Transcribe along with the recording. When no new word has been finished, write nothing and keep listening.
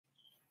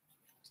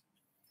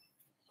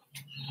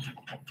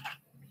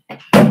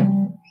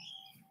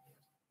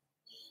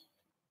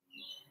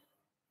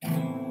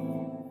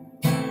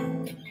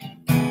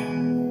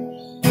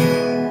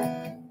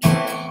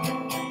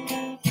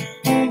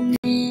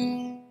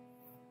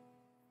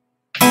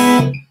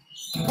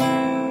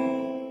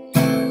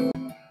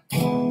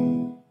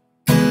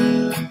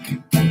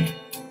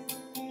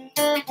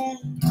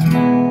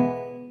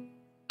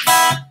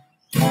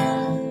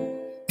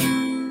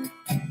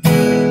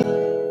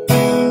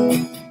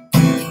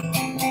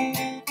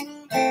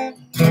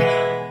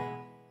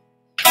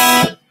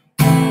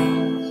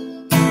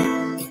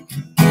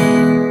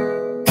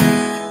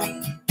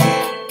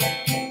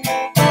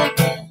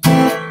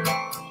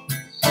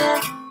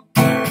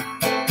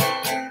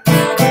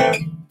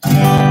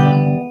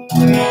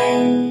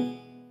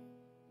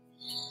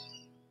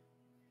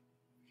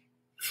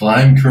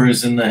Flame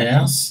crew's in the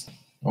house.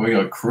 We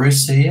got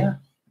Chris here.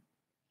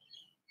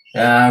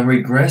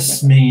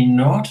 Regress me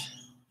not.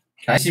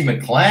 Casey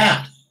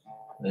McLeod.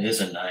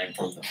 There's a name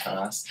from the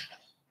past.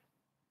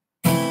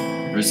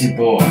 Rizzy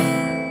boy.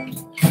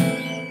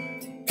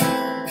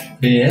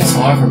 PS,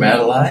 hi from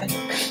Adelaide.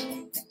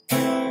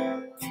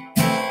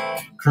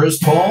 Chris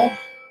Paul.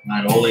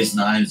 Mate, all these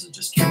names are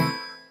just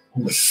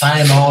all the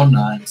same old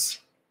names.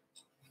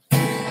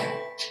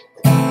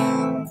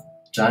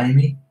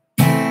 Jamie.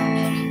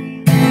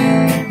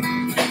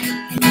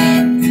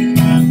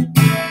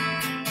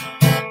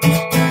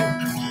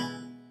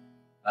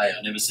 Hey,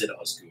 I never said I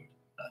was good.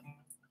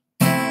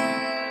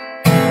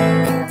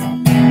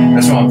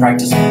 That's why I'm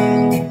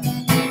practicing.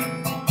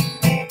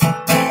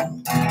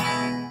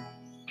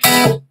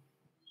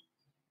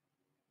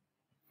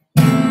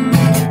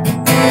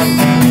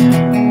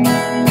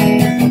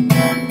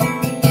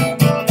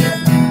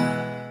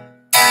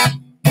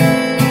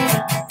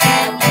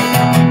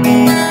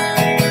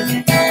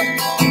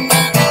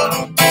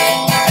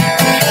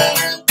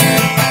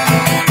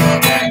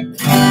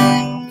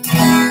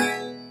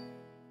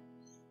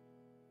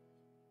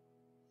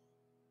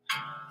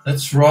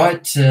 That's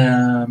right.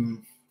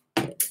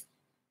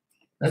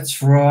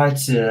 That's right,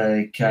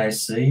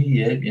 KC.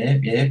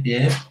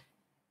 Yep.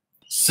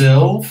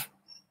 Sylv.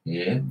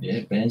 Yeah,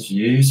 Ben's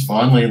views.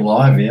 Finally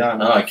live. Yeah, I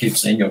know. I keep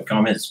seeing your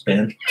comments,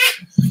 Ben.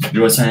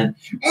 You were saying,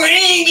 when are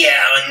you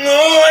going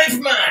live,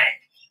 mate?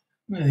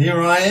 Well,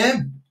 here I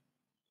am.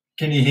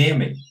 Can you hear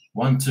me?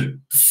 1, 2.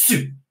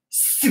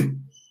 2.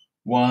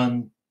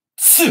 1,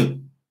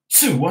 2.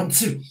 2, 1,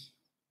 2.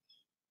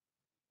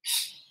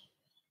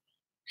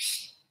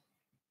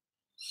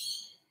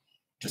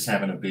 Just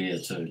having a beer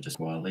too, just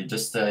quietly.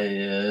 Just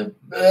a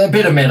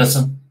bit of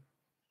medicine.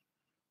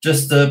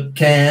 Just a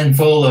can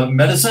full of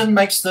medicine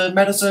makes the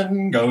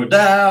medicine go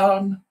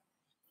down.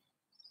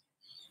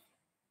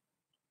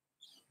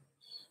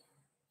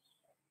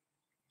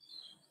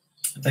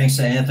 Thanks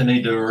to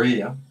Anthony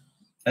Doria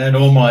and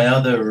all my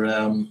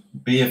other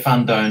beer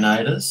fund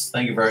donators.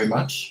 Thank you very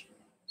much.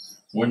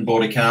 Wouldn't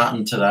bought a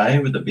carton today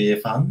with the beer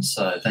fund,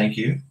 so thank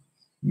you.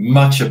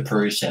 Much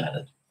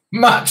appreciated.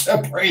 Much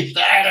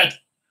appreciated.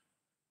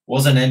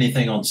 Wasn't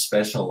anything on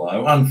special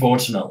though,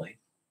 unfortunately.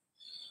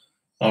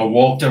 I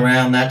walked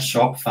around that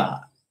shop for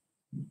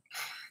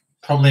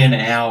probably an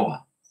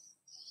hour.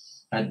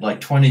 I had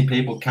like 20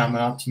 people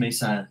coming up to me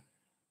saying,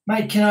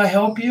 mate, can I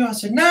help you? I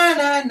said,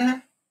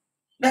 no.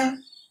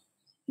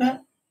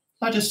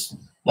 I just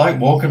like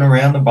walking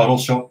around the bottle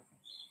shop.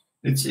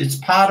 It's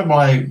part of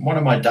one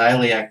of my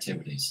daily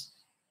activities.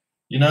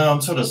 You know,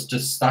 I'm sort of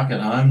just stuck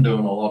at home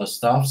doing a lot of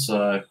stuff,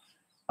 so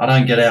I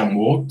don't get out and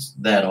walk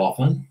that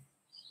often.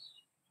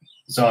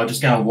 So I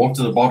just go and walk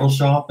to the bottle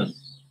shop, and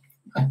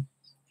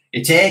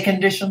it's air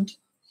conditioned.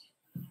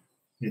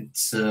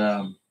 It's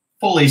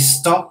fully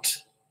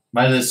stocked.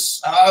 Mate,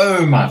 there's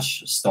so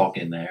much stock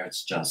in there.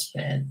 It's just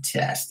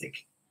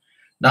fantastic.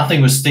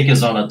 Nothing with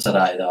stickers on it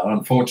today, though,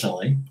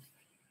 unfortunately.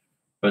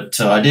 But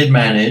I did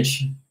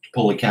manage to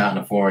pull a carton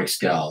of 4X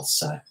Skulls.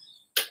 So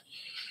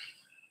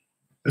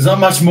there's not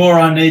much more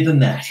I need than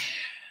that.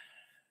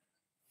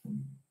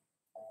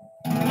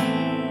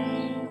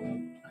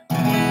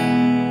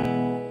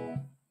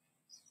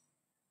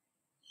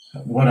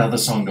 What other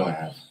song do I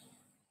have?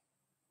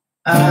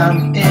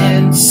 I'm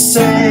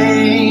insane.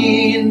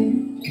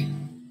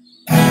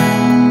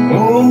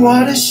 Oh,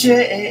 what a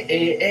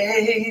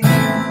shame.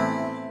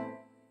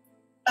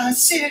 I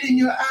see it in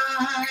your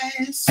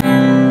eyes.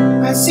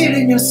 I see it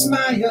in your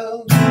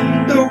smile.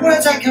 The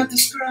words I can't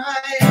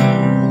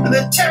describe,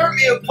 they're tearing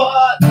me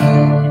apart.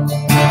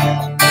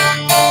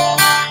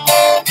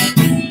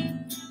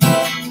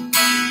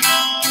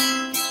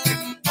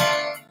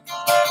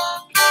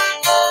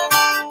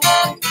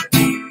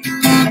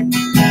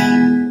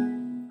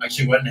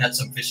 Actually went and had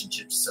some fish and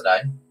chips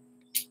today.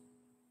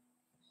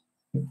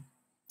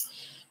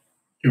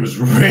 It was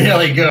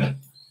really good.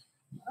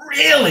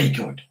 Really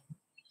good.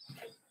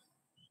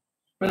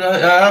 But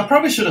I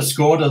probably should have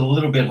scored it a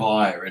little bit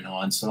higher in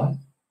hindsight.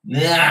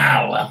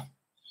 Well.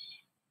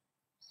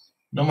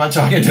 Not much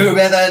I can do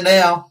about that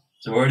now.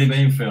 It's already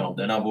been filmed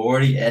and I've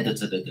already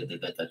edited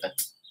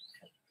it.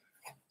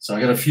 So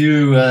I got a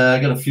few.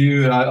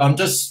 I'm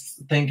just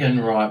thinking,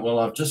 right, well,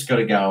 I've just got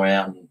to go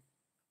out and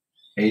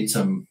eat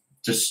some,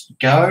 just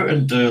go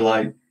and do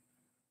like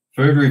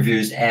food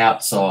reviews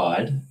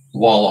outside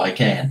while I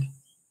can.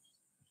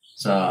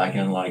 So I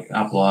can like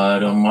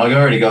upload them. I've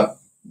already got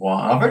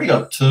one. I've already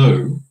got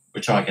two,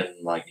 which I can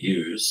like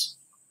use.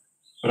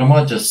 But I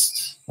might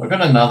just, I've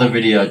got another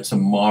video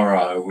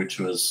tomorrow, which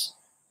was,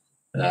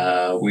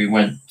 we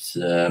went,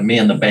 me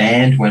and the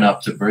band went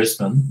up to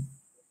Brisbane.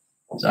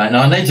 So, and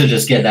I need to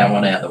just get that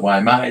one out of the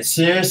way, mate.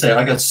 Seriously,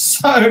 I got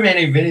so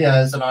many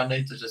videos that I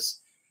need to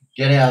just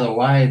get out of the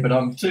way, but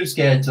I'm too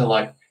scared to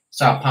like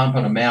start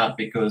pumping them out,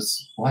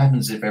 because what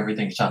happens if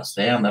everything shuts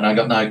down? Then I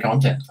got no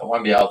content. I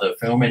won't be able to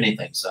film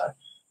anything. So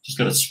just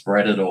got to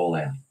spread it all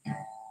out.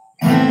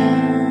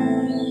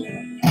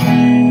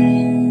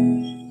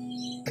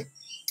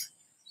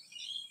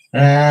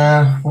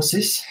 What's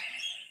this?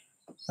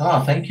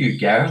 Oh, thank you,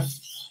 Gareth.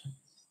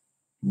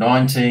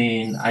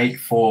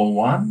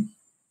 19841.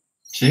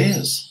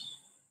 Cheers.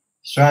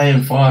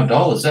 Australian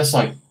 $5. That's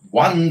like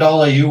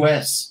 $1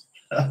 US.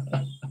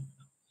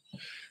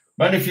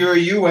 But if you're a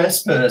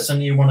US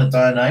person, you want to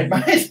donate,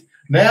 mate,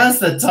 now's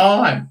the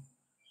time.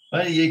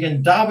 But you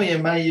can double your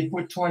mate. You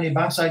put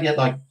 $20, I get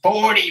like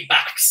 $40.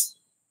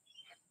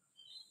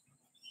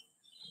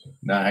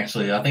 No,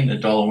 actually, I think the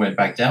dollar went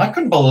back down. I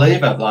couldn't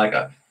believe it. Like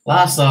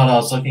last night, I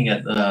was looking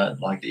at the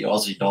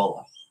Aussie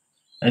dollar,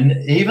 and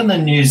even the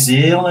New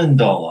Zealand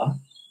dollar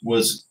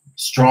was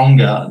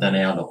stronger than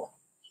our dollar.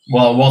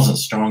 Well, it wasn't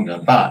stronger,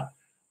 but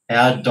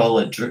our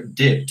dollar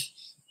dipped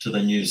to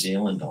the New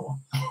Zealand dollar.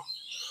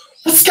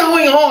 What's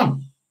going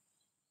on?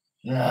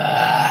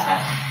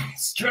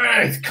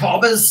 Strength,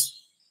 cobbers.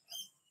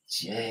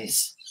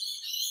 Jeez.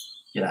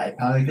 G'day,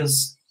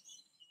 pokers.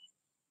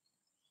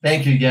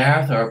 Thank you,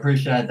 Gareth. I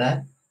appreciate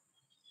that.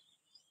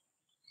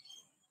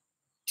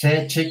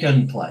 Tear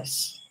Chicken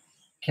Place.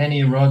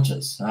 Kenny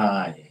Rogers.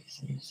 Ah,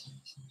 yes.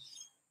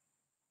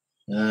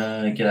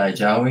 G'day,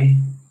 Joey.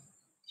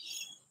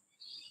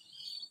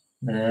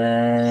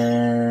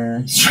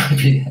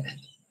 Stripey Head.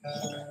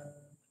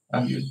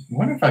 I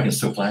wonder if I can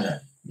still play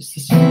that. Mr.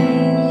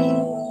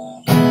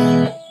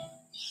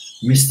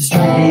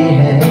 Stripey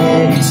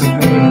Head, he's so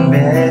good in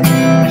bed.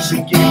 You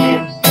should get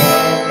him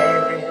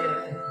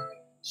head.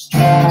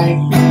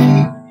 Stripey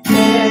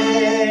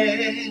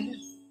Head.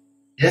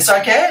 Yes, I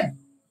can.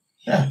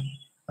 Yeah,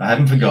 I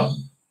haven't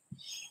forgotten.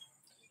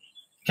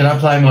 Can I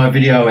play my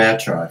video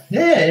outro?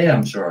 Yeah,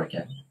 I'm sure I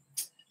can.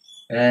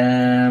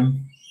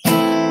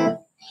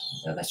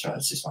 Yeah, that's right.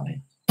 It's this one here.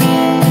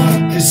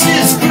 This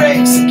is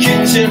Greg's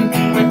Kitchen,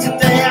 but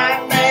today I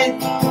made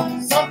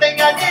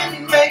something I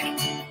didn't make.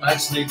 I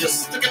actually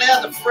just took it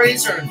out of the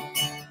freezer and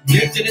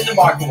moved it in the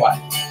microwave.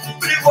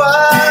 But it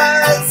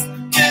was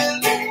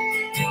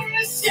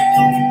delicious,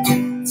 yeah.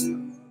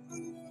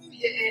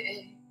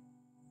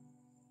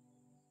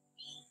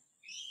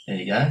 There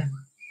you go.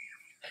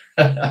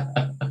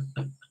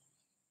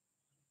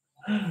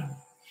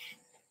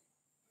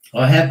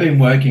 I have been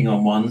working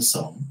on one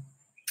song.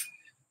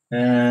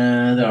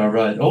 And I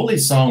wrote all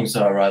these songs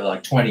I wrote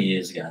like 20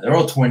 years ago. They're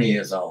all 20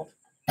 years old.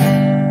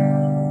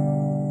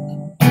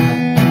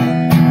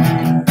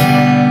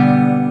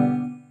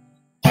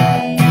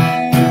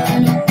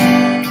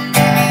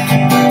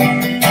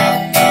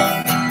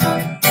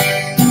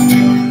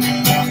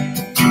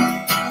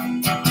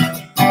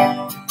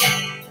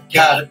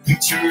 Got a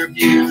picture of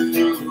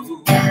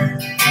you,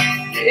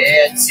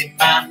 it's in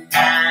my mind.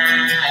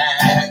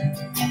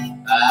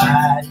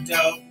 I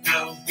don't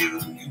know who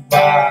you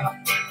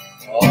are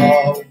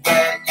or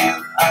where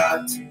you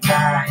are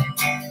tonight.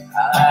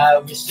 I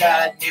wish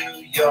I knew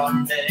your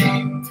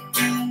name.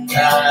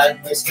 I'd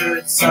whisper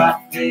it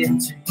softly to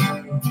you.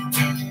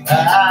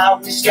 I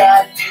wish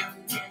I knew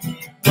who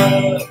you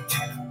were.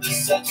 The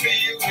search for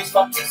you is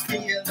what makes me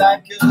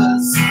like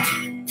us.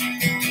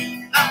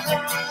 I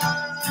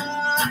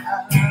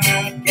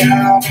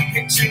got a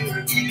picture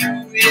of you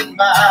in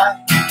my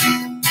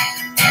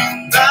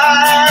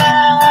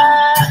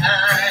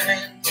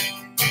mind.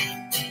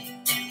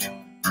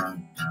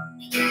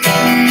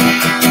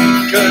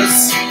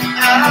 'Cause I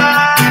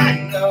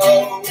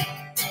know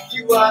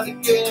you are the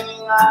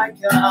girl I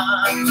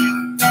got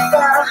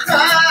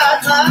behind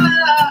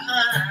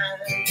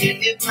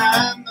in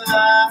my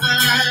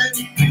mind.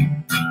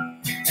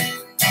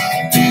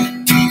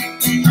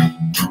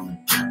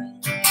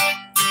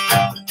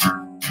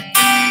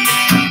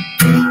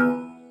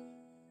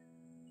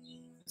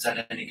 Is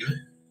that any good?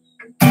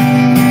 I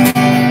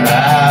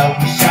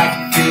wish I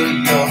could feel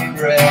your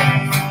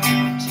breath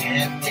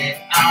gently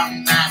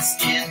on my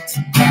skin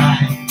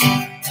tonight.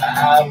 I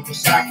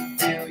wish I could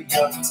feel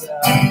your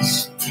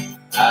touch.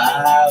 I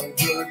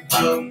would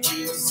hold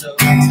you so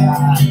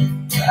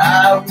tight.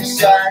 I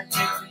wish I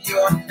knew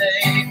your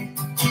name.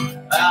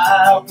 I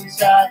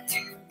wish I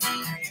knew who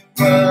you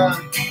were.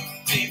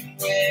 Been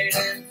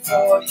waiting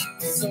for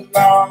you so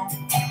long.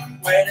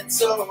 Waiting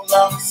so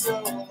long, 'cause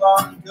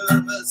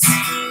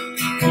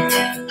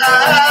I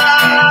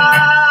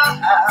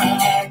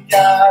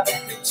got a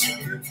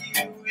picture of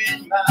you in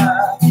my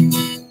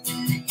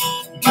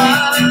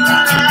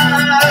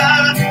mind.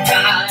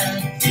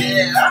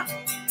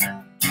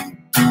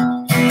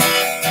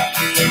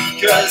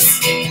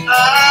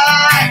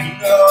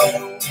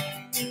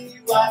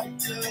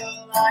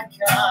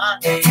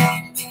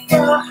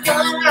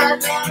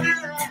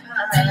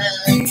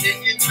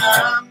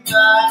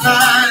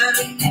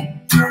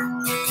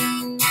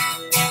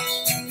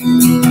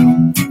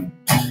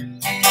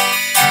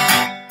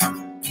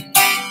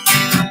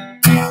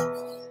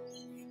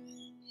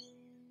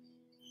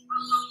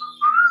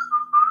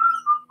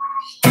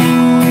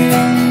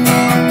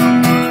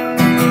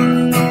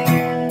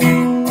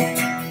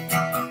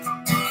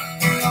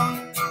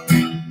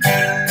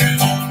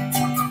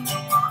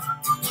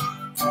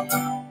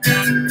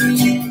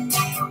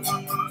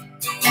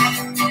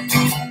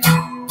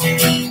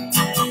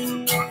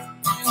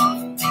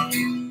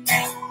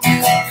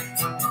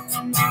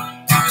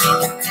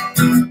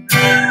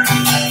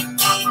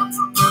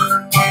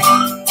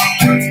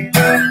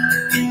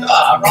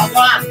 Wrong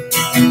one.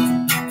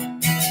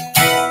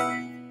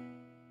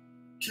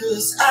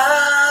 'Cause I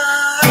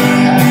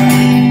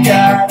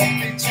got a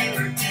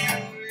picture of you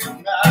in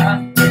my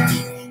mind,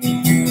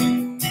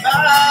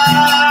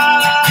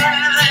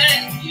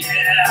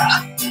 yeah.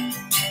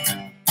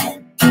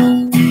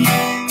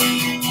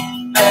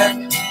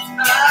 And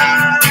I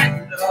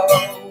know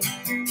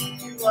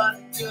you are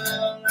the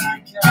girl I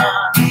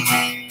got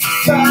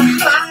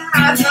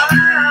behind,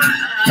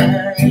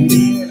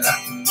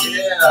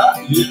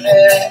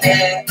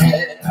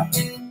 yeah.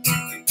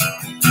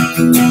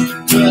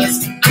 'Cause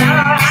I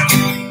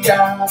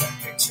got a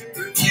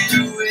picture of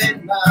you in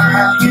my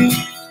mind,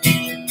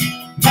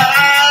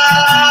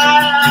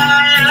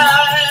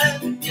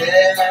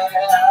 yeah.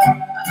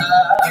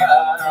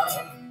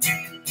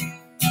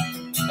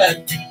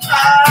 And I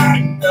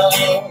know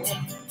you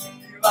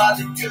are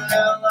the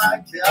girl I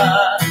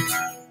got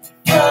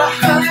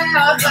behind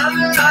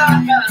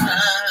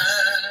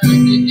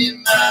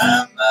in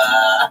my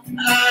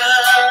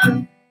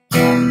mind.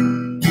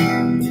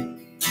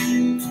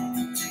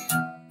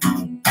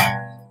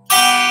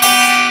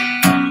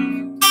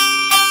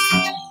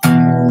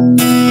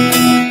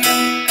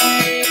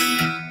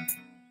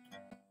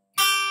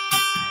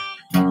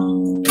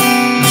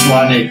 I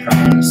need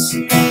practice. I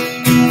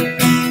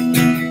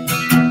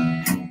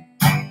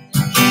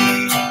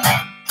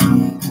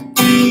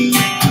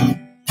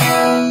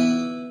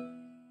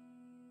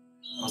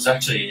was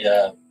actually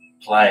I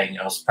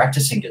was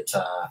practicing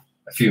guitar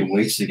a few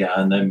weeks ago,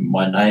 and then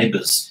my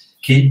neighbour's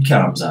kid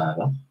comes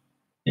over.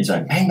 He's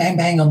like, bang, bang,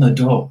 bang on the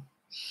door.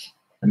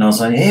 And I was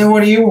like, hey,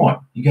 what do you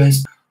want? He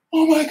goes,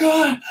 oh my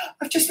God,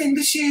 I've just been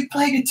listening to you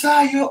play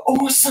guitar. You're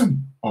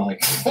awesome. I'm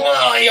like,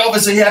 well, you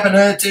obviously haven't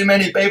heard too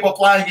many people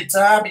playing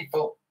guitar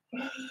before.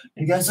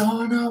 He goes,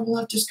 oh no,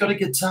 well, I've just got a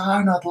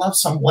guitar and I'd love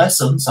some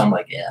lessons. I'm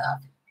like, yeah,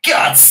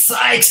 God's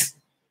sakes,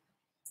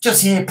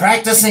 just here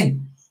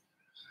practicing.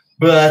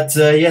 But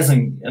he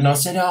hasn't. And I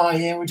said, oh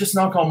yeah, well, just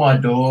knock on my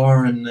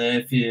door, and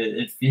if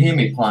you hear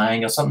me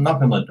playing or something,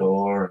 knock on the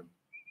door,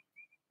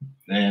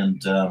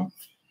 and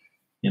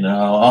you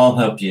know, I'll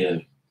help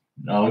you.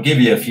 I'll give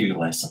you a few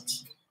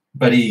lessons.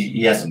 But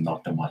he hasn't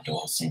knocked on my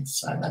door since,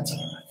 so that's all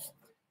right.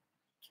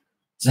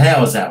 So how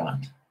was that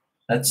one?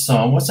 That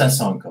song, what's that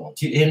song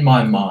called? In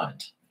My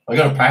Mind. I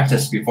got to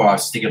practice before I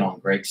stick it on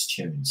Greg's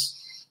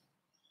tunes.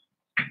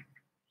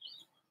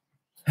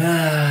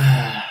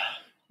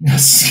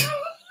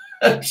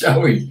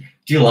 Joey,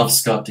 do you love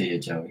Scott, do you,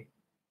 Joey?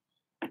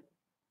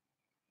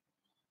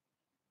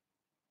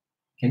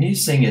 Can you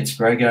sing It's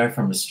Grego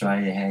from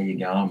Australia? How you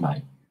going,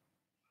 mate?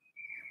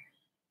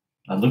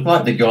 I look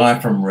like the guy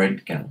from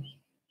Red Gun.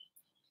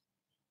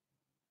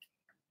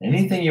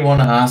 Anything you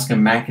want to ask a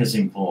Macca's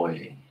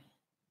employee?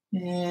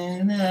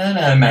 Yeah,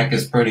 no,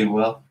 Macca's pretty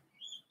well.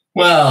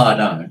 Well, I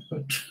don't,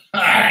 but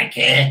I don't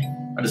care.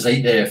 I just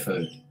eat their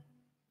food.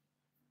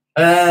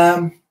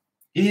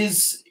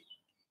 Is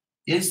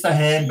the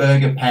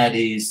hamburger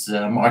patties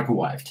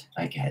microwaved?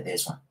 Okay,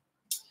 there's one.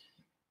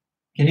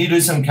 Can you do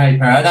some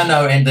caper? I don't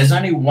know, and there's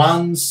only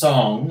one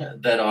song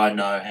that I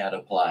know how to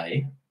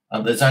play.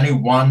 There's only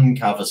one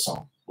cover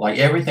song. Like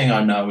everything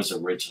I know is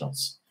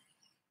originals.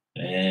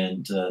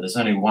 And there's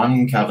only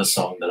one cover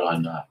song that I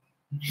know.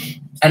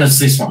 And it's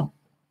this one.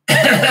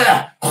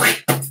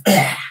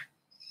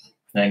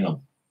 Hang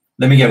on.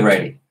 Let me get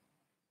ready.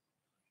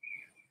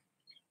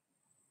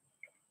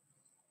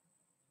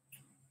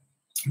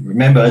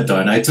 Remember,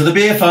 donate to the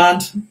beer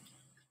fund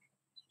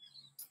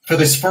for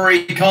this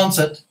free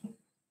concert.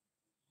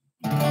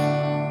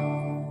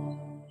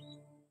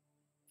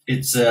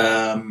 It's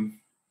Don't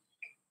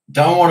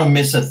Want to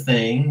Miss a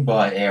Thing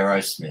by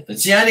Aerosmith.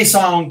 It's the only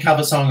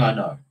cover song I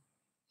know.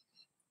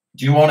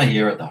 Do you want to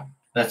hear it, though?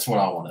 That's what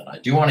I want to know.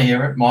 Do you want to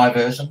hear it, my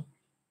version?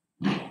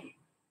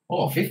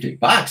 Oh, $50.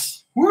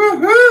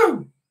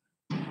 Woohoo!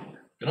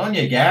 Good on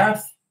you,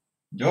 Gareth.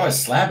 Enjoy a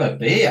slab of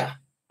beer.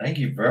 Thank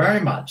you very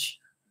much.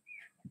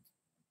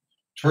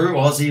 True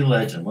Aussie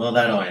legend. Well,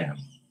 that I am.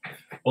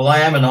 Well, I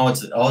am an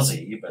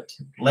Aussie, but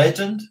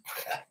legend?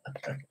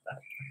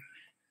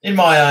 In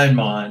my own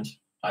mind,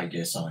 I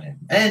guess I am.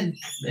 And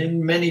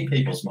in many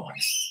people's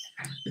minds.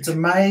 It's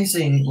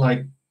amazing,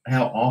 like,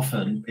 how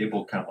often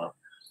people come up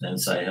and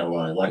say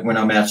hello. Like when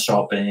I'm out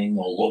shopping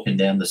or walking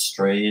down the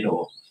street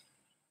or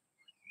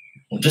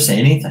just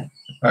anything.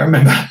 I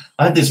remember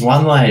I had this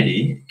one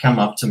lady come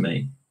up to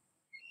me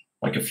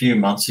like a few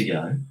months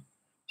ago.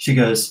 She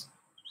goes,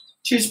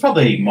 she's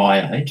probably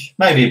my age,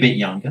 maybe a bit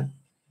younger.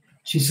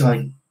 She's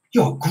like,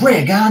 "You're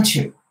Greg, aren't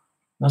you?"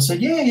 And I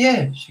said, "Yeah,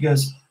 yeah." She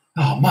goes,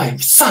 "Oh, my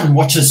son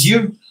watches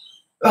you.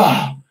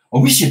 Oh, I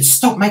wish you'd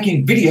stop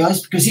making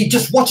videos because he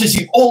just watches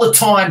you all the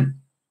time."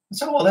 I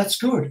said, "Oh, that's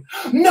good."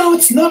 "No,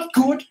 it's not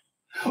good.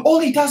 All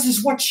he does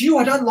is watch you.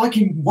 I don't like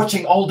him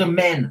watching older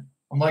men."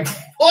 I'm like,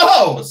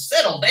 "Whoa,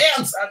 settle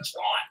down,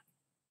 sunshine."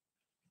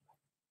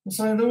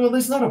 So, well,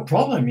 there's not a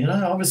problem,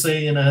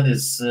 Obviously,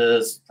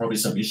 there's probably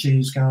some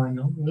issues going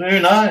on. Who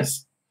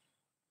knows?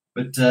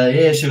 But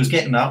yeah, she was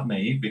getting up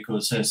me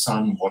because her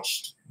son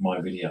watched my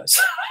videos.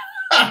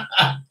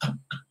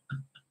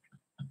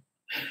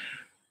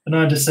 And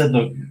I just said,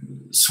 "Look,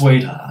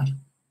 sweetheart,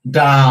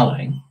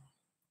 darling,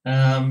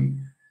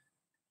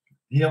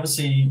 he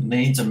obviously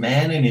needs a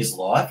man in his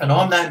life, and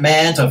I'm that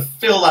man to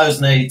fill those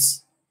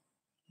needs."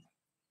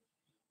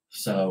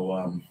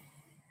 So,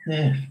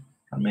 yeah,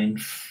 I mean,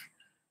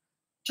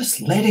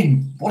 just let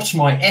him watch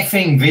my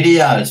effing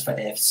videos, for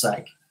F's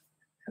sake.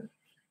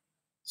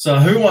 So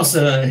who wants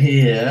to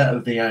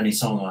hear the only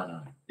song I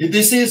know?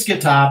 This is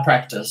guitar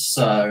practice,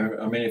 so,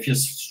 I mean, if you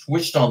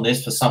switched on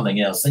this for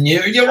something else, then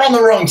you're on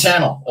the wrong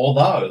channel.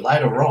 Although,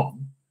 later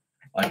on,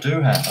 I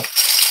do have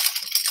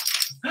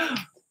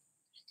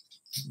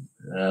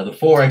the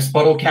 4X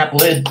bottle cap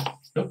lid.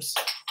 Oops.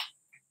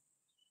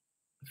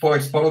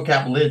 4X bottle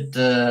cap lid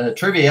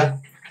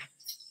trivia.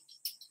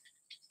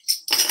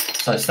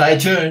 So stay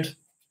tuned.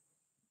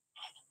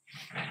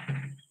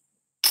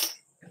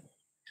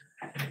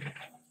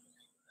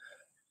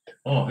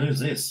 Oh, who's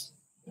this?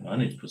 I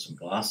need to put some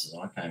glasses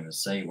on. I can't even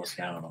see what's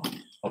going on.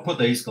 I'll put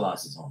these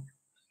glasses on.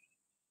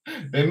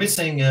 They're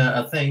missing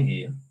a thing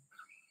here.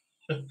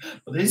 But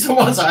these are the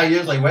ones I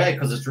usually wear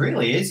because it's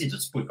really easy to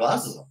just put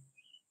glasses on.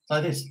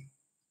 Like this.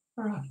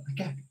 All right,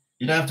 okay.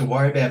 You don't have to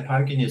worry about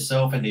poking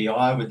yourself in the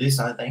eye with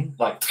this thing.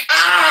 Like,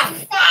 far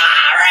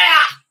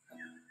out!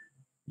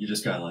 You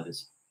just go like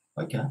this.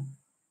 Okay.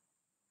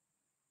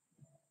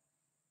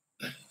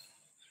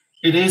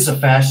 It is a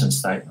fashion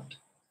statement.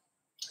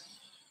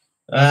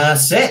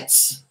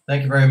 Sets.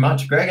 Thank you very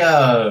much,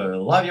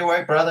 Grego. Love your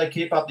work, brother.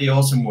 Keep up the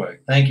awesome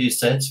work. Thank you,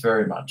 Sets,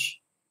 very much.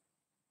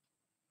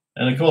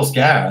 And of course,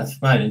 Gareth,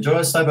 mate, enjoy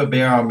a slab of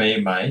beer on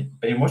me, mate.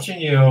 Been watching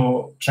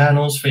your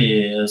channels for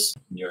years.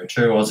 You're a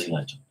true Aussie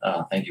legend.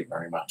 Thank you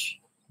very much,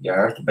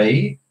 Gareth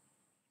B.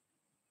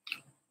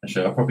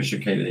 Actually, I probably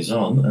should keep these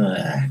on.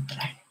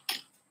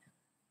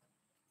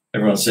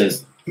 Everyone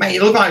says, "Mate,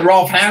 you look like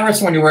Rolf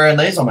Harris when you're wearing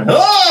these." I'm like,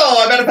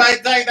 "Oh, I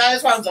better take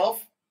those ones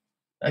off."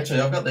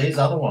 Actually, I've got these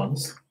other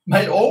ones.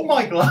 Mate, all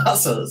my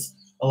glasses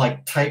are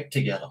like taped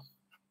together.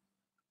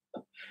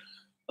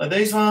 Like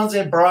these ones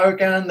are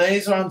broken.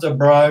 These ones are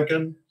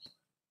broken.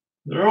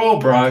 They're all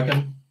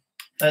broken.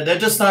 They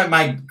just don't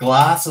make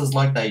glasses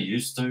like they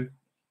used to.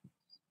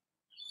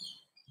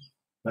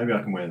 Maybe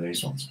I can wear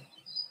these ones.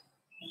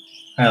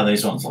 How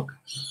these ones look.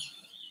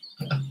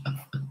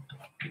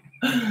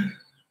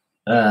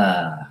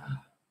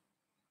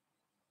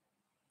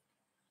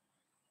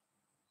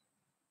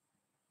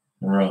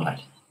 Right.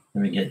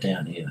 Let me get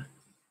down here.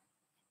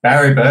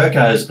 Barry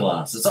Burko's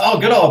glasses. Oh,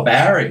 good old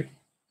Barry.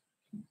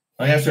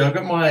 I've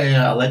got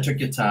my electric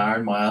guitar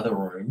in my other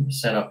room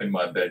set up in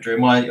my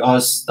bedroom. I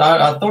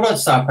thought I'd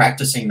start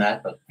practicing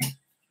that, but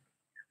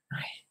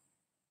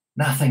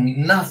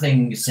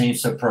nothing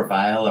seems to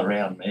prevail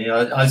around me.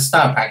 I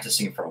started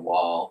practicing for a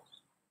while.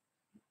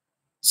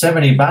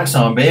 $70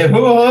 on beer.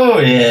 Whoa,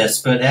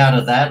 yes, but out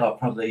of that, I'll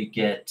probably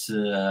get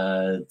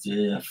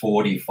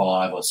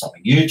 45 or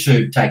something.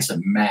 YouTube takes a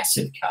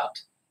massive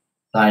cut.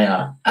 They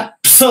are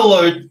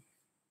absolute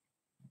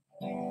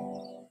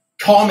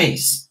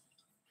commies.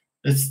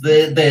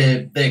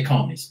 They're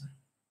commies.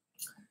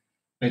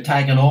 They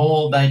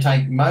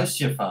take most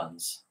of your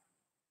funds.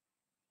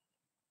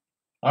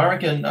 I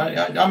reckon.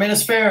 I mean,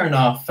 it's fair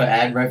enough for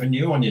ad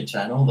revenue on your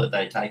channel that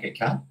they take a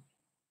cut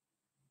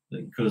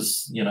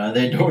because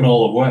they're doing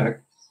all the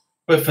work.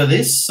 But for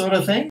this sort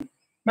of thing,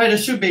 mate, it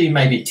should be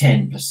maybe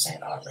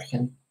 10%. I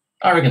reckon.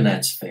 I reckon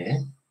that's fair,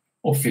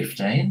 or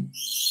 15.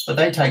 But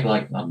they take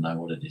like I don't know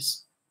what it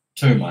is.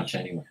 Too much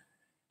anyway.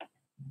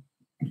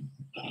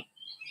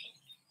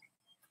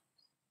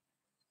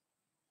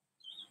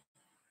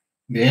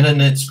 The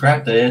internet's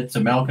crap there to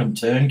Malcolm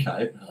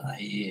Turncoat. Oh,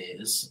 he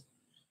is.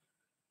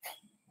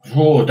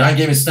 Oh, don't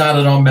get me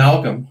started on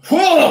Malcolm.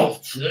 Whoa,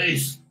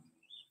 jeez.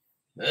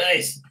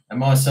 Jeez.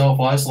 Am I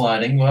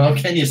self-isolating? Well,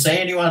 can you see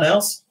anyone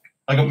else?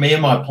 I got me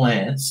and my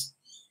plants.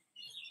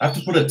 I have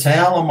to put a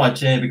towel on my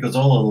chair because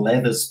all the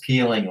leather's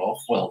peeling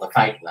off. Well, the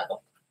fake leather.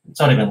 It's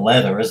not even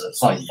leather, is it?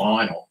 It's like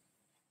vinyl.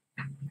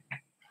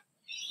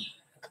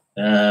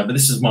 But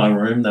this is my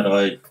room that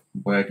I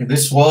work in.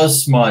 This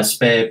was my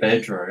spare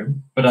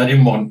bedroom, but I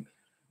didn't want.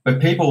 But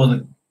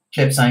people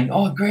kept saying,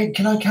 "Oh, Greg,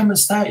 can I come and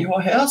stay at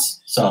your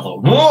house?" So I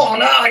thought, "Oh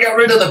no, I got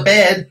rid of the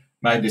bed.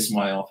 Made this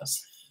my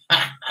office."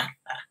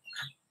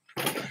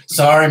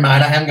 Sorry,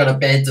 mate, I haven't got a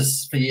bed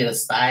for you to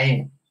stay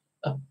in.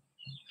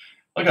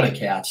 I got a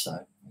couch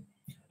though,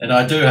 and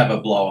I do have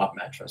a blow-up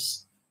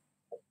mattress.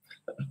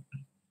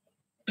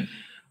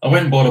 I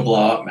went and bought a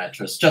blow-up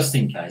mattress just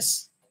in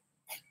case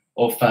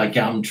off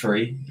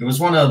Gumtree. It was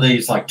one of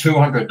these like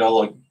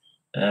 $200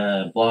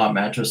 blow-up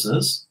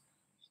mattresses.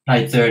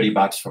 Paid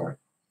 $30 for it.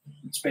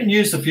 It's been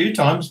used a few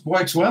times.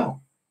 Works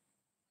well.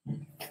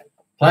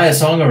 Play a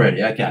song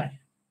already. Okay.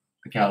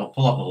 Okay, I'll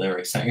pull up the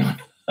lyrics. Hang on.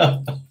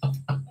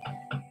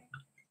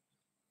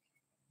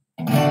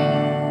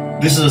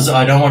 This is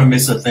I Don't Want to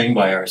Miss a Thing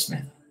by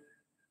Aerosmith.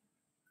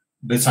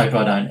 Let's hope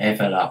I don't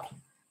F it up.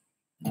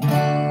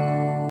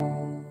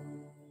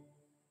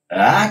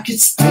 I could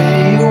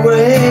stay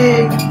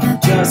awake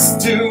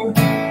just to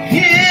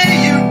hear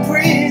you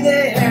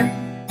breathing,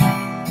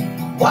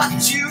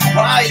 watch you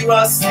while you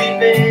are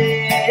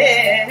sleeping,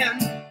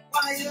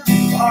 while you're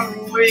far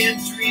away and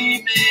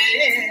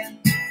dreaming.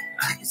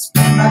 I could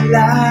spend my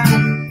life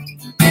in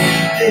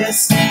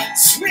this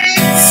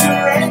sweet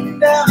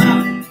surrender.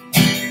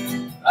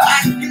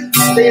 I could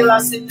stay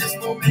lost in this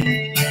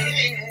moment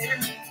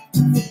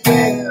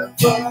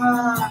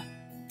forever.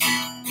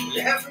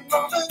 Every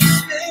moment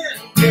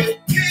spent with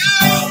you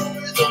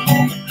is a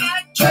moment I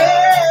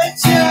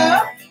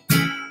treasure.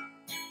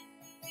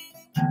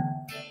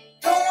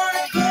 Don't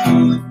wanna go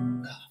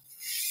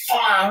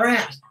far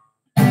out.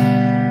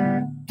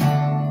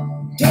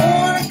 Don't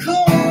wanna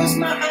close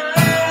my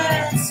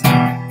eyes.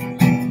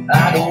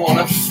 I don't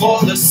wanna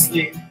fall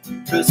asleep,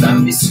 'cause I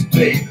miss you,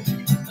 baby.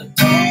 I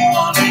don't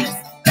wanna miss a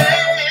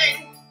thing,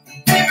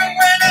 even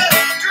when I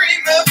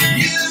dream of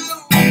you.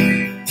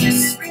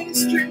 These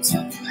sweetest dreams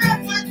will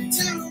never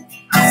do.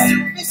 I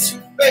still miss you,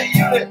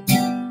 baby.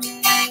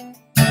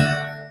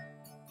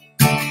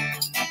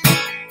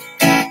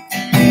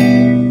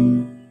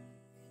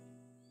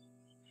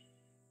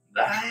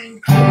 Lying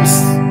close,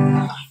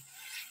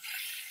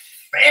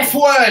 F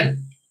word.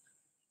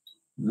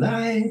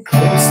 Lying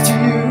close to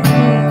you,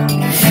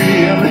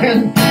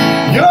 feeling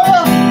your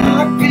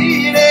heart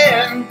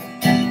beating,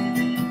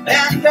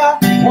 and I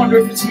wonder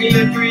if it's me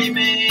you're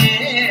dreaming,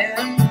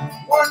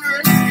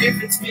 wondering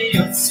if it's me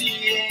you're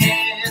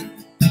seeing.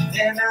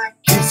 Then I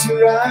kiss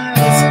your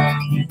eyes,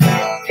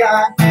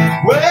 God,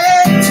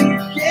 we're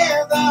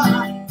together.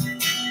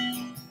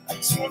 I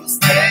just wanna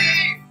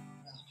stay.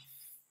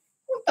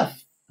 What the?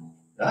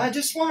 I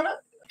just wanna.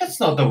 That's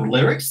not the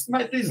lyrics,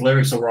 mate. These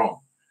lyrics are wrong.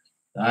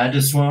 I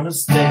just wanna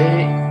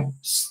stay.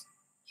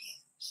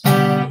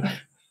 I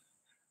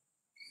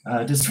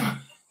just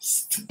wanna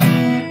stay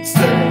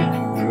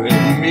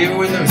with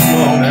you in this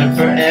moment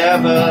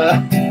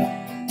forever.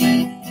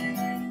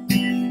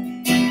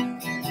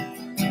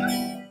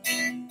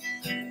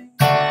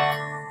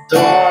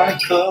 Don't wanna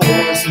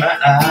close my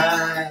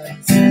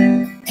eyes.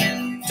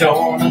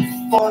 Don't wanna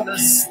fall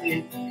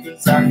asleep,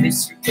 'cause I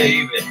miss you,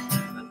 baby. I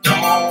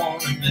don't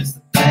wanna miss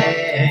the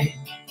thing.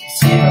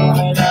 'Cause even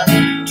when I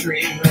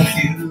dream of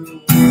you,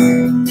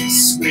 the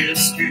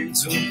sweetest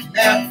dreams will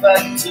never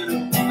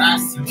do. I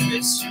still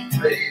miss you,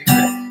 baby.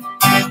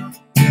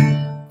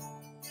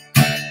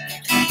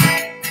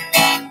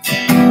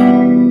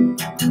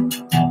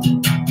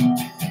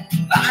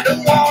 I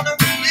don't wanna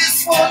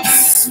miss one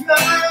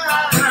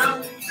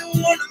smile,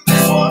 don't wanna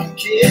miss one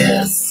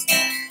kiss.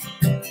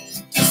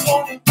 Just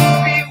wanna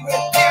be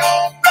with you,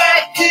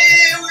 right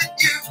here with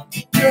you,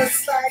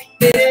 just like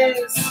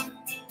this.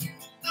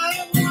 I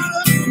don't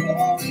wanna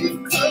hold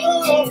you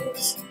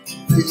close,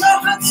 your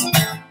heart so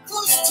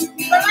close to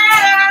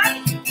mine,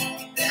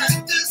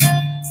 and just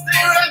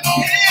stay right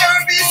here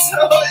and be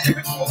so you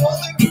for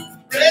the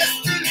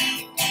rest of the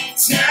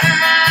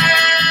time.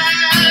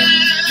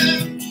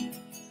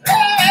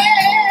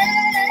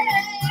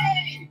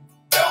 Hey,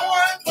 don't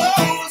wanna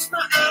close my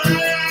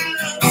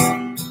eyes.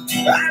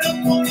 I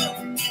don't wanna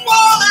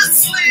fall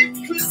asleep,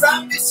 'cause I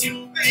miss you,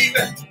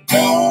 baby.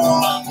 Don't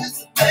wanna miss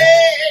a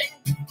thing,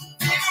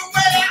 even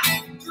when I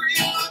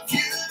dream of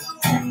you.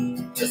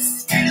 The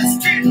sweetest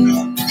dream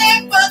you'll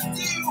never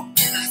do. I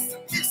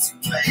still miss you,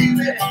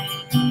 baby.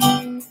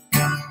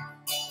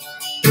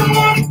 Don't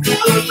wanna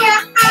close my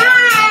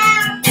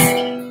eyes.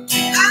 I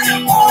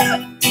don't wanna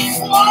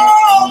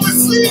fall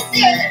asleep,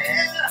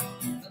 yeah. I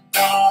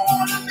don't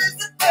wanna miss a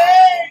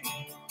thing,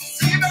 'cause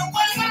even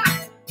when I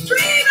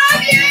dream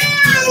of you,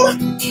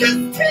 the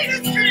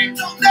sweetest dreams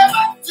you'll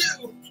never do.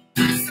 I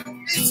still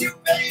miss you,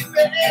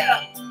 baby.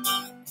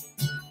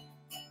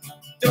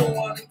 Don't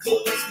wanna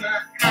close my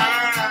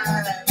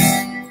eyes.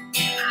 I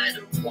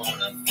don't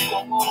wanna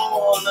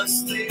fall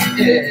asleep,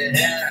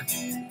 yeah. I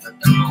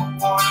don't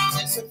wanna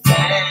miss a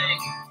thing,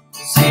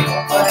 'cause even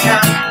when I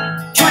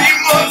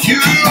dream of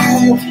you,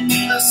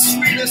 the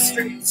sweetest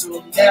dreams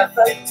will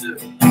never do.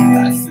 I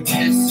still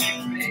miss you,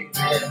 baby.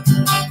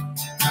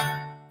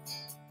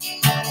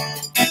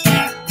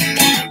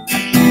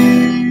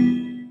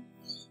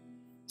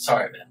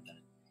 Sorry about that.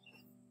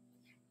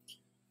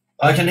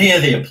 I can hear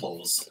the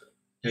applause,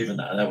 even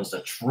though that was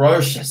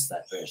atrocious,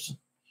 that version.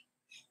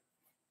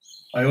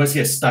 I always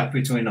get stuck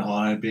between the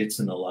high bits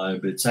and the low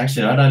bits.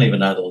 Actually, I don't even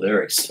know the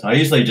lyrics. I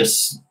usually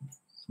just,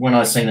 when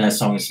I sing that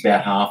song, it's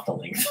about half the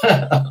length.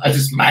 I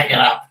just make it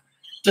up.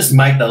 Just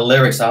make the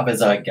lyrics up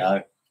as I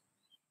go.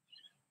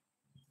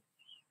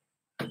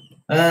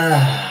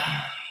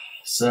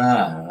 So So,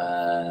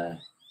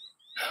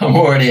 I'm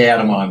already out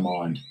of my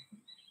mind.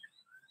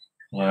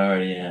 I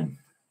already am.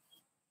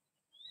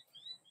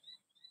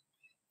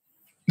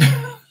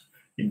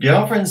 Your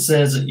girlfriend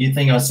says that you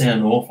think I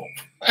sound awful.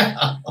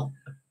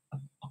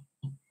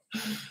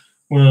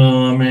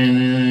 Well, I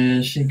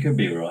mean, she could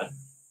be right.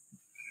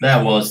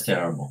 That was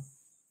terrible.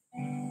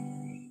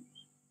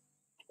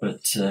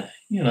 But,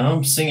 you know,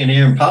 I'm singing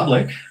here in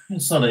public.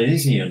 It's not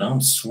easy, you know.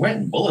 I'm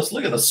sweating bullets.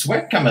 Look at the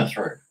sweat coming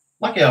through.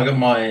 Lucky I got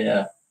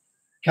my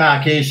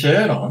khaki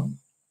shirt on.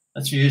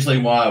 That's usually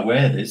why I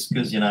wear this,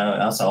 because, you know,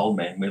 us old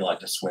men, we like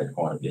to sweat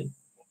quite a bit.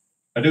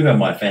 I do have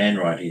my fan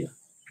right here.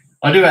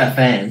 I do have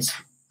fans.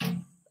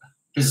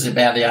 This is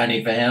about the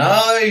only fan.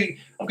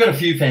 I've got a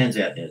few fans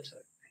out there too.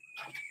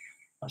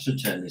 I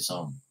should turn this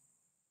on.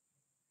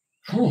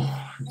 Whew,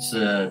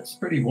 it's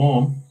pretty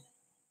warm.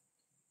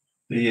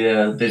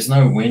 There's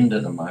no wind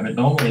at the moment.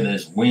 Normally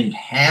there's wind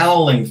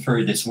howling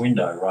through this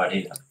window right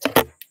here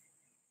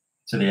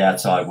to the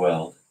outside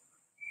world.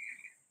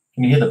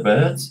 Can you hear the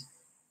birds?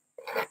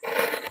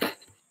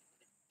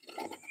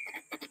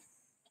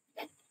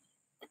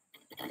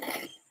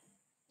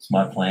 It's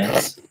my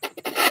plants.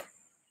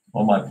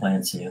 All my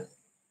plants here.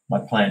 My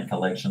plant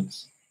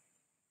collections.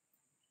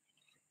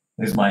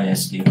 There's my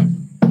esky.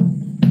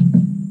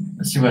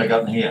 Let's see what I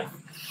got in here.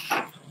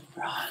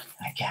 Right,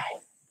 okay.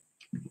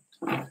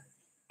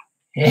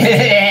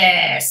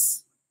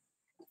 Yes!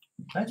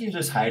 Don't you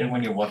just hate it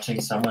when you're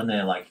watching someone,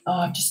 they're like, oh,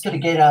 I've just got to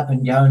get up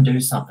and go and do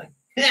something.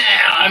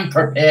 Yeah, I'm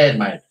prepared,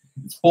 mate.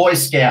 It's Boy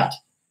Scout.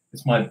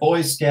 It's my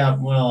Boy Scout.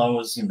 Well, I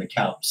was in the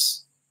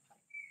Cubs.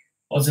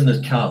 I was in the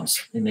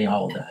Cubs in the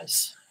old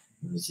days.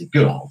 It was the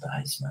good old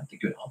days, mate, the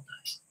good old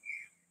days.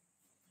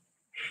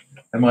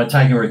 Am I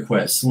taking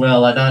requests?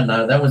 Well, I don't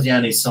know. That was the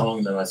only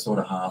song that I sort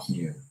of half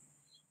knew.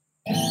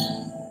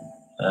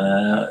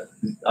 I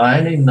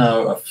only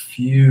know a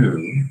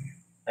few.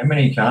 How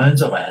many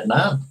cones have I had?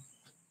 None.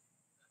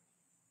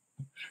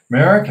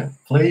 America,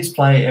 please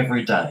play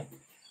every day.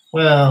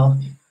 Well,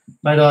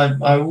 mate,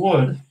 I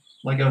would.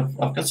 Like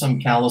I've got some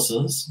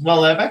calluses.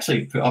 Well, I've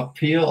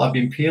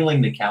been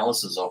peeling the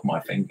calluses off my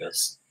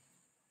fingers.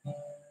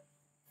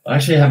 I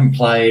actually haven't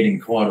played in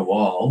quite a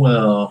while.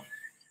 Well,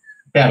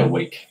 about a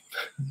week.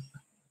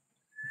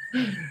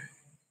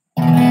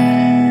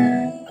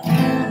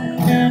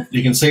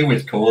 You can see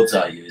which chords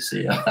I use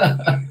here.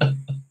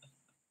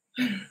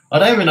 I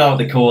don't even know what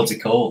the chords are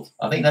called.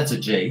 I think that's a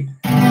G.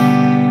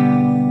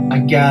 I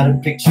got a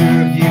picture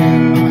of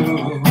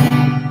you.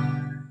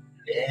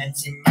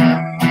 It's in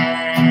my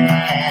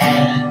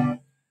mind.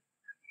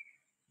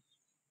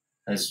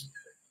 There's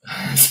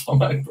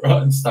somebody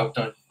Brian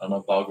Stockton on a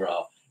bog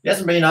roll. He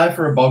hasn't been over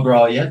for a bog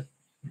roll yet.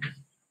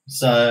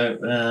 So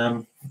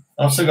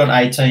I've still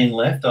got 18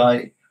 left.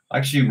 I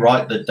actually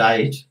write the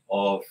date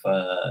of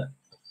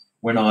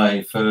when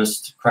I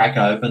first crack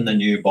open the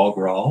new bog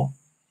roll.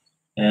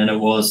 And it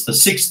was the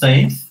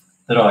 16th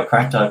that I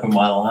cracked open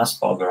my last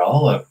bog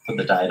roll. I put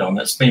the date on.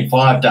 It's been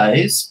 5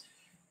 days.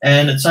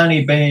 And it's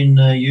only been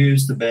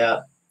used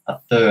about a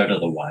third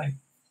of the way.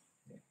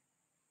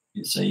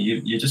 You see,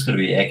 you just got to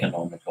be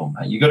economical,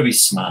 mate. You've got to be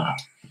smart.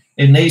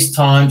 In these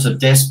times of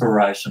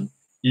desperation,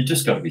 you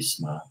just got to be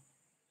smart.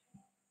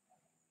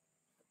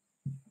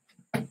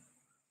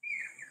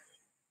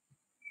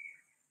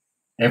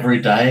 Every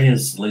day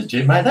is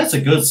legit. Mate, that's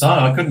a good song.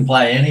 I couldn't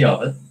play any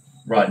of it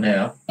right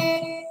now.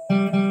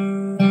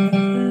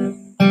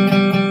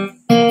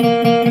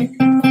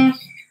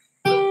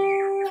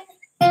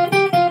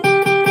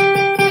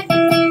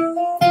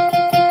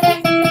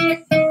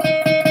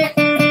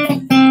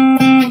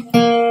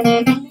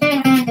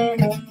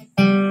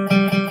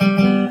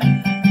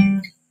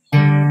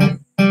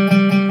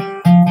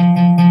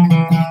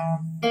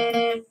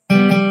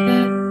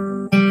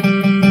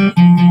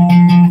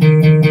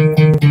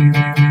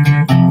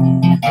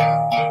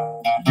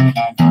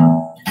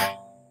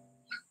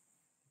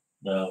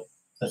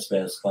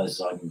 About as close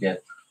as I can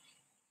get.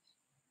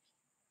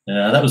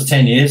 That was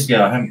 10 years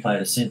ago. I haven't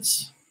played it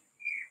since.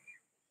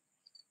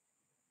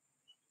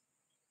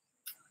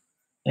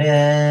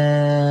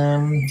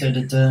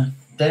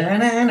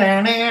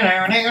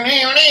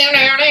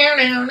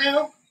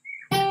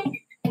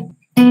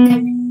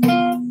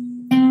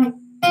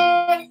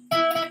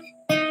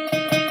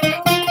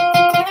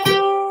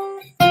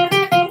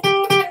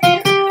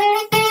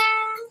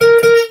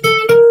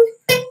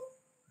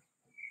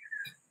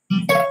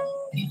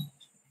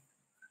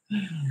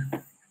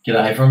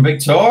 G'day from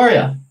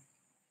Victoria.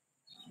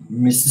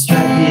 Mr.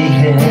 Stripey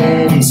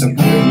Head, he's so good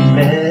in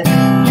bed.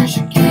 You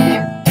should keep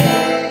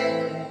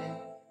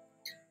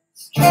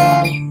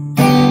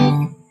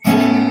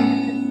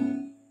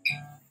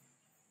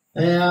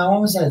Yeah,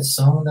 what was that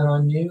song that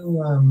I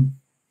knew?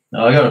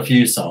 I got a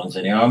few songs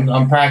anyway.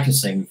 I'm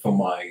practicing for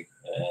my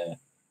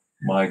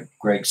my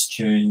Greg's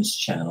Tunes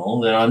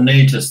channel. That I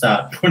need to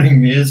start putting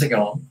music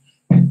on.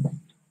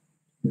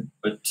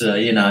 But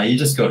you know, you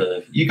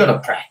gotta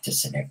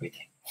practice and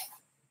everything.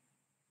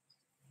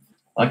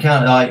 I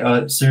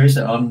can't.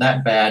 Seriously, I'm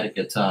that bad at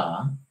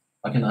guitar.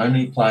 I can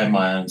only play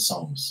my own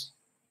songs.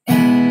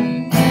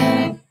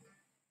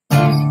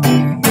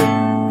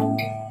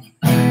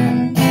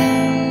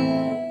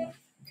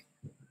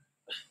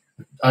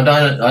 I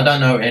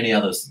don't know any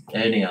other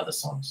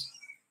songs.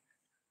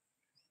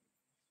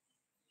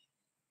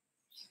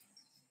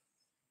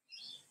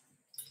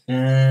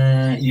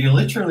 You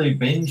literally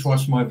binge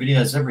watch my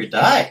videos every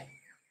day.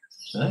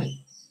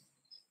 Gee.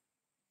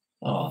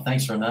 Oh,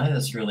 thanks, Renee.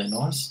 That's really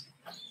nice.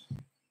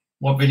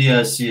 What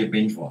videos do you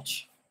binge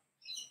watch?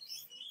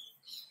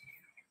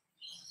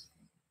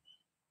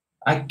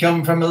 I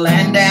come from a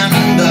land down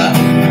under.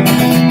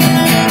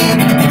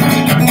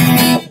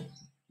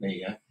 There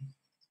you go.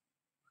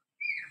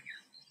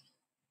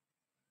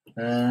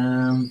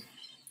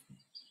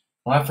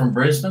 Hi from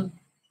Brisbane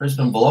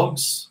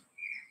Vlogs.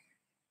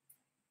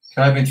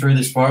 Coping through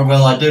this fire.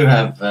 Well, I do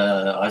have.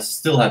 I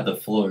still have the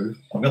flu.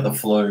 I've got the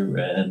flu,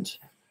 and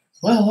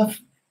well,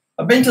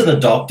 I've been to the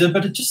doctor,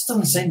 but it just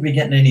doesn't seem to be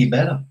getting any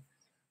better.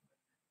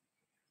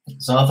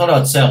 So I thought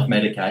I'd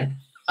self-medicate.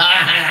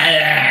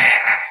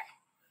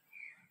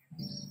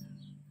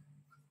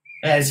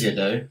 As you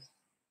do.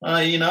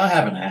 You know, I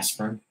have an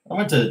aspirin. I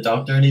went to the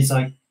doctor and he's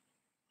like,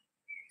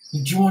 do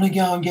you want to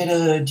go and get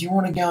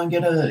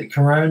a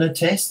corona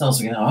test? I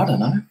was like, I don't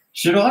know.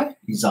 Should I?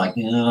 He's like,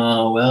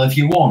 oh, well, if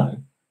you want to.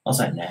 I was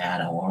like, nah, I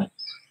don't want it.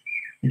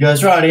 He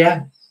goes, right,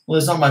 yeah. Well,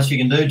 there's not much you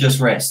can do, just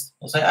rest.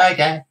 I was like,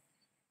 okay.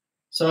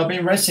 So I've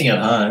been resting at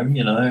home,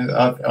 you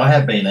know. I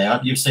have been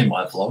out. You've seen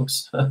my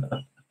vlogs.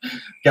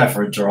 Go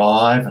for a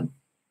drive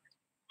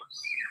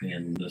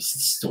and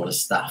this sort of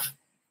stuff.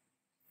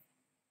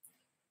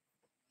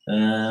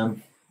 Yeah,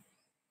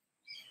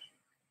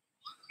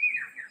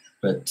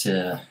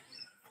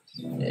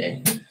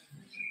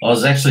 I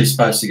was actually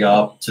supposed to go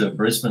up to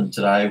Brisbane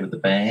today with the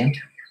band.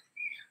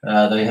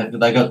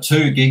 They got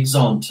 2 gigs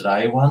on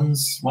today. One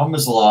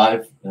was a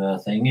live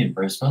thing in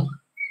Brisbane,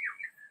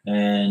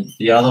 and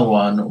the other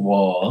one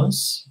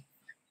was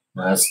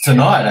it's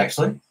tonight.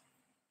 Actually,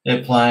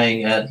 they're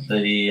playing at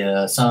the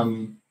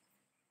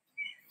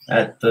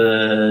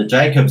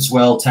Jacob's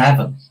Well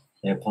Tavern.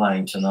 They're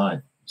playing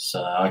tonight.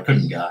 So I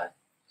couldn't go.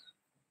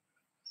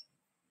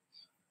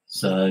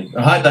 So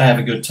I hope they have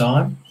a good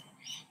time.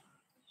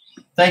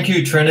 Thank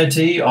you,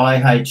 Trinity,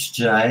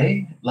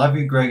 IHJ. Love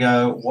you,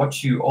 Grego.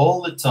 Watch you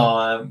all the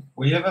time.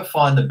 Will you ever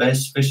find the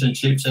best fish and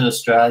chips in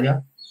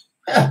Australia?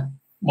 Yeah,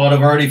 might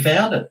have already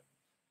found it.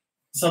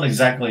 It's not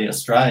exactly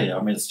Australia.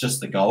 I mean, it's just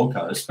the Gold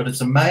Coast, but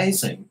it's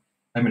amazing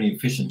how many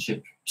fish and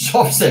chip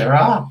shops there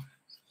are.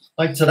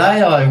 Like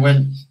today I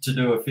went to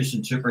do a fish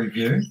and chip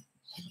review.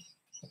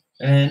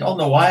 And on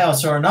the way, I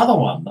saw another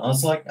one. I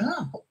was like,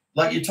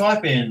 like you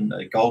type in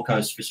Gold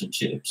Coast fish and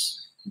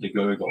chips into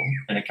Google,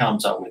 and it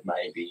comes up with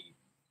maybe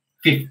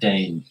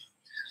 15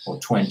 or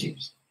 20.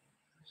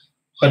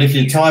 But if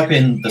you type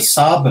in the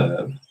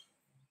suburb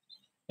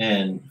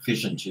and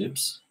fish and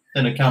chips,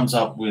 then it comes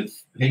up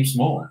with heaps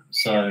more.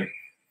 So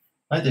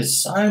like,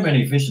 there's so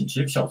many fish and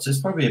chip shops.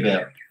 There's probably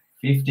about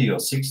 50 or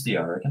 60,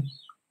 I reckon.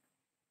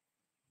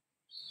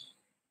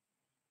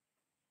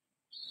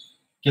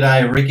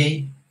 G'day,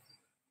 Ricky.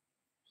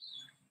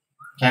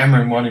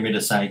 Cameron wanted me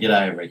to say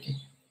g'day, Ricky.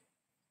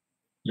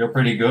 You're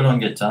pretty good on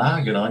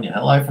guitar. Good on you.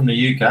 Hello from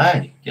the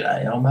UK.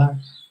 G'day, Elmo.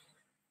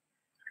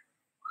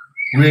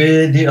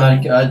 With you,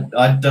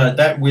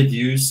 that With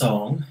You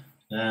song,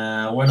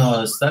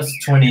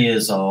 that's 20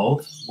 years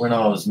old. When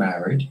I was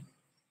married,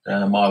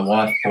 my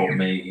wife bought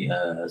me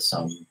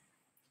some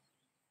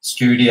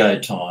studio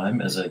time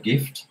as a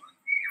gift,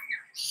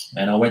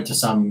 and I went to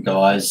some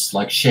guy's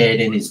like shed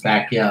in his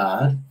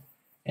backyard,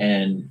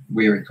 and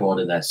we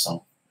recorded that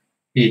song.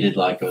 He did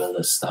like all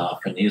this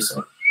stuff, and he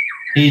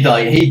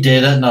did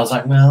it, and I was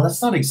like, well,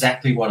 that's not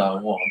exactly what I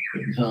want.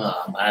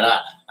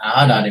 But,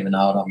 I don't even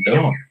know what I'm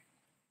doing.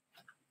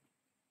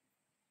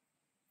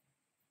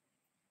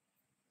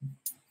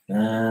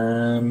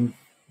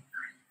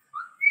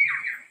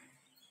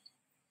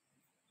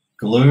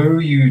 Glue,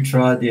 you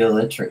tried the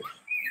electric.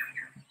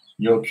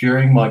 You're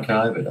curing my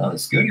COVID. Oh,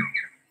 that's good.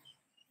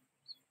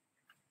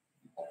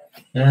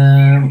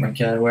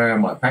 Okay, where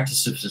am I?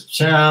 Practice with the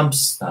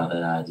champs. Da,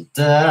 da, da,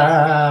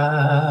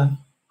 da.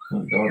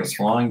 Oh God, it's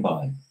flying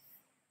by.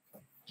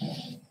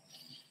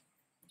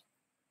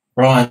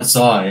 Brian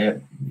Sy. Yeah.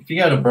 If you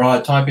go to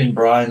Brian, type in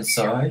Brian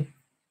Sy,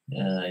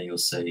 you'll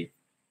see.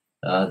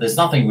 There's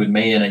nothing with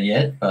me in it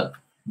yet, but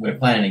we're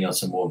planning on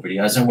some more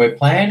videos, and we're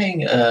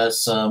planning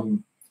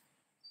some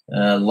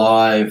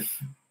live.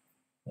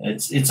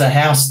 It's a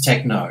house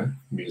techno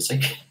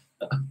music.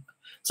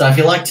 So if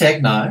you like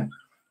techno.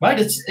 Mate,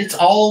 it's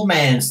old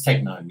man's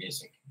techno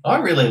music. I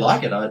really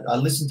like it. I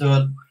listen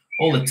to it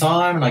all the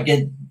time, and I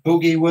get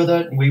boogie with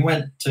it. And we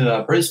went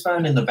to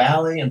Brisbane in the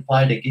Valley and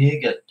played a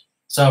gig at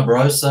Sub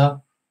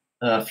Rosa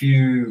a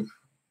few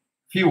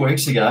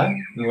weeks ago.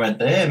 We went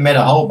there and met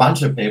a whole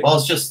bunch of people. I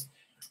was just,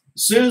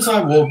 as soon as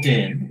I walked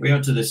in, we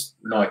went to this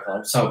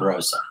nightclub, Sub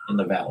Rosa, in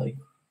the Valley.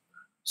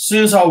 As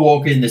soon as I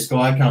walk in, this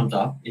guy comes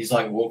up. He's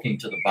like walking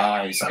to the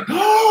bar. He's like,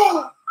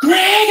 oh,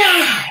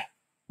 Gregor!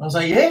 I was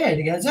like, yeah. And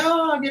he goes,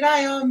 oh,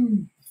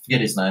 g'day,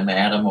 forget his name,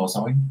 Adam or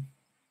something.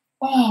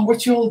 Oh,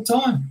 what's you all the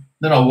time?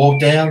 Then I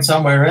walk down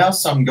somewhere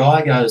else. Some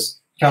guy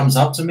comes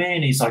up to me,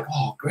 and he's like,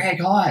 oh,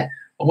 Greg, hi.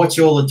 I watch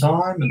you all the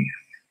time. And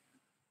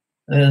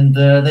And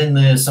then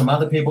there's some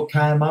other people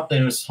came up.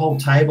 There was a whole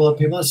table of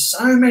people. There's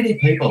so many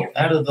people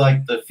out of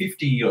like the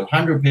 50 or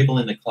 100 people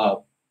in the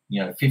club.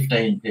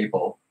 15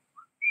 people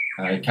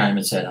came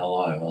and said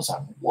hello. I was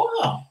like,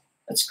 wow,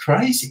 that's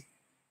crazy.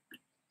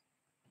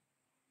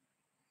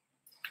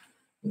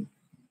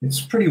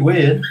 It's pretty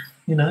weird,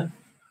 I'm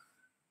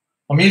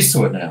used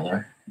to it now,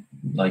 though.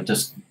 Like,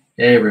 just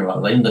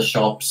everyone in the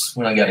shops.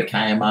 When I go to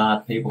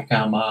Kmart, people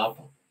come up,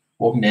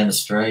 walking down the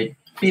street.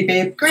 Beep,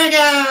 beep,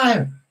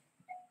 Grego!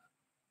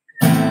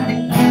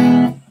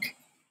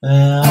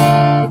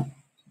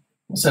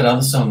 What's that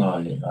other song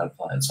I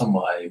play? It's on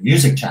my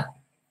music channel.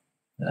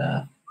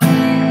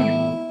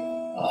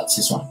 It's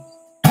this one.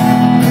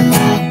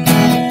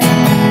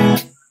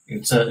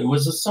 It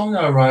was a song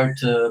I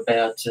wrote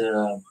about.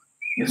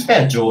 It was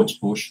about George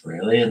Bush,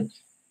 really, and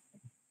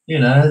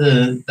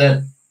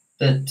that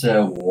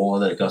war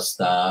that got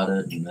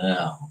started.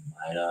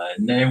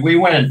 And we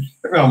went.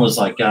 Everyone was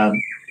like,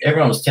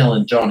 everyone was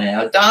telling John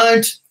Howard,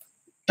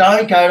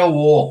 don't go to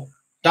war,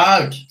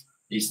 don't.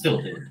 He still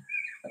did.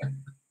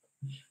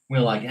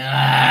 We're like,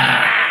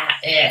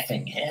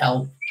 effing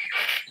hell.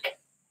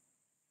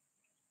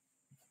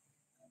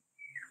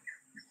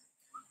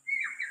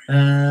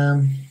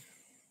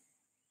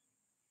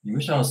 You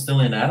wish I was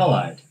still in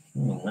Adelaide.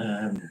 Oh,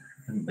 man,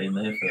 I haven't been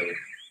there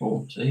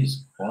for,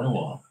 quite a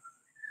while.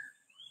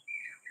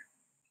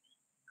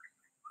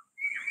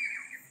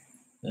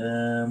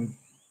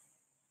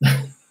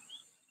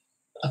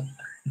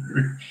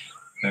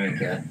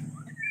 Okay.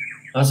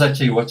 I was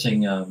actually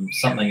watching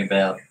something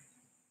about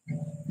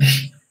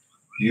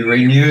you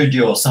renewed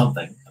your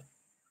something. I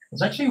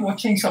was actually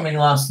watching something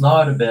last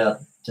night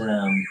about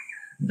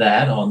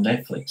that on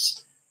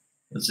Netflix.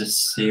 It was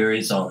this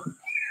series on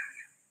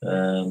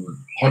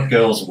Hot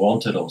Girls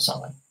Wanted or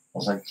something. I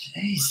was like,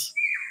 geez,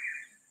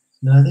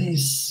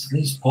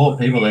 these poor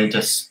people, they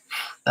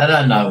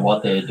don't know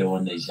what they're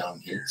doing, these young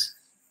kids.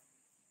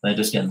 They're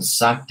just getting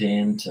sucked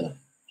into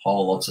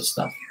whole lots of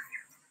stuff.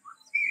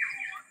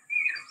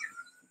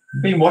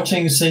 I've been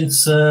watching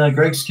since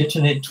Greg's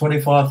Kitchen hit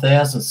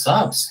 25,000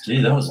 subs.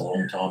 Gee, that was a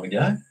long time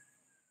ago.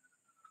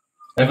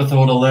 Ever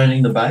thought of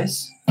learning the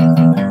bass?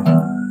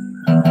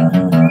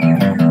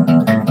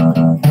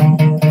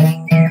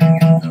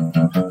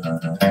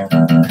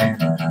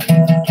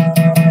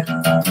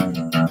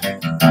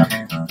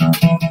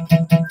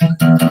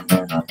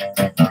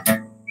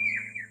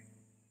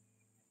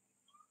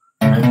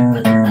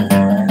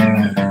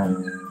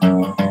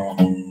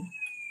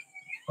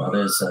 Well,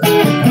 there's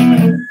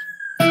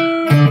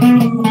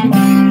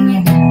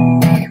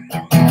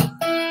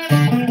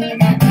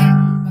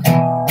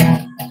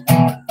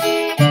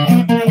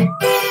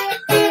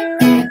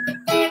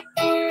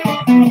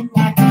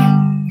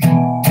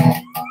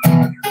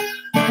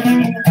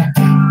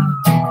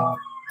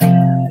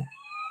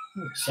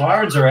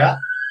sirens are out.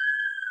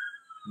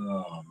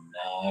 Oh,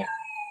 no.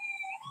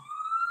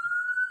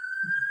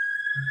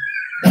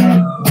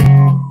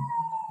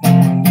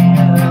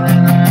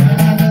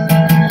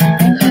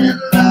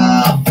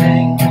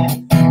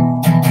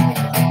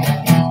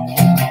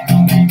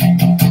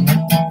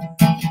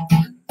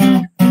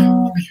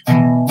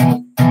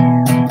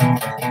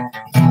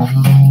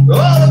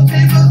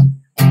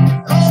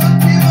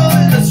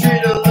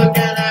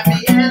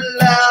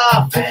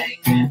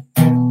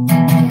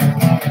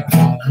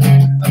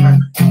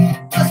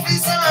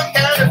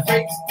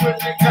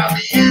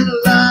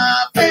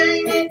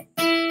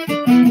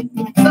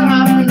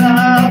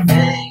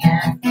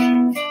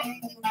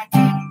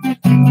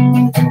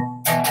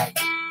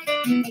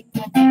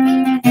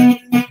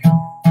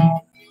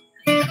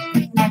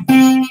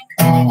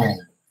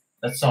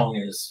 That song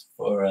is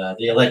for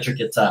the electric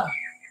guitar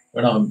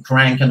when I'm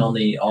cranking on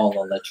the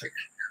all electric.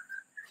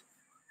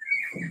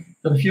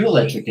 Got a few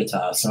electric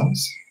guitar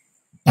songs.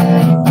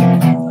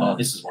 Oh,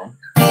 this is one.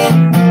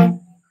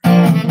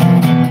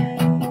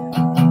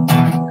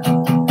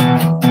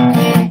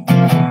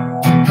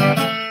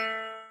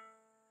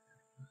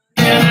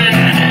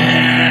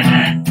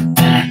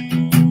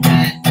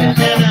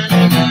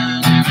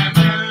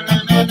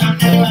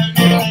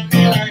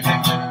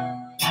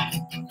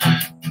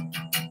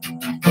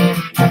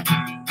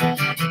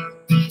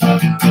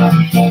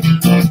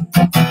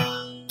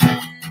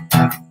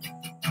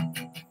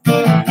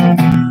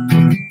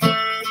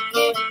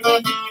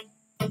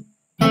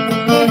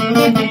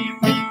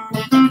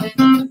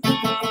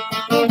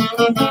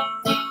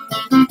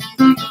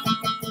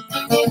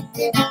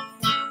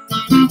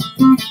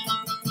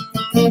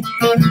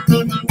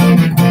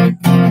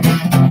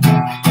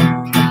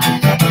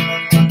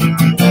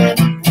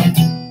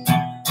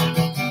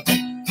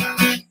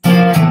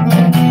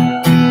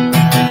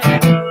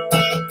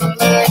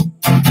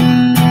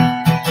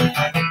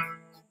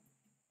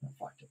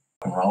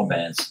 Roll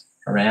bands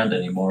around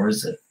anymore,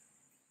 is it?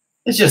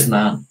 It's just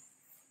none.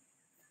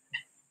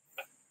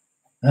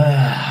 But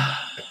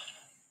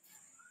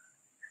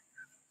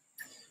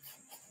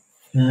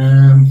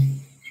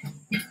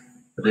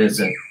there's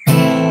a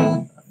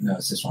no,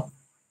 it's this one.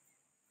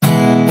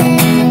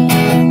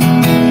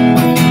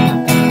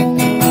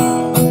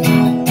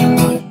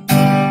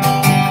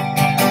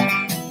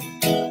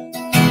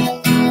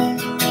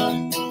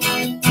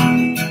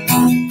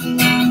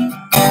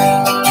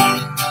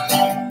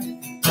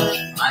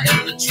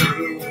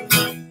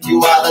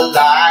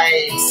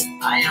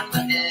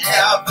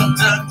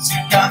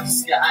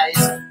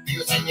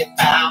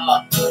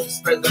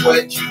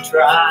 would you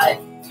try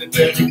to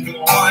burn the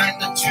coin,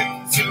 the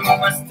truth you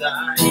must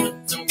die?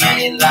 So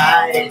many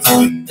lies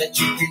that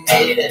you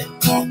created,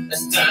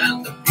 let's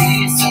turn the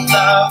peace of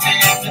love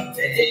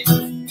into hate.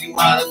 You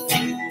are the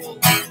fool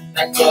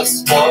that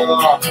goes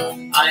war.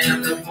 I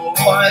am the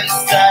voice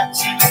that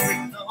you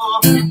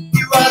ignore.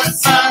 You are the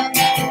sun, I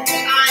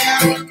am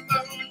the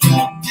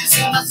moon. This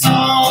is my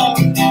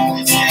song,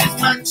 this is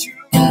my tune.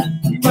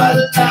 You are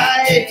the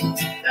light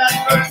that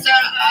burns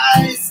our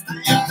eyes. I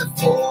am the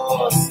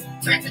force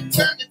that can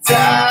turn the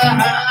tide.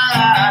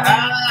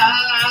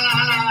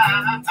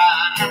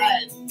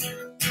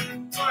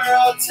 We're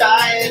all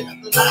tired of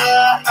the lies.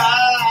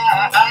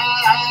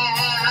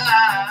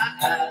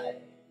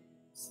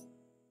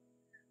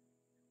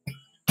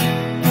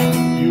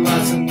 You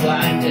are so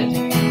blinded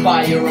by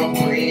your own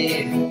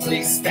greed.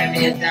 Please spend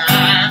me a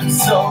dime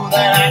so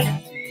that I can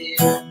feed.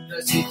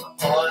 Thirsty for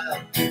oil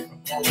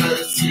from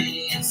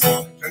overseas.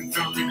 Drink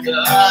from the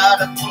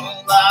gutter full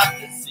of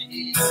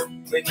disease.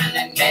 Women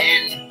and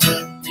men,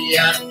 we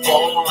are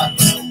born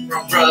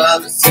from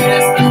brothers,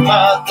 sisters,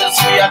 mothers,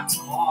 we are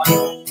torn.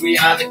 We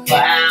are the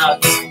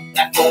clouds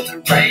that pour the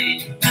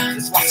rain.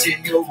 Just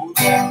watching your wounds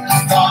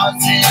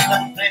causing the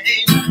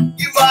pain.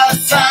 You are the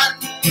sun,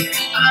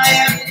 I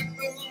am the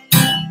moon.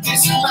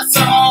 This is my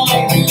song,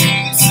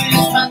 this is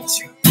my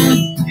tune.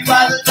 You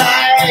are the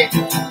light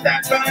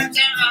that burns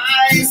our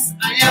eyes.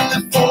 I am the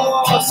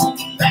force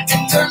that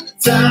can turn the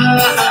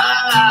tide.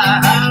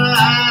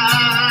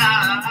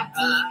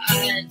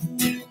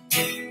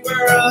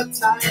 We're all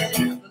tired of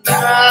the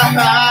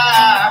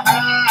lies.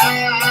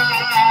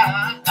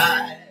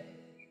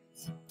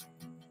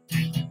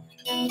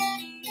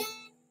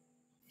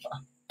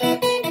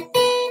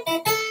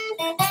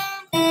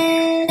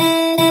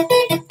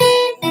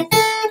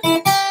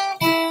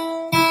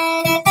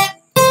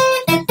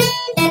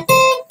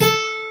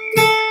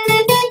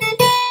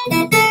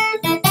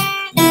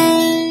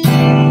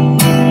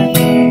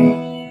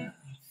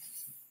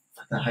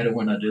 I hate it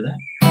when I do that.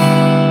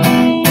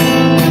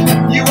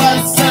 You are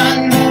the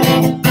sun,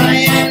 I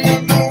am the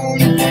moon.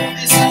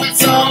 This is my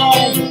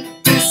song,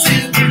 this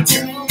is my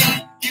tune.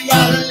 You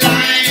are the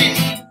light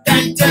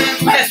that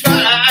turns my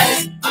eyes.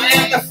 I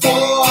am the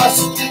force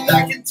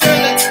that can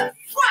turn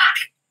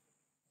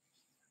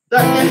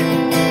the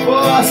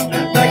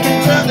that can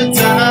turn the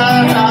tide.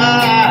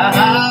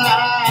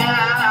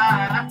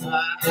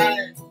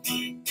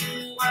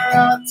 We're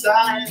all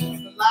tired of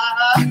the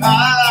lies.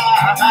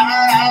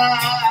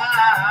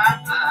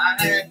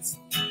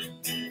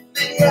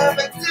 The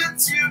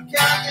evidence you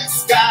can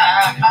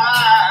disguise.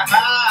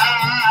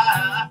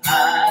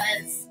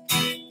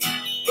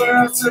 We're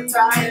all so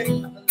tired of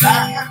the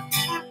lies.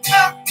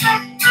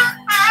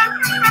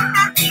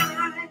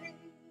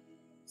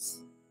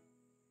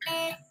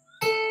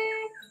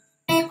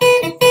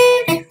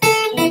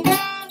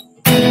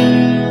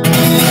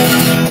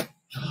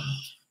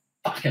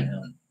 Fucking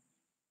hell.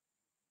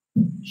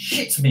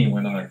 Shits me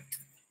when I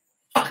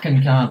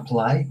fucking can't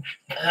play.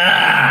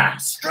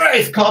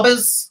 Strafe,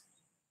 cobbers!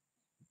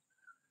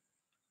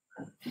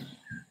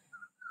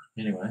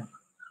 Anyway,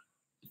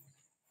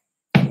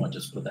 I might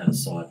just put that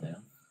aside now.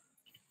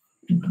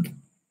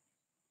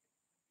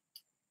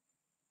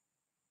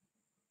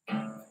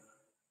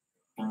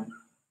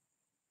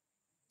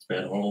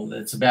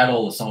 It's about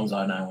all the songs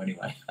I know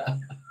anyway.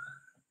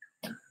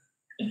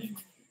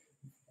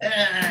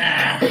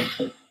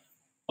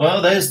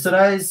 Well, there's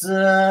today's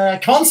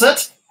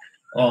concert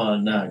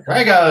on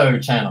Grego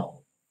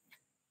channel.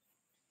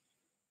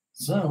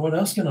 So what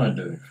else can I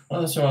do?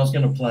 Well, that's what I was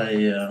going to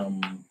play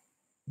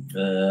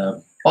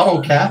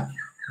bottle cap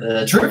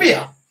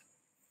trivia,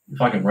 if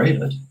I can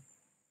read it.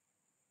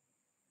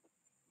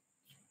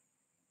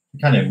 I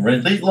can't even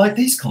read like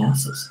these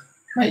glasses.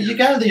 Mate, you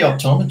go to the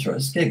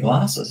optometrist, get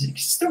glasses, you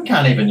still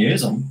can't even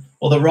use them.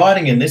 Well, the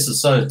writing in this is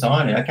so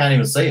tiny, I can't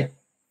even see it.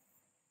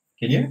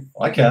 Can you?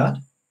 I can't.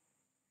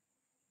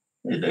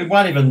 It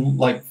won't even,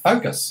 like,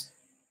 focus.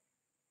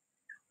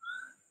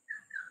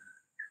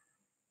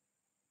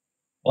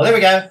 Well, there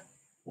we go.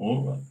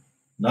 Ooh,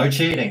 no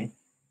cheating.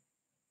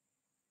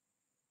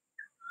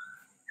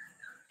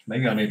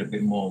 Maybe I need a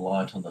bit more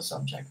light on the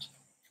subject.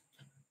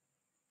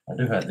 I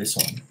do have this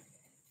one.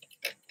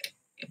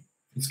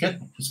 It's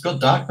got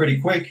dark pretty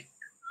quick.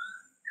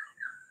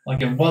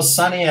 Like it was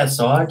sunny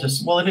outside.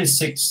 Well, it is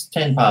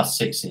 10 past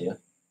 6 here.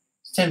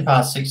 It's 10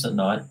 past 6 at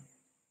night.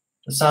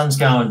 The sun's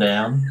going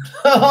down.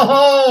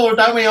 Oh,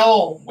 don't we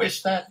all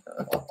wish that?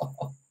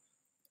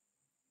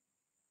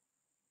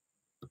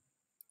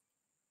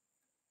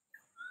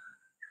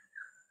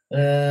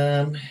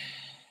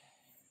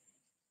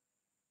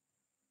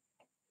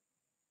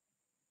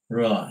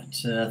 Right.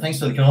 Thanks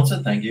for the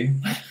concert. Thank you.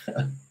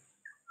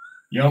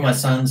 You're my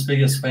son's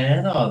biggest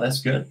fan. Oh,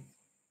 that's good.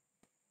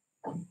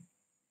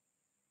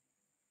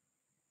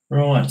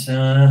 Right.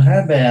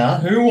 How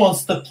about who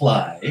wants to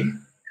play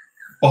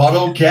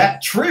bottle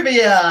cap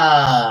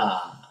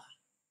trivia?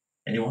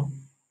 Anyone?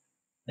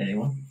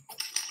 Anyone?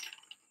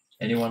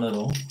 Anyone at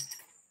all?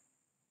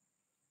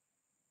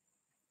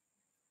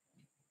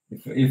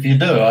 If you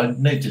do, I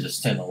need to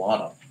just turn the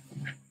light on.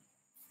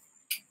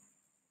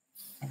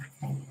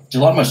 Do you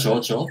like my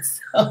short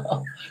shorts?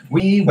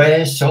 We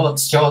wear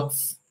shorts.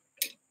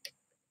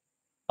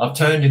 I've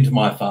turned into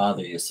my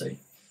father, you see.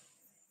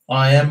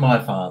 I am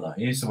my father.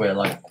 He used to wear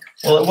like,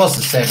 well, it was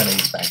the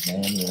 70s back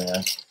then, you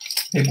know.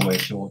 People wear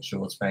short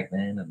shorts back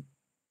then. And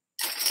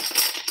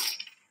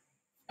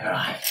all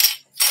right.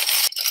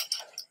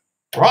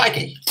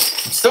 Crikey.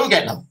 I'm still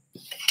getting them.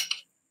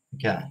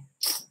 Okay.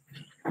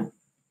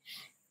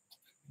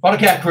 Bottle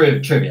cap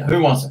trivia.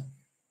 Who wants it?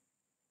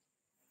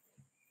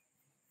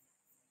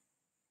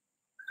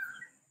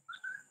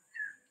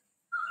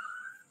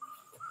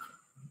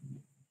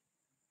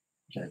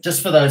 Okay,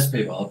 just for those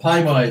people, I'll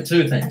play my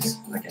two things.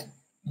 Okay.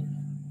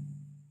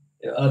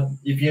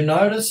 If you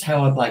notice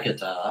how I play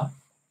guitar,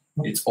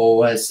 it's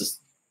always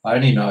just, I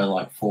only know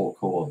like 4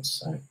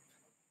 chords. So,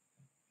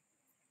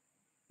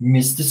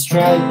 Mr.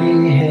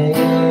 Stripey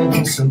Head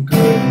is so good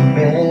in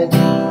bed,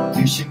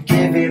 you should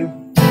give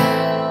him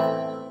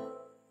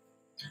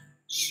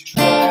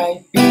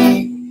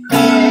Stripey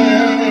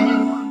Head.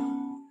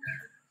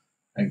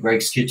 And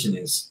Greg's Kitchen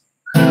is,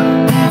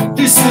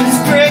 this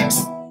is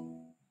Greg's.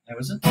 How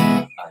was it?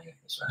 Oh, yeah,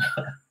 that's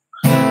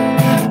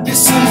right.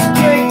 This is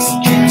Greg's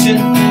Kitchen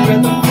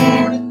where the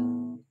food.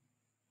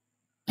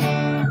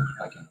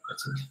 Okay,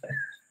 that's it.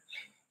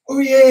 Oh,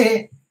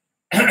 yeah.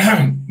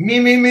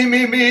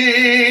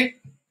 Me.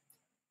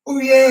 Oh,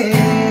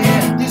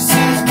 yeah. This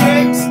is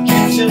Greg's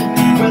Kitchen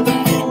where the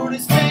food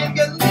is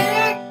finger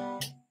leg.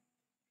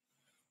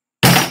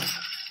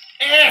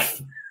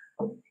 F.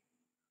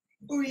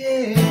 Oh,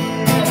 yeah.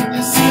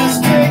 This is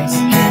Greg's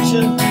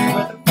Kitchen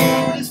where the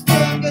food is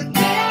finger leg.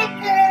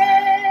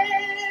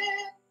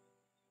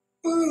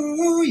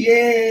 Ooh,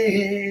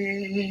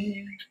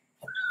 yeah.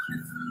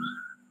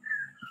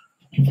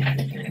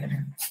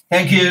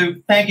 Thank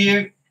you.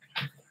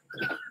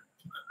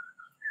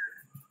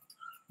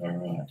 All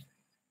right.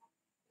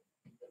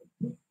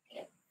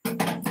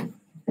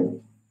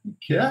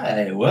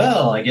 Okay,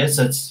 well, I guess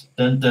it's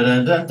dun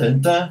dun dun dun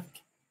dun dun.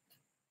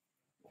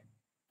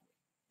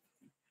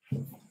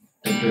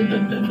 Dun,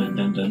 dun, dun,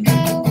 dun, dun, dun.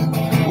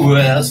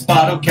 Well, it's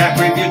bottle cap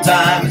review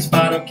time. It's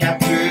bottle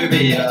cap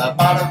trivia.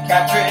 Bottle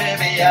cap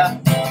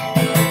trivia.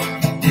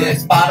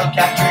 It's bottle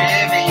cap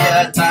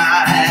trivia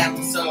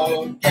time.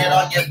 So get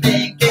on your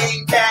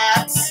thinking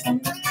caps.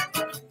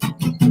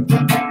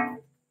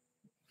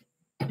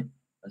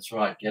 That's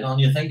right. Get on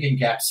your thinking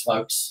caps,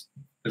 folks,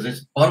 because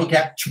it's bottle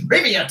cap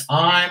trivia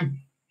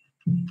time.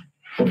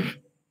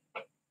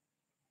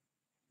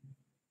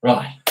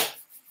 Right.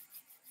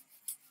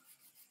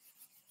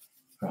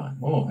 Right.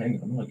 Oh, hang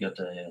on. I've got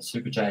a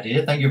super chat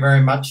here. Thank you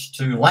very much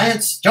to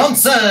Lance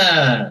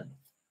Johnson.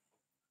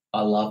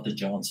 I love the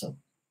Johnson.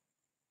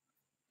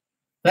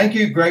 Thank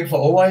you, Greg, for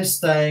always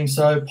staying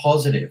so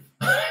positive.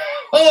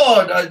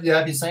 Oh,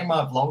 have you seen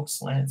my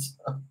vlogs, Lance?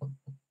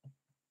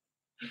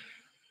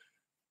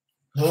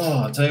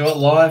 Oh, I tell you what,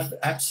 life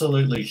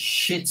absolutely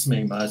shits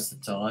me most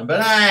of the time, but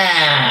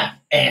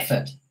F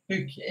it.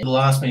 Who cares? It'll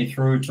last me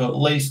through to at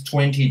least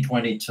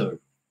 2022.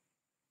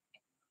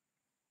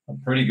 I'm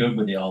pretty good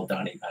with the old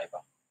dunny paper.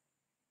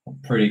 I'm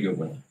pretty good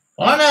with it.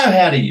 I know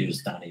how to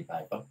use dunny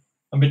paper.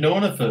 I've been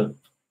doing it for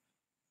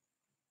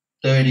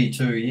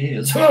 32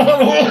 years.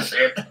 Oh,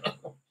 shit.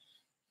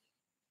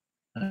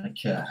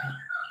 Okay.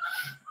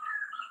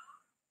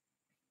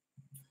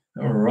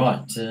 All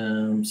right.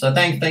 So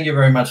thank you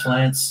very much,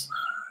 Lance.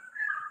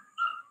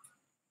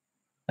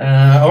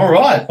 All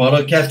right,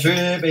 bottle cap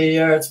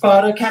trivia. It's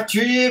bottle cap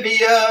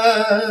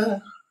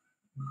trivia.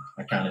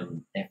 I can't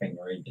even effing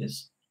read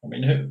this. I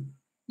mean,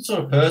 what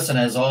sort of person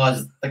has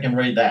eyes that can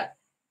read that?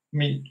 I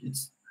mean,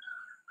 it's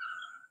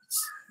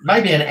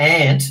maybe an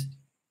ant.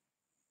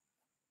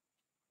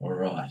 All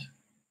right.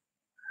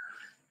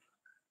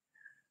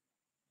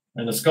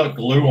 And it's got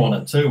glue on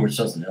it too, which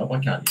doesn't help. I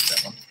can't use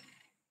that one.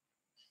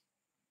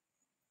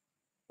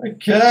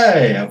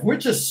 Okay, of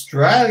which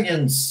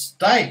Australian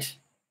state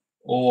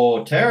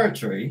or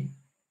territory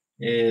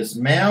is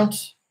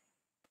Mount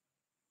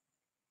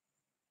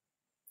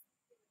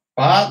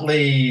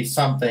Bartley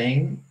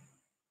something?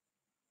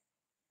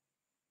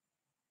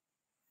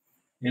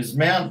 Is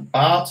Mount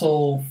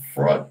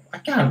Bartlefried? I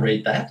can't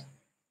read that.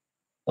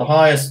 The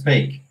highest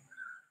peak.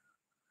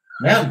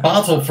 Mount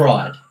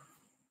Bartlefried.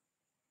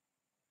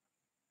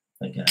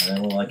 Okay,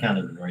 well, I can't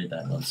even read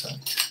that one, so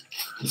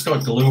it's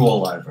got glue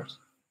all over it.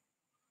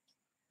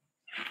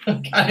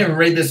 I can't even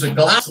read this with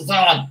glasses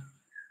on.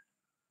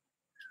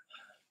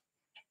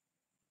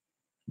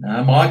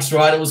 No, Mike's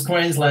right, it was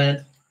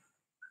Queensland.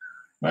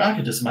 Well, I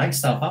could just make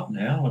stuff up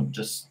now and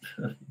just...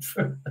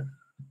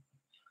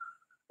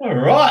 All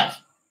right.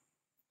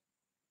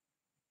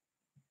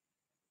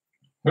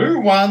 Who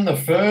won the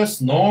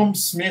first Norm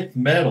Smith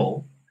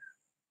medal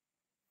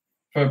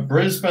for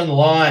Brisbane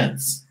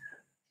Lions?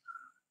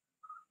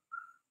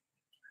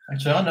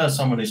 Actually, I know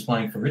someone who's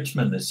playing for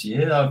Richmond this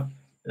year.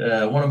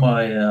 One of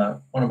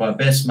my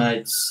best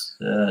mates'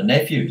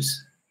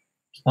 nephews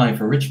is playing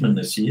for Richmond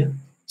this year.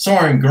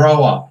 Saw him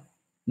grow up.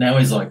 Now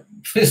he's like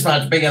this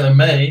much bigger than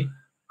me,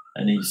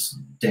 and he's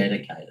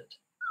dedicated.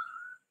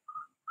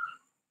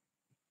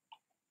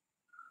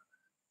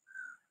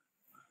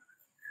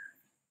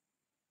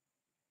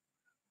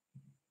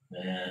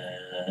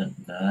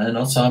 No,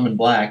 not Simon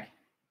Black.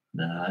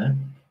 No,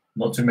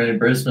 not too many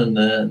Brisbane.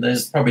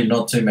 There's probably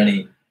not too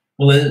many.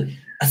 Well,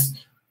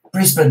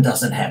 Brisbane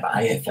doesn't have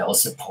AFL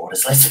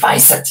supporters. Let's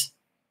face it.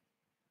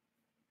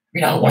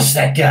 We don't watch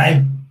that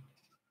game.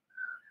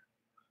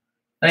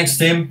 Thanks,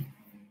 Tim.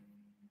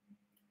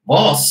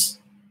 Voss?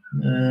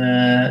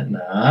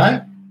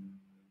 No.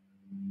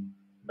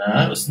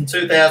 No, it was in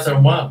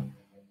 2001.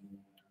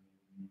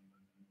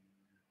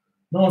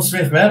 Norm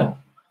Smith medal.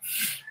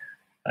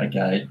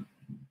 Okay.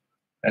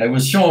 It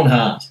was Sean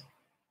Hart.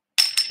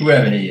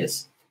 Whoever he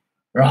is.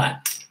 Right.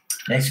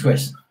 Next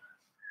question.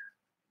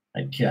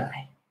 Okay.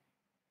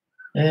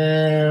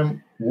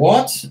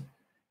 What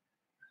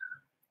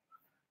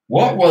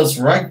was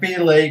rugby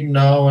league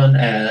known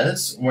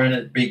as when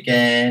it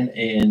began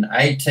in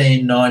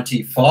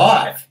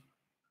 1895?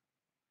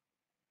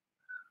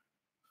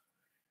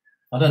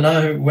 I don't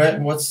know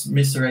what's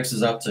Mr. X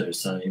is up to,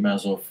 so you might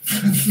as well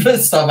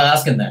stop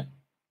asking that.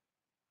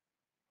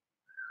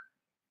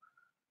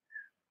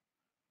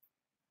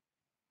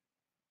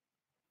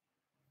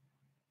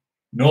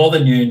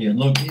 Northern Union.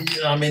 Look,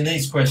 I mean,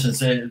 these questions,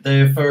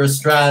 they're for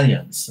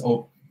Australians,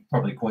 or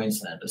probably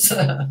Queenslanders,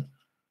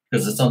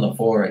 because it's on the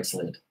Forex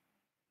lid.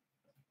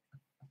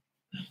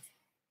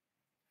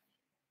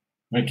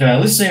 Okay,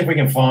 let's see if we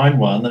can find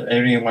one that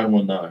anyone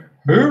will know.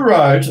 Who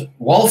wrote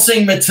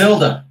Waltzing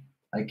Matilda?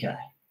 Okay.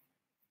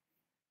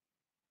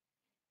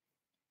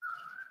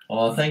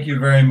 Oh, thank you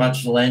very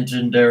much,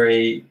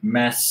 legendary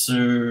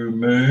Masu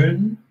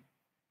Moon.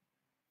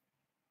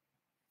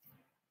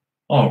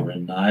 Oh,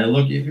 Renee,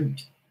 look,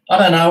 I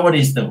don't know what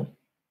he's doing.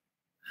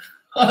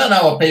 I don't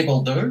know what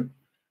people do.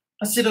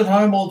 I sit at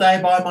home all day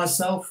by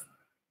myself,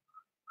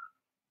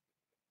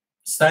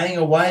 staying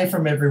away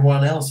from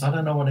everyone else. I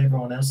don't know what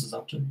everyone else is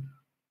up to.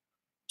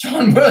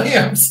 John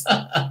Williams.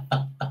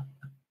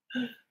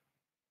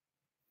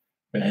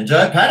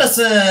 Banjo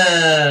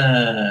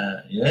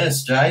Patterson.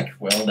 Yes, Jake,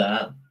 well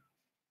done.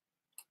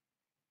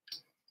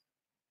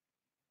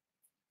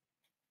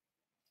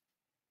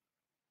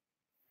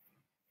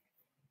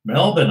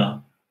 Melbourne.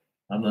 I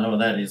don't know what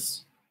that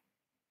is.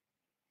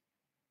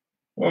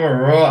 All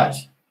right.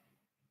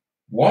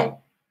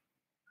 What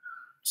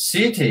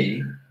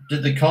city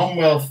did the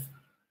Commonwealth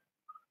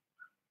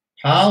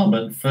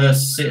Parliament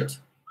first sit?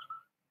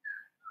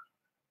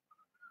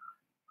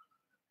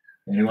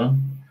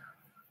 Anyone?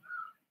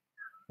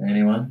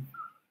 Anyone?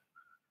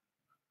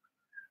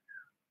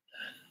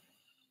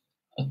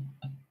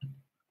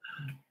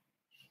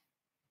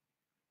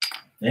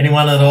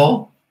 Anyone at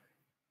all?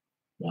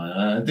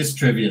 This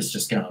trivia is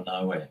just going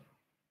nowhere.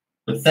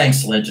 But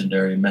thanks,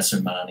 legendary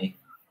Masumani.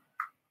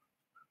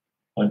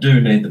 I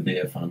do need the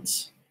beer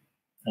funds.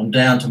 I'm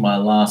down to my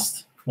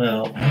last,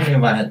 well, how many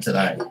have I had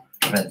today?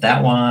 I've had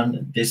that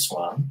one, this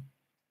one.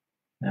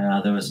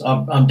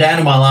 I'm down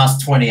to my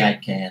last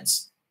 28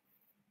 cans.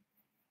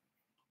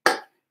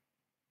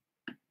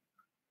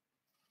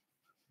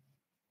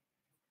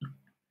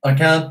 I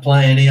can't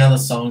play any other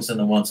songs than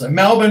the ones. So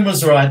Melbourne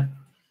was right.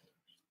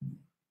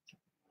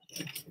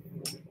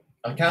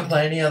 I can't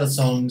play any other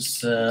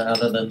songs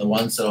other than the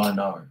ones that I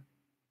know.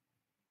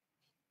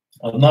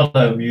 I'm not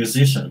a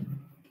musician.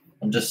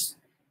 I'm just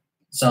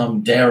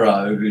some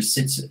Darrow who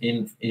sits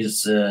in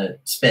his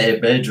spare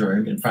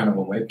bedroom in front of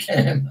a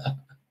webcam.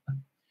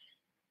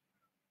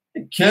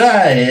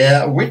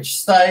 Okay, which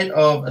state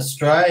of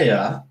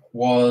Australia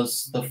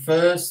was the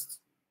first?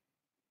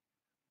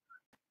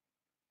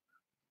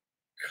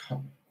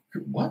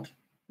 What?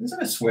 Is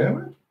that a swear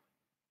word?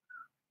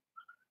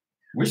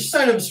 Which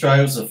state of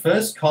Australia was the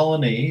first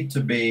colony to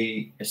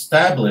be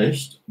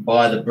established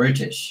by the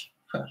British?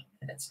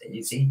 That's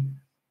easy.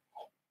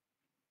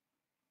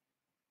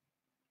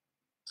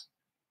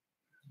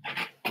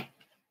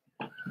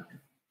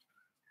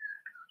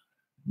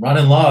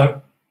 Running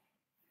low.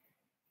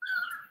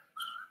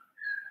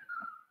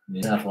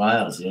 New South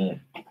Wales, yeah.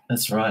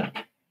 That's right.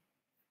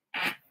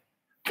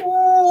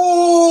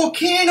 Oh,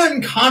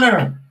 Keenan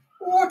Connor.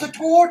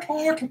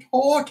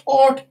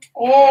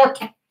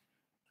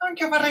 Thank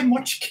you very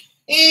much,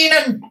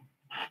 Keenan.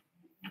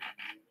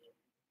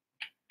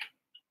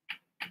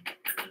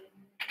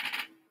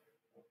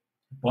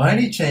 By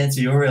any chance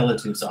are your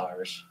relatives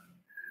Irish?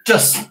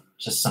 Just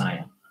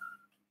saying.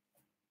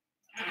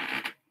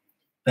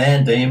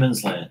 Van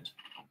Diemen's Land.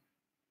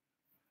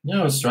 You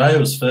know, Australia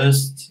was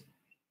first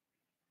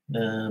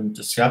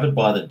discovered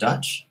by the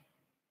Dutch.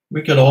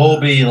 We could all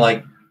be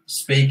like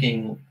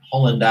speaking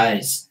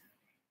Hollandaise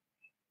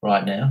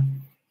right now.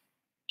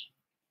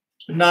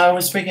 But no,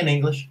 we're speaking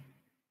English.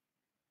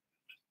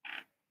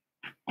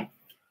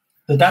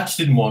 The Dutch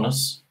didn't want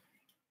us.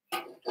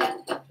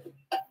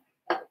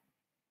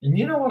 And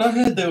you know what? I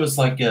heard there was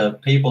like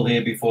people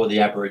here before the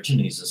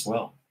Aborigines as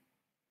well.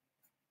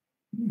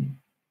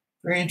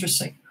 Very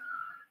interesting.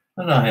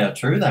 I don't know how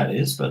true that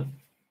is, but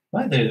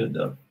maybe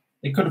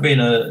it could have been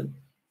a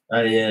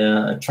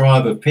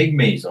tribe of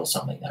pygmies or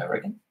something, I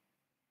reckon.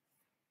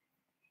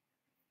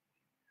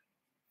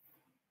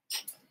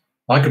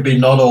 I could be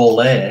not all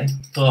there.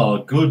 Oh,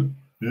 good.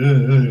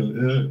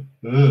 Bit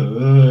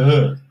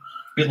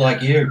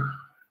like you.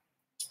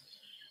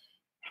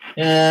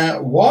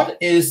 What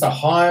is the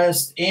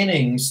highest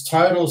innings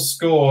total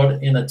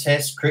scored in a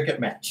Test cricket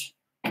match?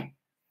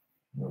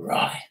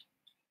 Right.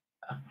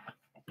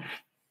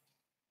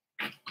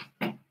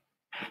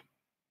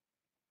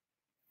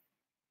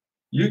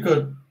 You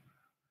could.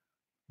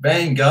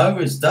 Van Gogh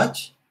is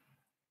Dutch.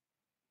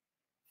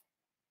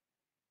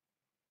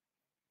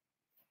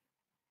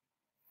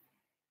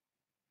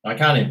 I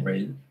can't even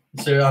read it.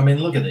 So, I mean,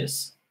 look at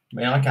this. I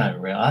mean, I can't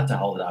even read it. I have to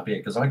hold it up here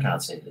because I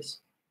can't see this.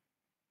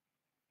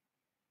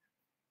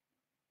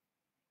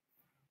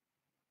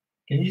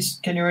 Can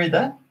you read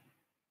that?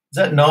 Is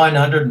that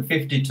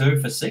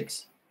 952 for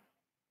 6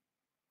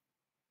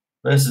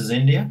 versus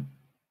India?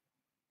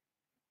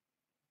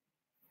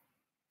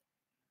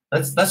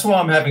 That's why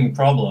I'm having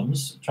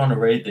problems trying to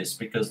read this,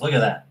 because look at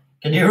that.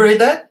 Can you read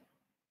that?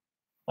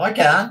 I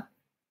can't.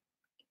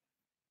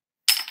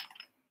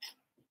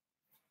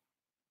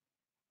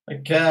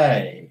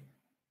 Okay.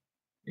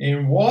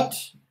 In what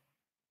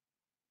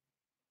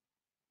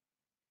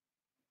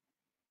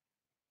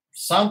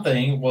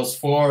something was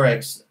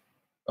Forex?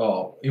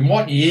 Oh, in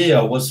what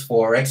year was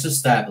Forex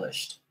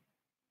established?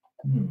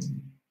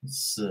 Let's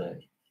see.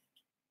 Is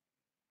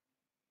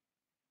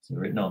it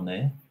written on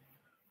there?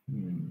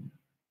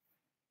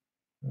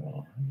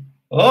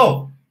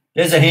 Oh,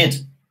 there's a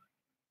hint.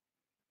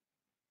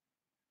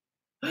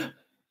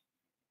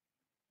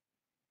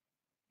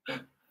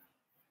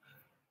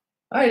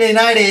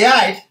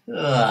 1888.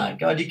 Oh,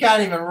 God, you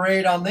can't even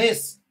read on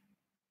this.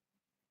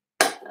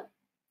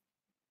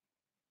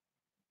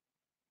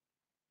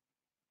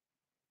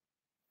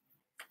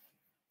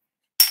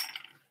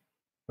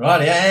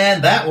 Right,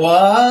 and that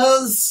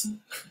was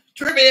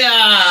trivia.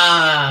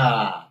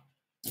 Oh,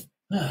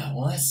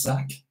 well, that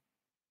sucked.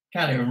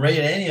 Can't even read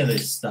any of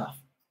this stuff.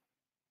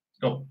 It's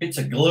got bits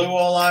of glue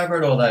all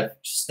over it, or they've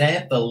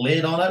stamped the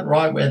lid on it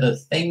right where the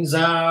things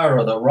are,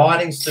 or the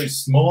writing's too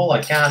small.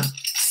 I can't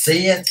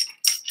see it.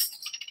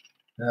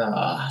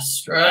 Ah,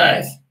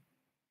 straight.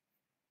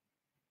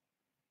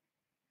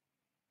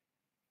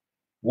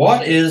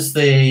 What is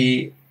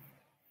the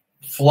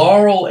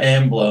floral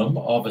emblem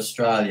of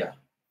Australia?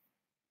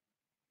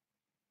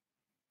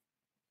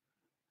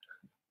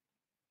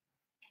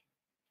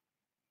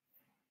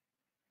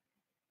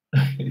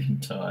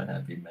 Entire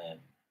happy man.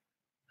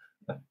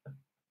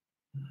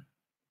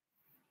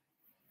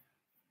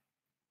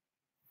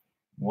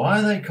 Why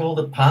are they called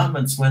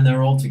apartments when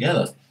they're all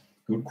together?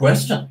 Good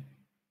question.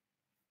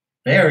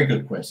 Very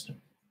good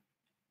question.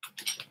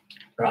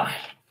 Right.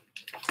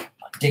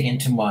 I'll dig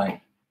into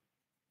my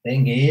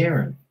thing here.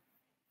 And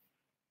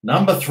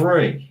number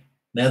 3.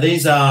 Now,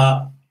 these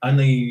are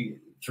only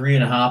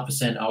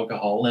 3.5%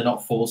 alcohol. They're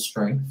not full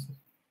strength.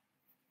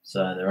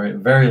 So they're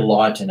very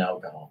light in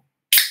alcohol.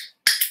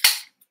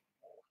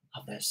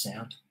 Love that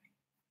sound.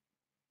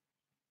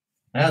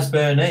 How's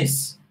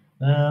Bernice?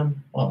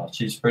 Well,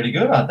 she's pretty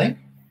good, I think.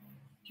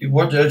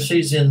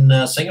 She's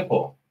in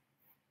Singapore.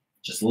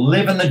 Just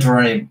living the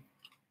dream.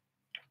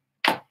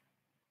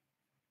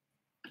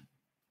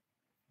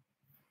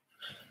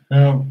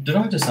 Did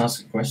I just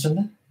ask a question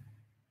then?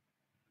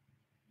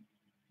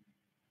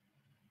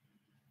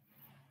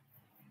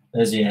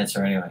 There's the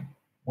answer anyway.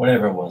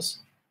 Whatever it was.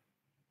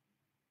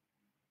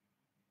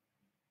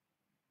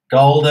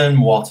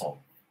 Golden wattle.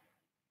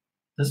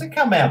 Does it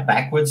come out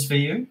backwards for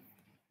you?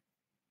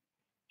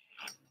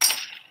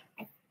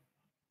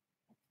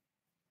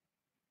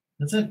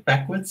 Is it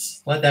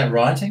backwards, like that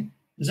writing?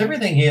 Is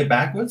everything here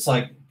backwards?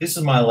 Like, this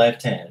is my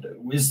left hand.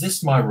 Is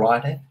this my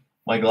right hand?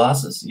 My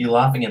glasses? Are you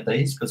laughing at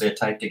these because they're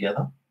taped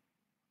together?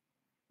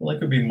 Well, they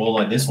could be more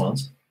like this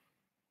one's.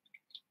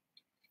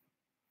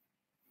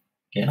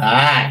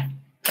 G'day.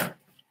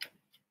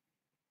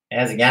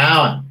 How's it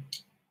going?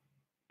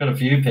 Got a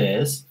few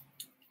pairs.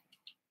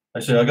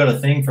 Actually, I got a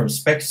thing from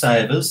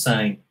Specsavers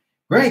saying,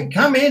 Greg,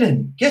 come in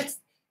and get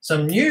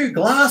some new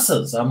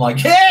glasses. I'm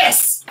like,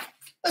 yes!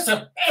 That's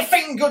a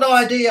effing good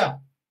idea.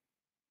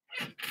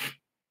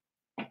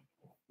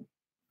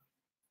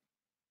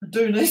 I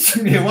do need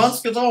some new ones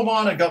because all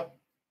mine have got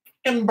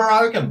fucking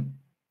broken.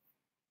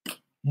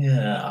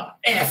 Yeah,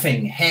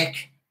 effing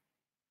heck.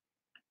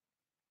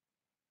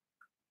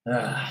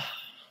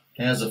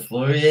 How's the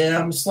flu? Yeah,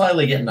 I'm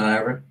slowly getting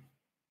over it.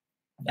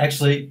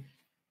 Actually,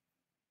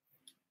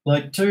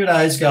 like 2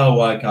 days ago, I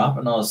woke up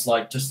and I was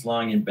like just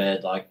lying in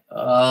bed, like,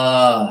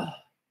 I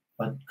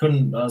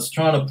was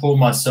trying to pull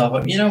myself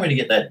up. You know when you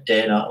get that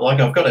dead arm,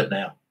 like I've got it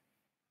now,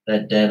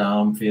 that dead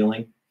arm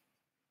feeling.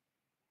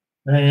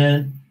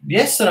 And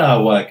yesterday I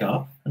woke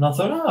up and I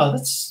thought,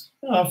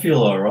 I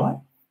feel all right.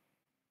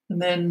 And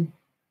then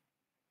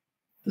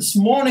this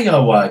morning I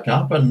woke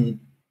up and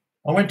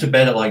I went to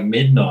bed at like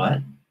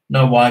midnight and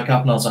I woke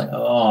up and I was like,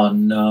 oh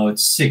no,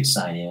 it's 6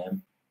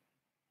 a.m.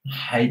 I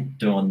hate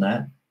doing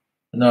that.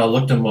 And then I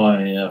looked at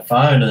my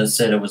phone and it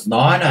said it was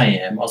 9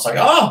 a.m. I was like,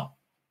 oh,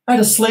 I had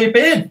to sleep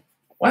in.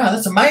 Wow,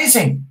 that's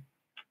amazing.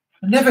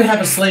 I never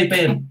have a sleep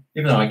in,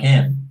 even though I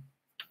can.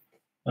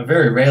 I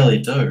very rarely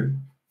do.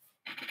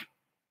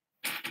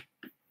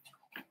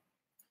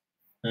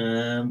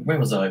 Where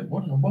was I?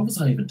 What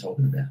was I even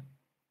talking about?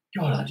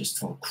 God, I just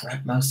talk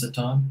crap most of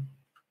the time.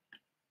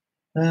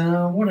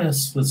 What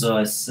else was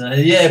I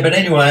saying? Yeah, but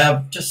anyway,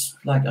 I've just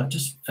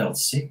felt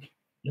sick.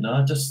 You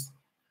know, just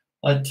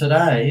like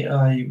today,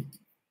 I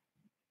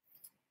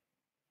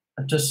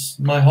just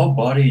my whole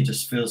body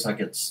just feels like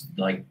it's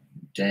like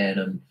dead,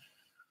 and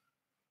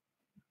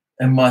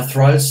my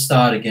throat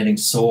started getting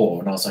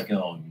sore, and I was like,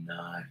 oh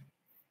no,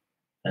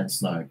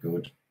 that's no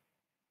good.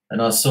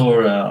 And I was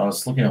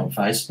looking on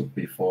Facebook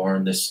before,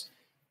 and this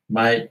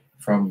mate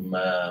from,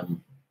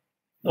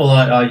 well,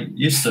 I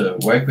used to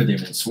work with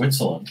him in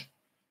Switzerland.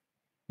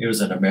 He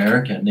was an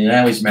American.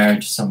 Now he's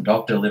married to some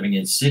doctor living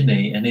in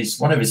Sydney, and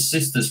one of his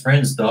sister's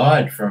friends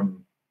died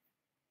from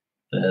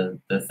the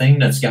thing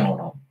that's going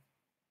on.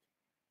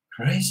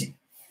 Crazy.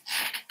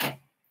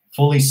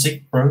 Fully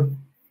sick, bro.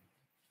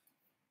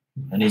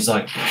 And he's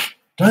like,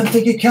 don't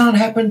think it can't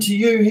happen to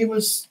you. He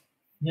was,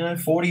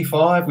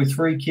 45 with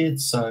 3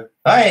 kids. So,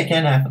 hey, it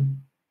can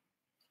happen.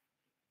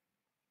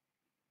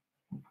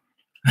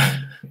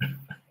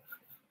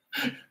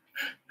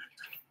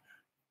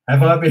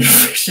 Have I been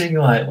fishing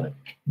lately?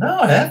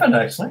 No, I haven't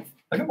actually.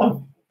 I got my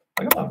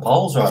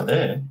poles right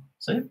there.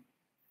 See?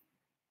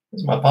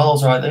 There's my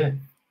poles right there.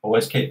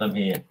 Always keep them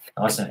here,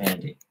 nice and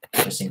handy,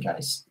 just in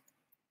case.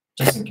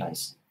 Just in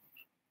case.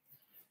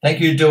 Thank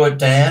you, Do It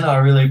Dan. I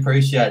really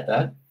appreciate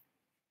that.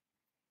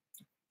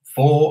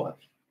 $4.49.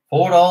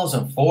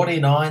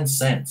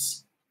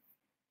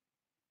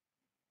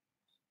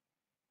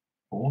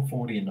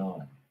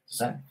 $4.49. Does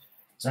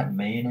that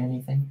mean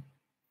anything?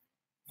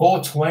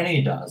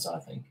 420 does, I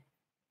think.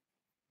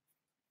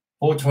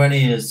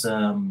 420 is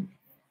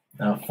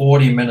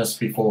 40 minutes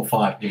before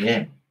 5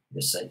 p.m.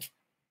 You see.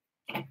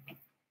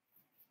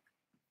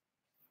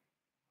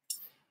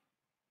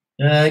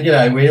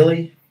 G'day,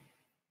 Wheelie.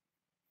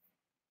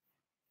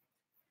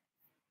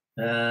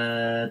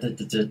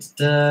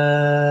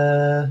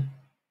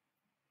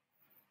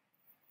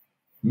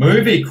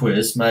 Movie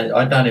quiz, mate.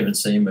 I don't even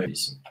see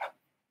movies.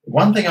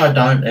 One thing I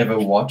don't ever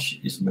watch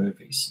is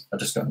movies. I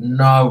just got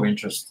no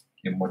interest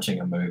in watching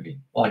a movie.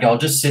 Like, I'll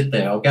just sit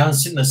there. I'll go and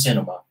sit in the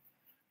cinema,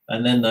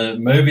 and then the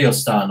movie will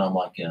start, and I'm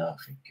like, oh,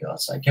 for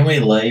God's sake, can we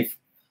leave?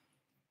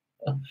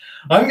 I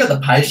haven't got the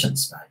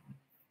patience, mate.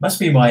 Must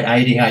be my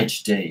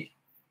ADHD.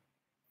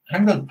 I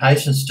haven't got the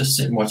patience to just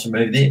sit and watch a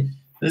movie.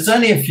 There's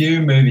only a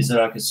few movies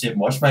that I could sit and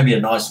watch, maybe a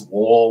nice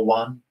war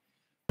one.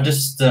 I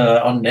just,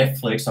 on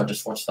Netflix, I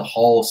just watched the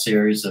whole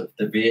series of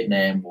the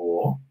Vietnam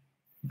War.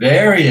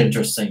 Very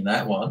interesting,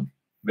 that one.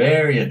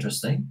 Very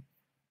interesting.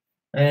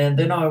 And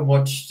then I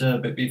watched,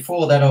 but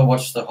before that, I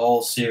watched the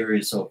whole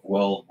series of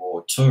World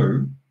War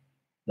II.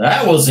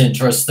 That was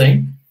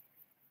interesting.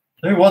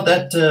 You know what?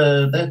 That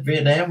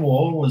Vietnam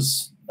War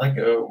was like,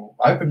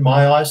 opened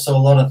my eyes to a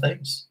lot of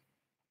things.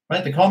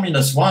 Right, the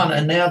communists won,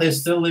 and now they're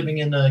still living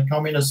in a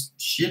communist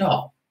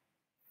shithole,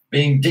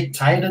 being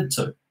dictated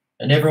to,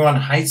 and everyone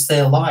hates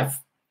their life.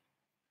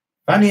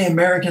 If only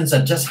Americans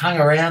had just hung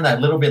around that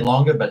little bit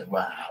longer, but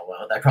wow,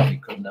 well, they probably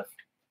couldn't have.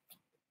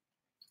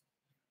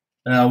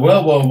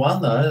 World War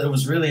One, though, it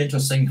was really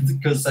interesting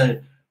because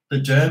the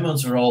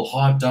Germans were all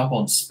hyped up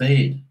on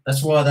speed.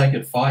 That's why they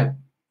could fight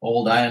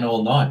all day and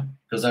all night,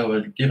 because they were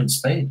given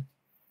speed.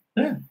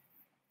 Yeah,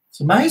 it's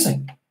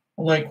amazing.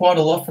 I learned quite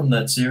a lot from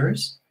that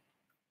series.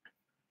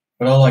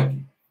 But I like,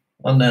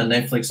 on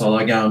Netflix, I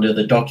like going to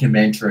the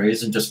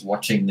documentaries and just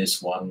watching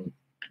these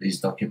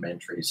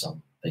documentaries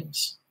on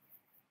things.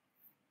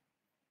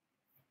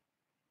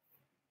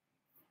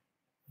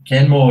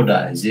 Kenmore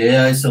days.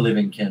 Yeah, I used to live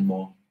in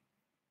Kenmore.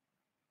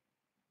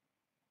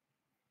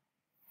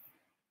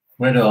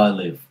 Where do I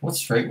live? What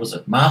street was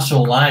it?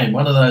 Marshall Lane,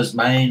 one of those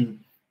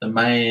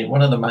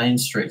one of the main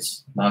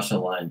streets,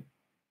 Marshall Lane.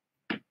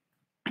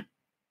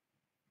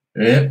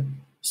 Yep,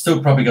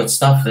 still probably got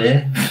stuff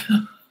there.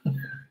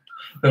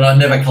 That I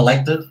never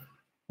collected.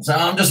 So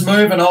I'm just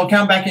moving. I'll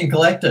come back and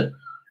collect it.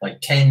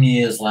 Like 10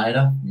 years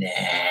later, nah,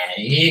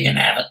 you can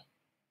have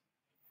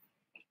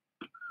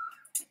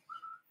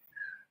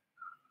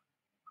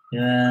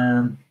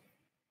it.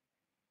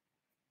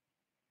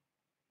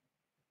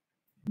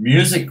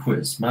 Music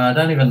quiz. I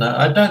don't even know.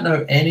 I don't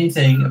know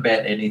anything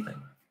about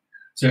anything.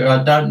 So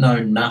I don't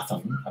know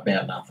nothing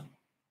about nothing.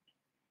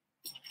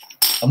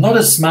 I'm not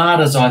as smart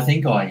as I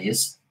think I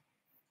is.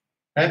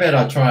 How about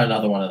I try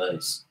another one of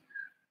these?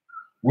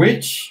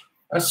 Which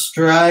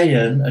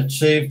Australian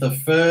achieved the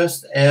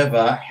first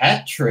ever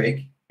hat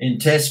trick in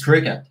Test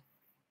cricket?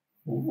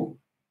 Ooh,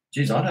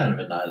 geez, I don't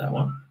even know that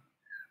one.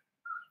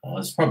 Oh,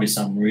 it's probably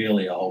some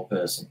really old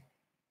person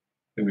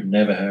who we've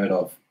never heard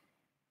of.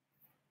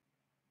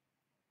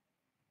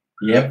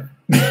 Yep.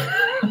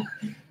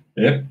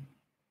 Yep.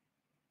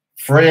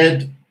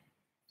 Fred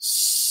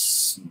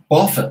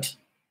Spofford.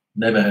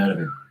 Never heard of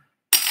him.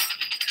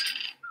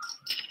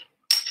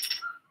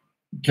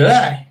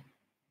 Okay.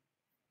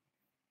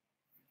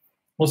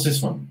 What's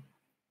this one?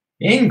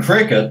 In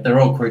cricket,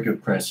 they're all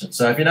cricket questions.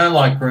 So if you don't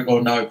like cricket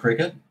or know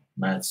cricket,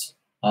 mates,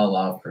 I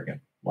love cricket.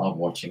 Love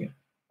watching it.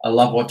 I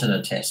love watching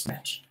a test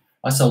match.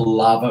 I used to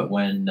love it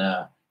when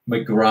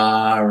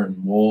McGrath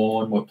and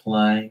Warren were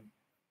playing.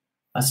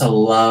 I used to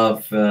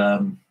love.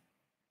 I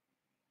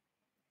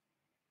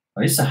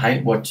used to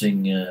hate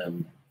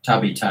watching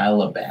Tubby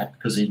Taylor bat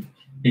because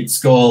he'd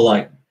score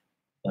like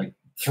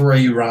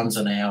 3 runs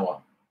an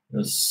hour. It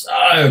was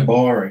so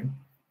boring.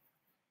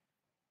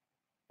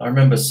 I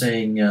remember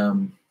seeing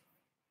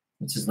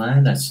what's his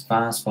name? That's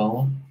fast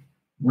bowler,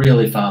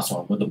 really fast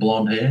one with the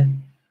blonde hair.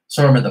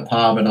 Saw him at the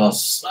pub and I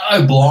was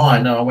so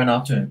blind. And I went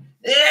up to him.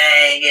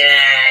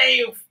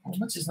 Hey,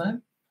 what's his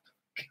name?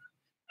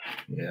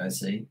 Yeah, I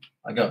see.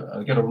 I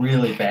got a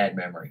really bad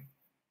memory.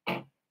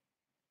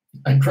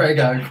 And Craig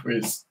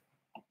O'Quiz.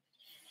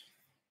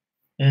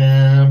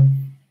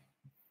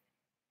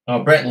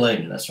 Oh, Brett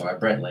Lee. That's right,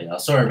 Brett Lee. I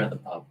saw him at the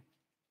pub.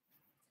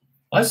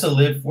 I used to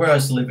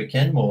live at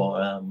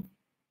Kenmore.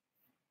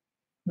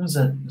 Who was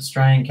that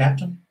Australian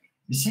captain?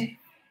 You see,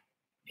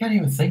 I can't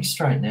even think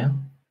straight now.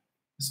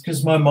 It's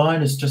because my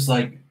mind is just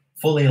like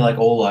fully like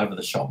all over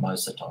the shop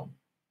most of the time.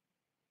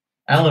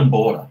 Alan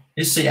Border.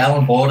 You see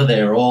Alan Border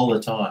there all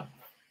the time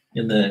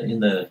in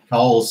the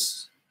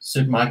Coles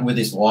supermarket with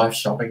his wife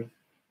shopping.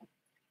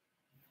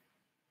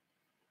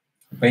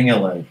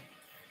 Bingaloo.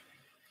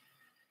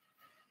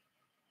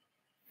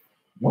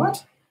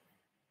 What?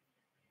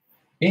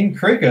 In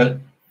cricket,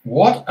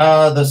 what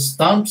are the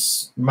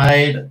stumps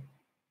made?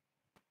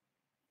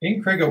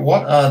 In cricket,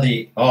 what are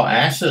the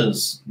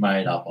ashes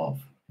made up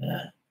of?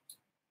 Yeah.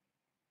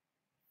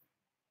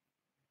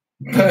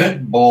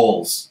 Burnt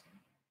balls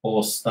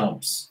or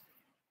stumps.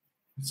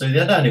 So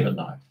they don't even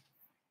know.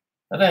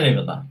 They don't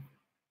even know.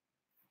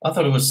 I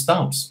thought it was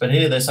stumps, but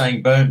here they're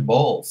saying burnt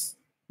balls.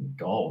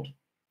 God.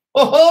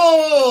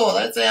 Oh,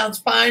 that sounds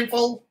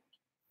painful.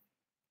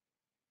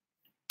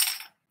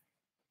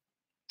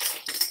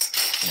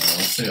 Well,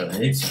 let's see what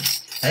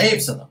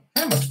heaps of them.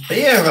 How much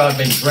beer have I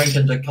been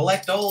drinking to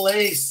collect all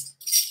these?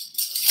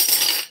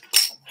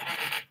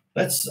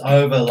 That's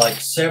over like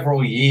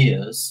several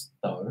years,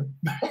 though.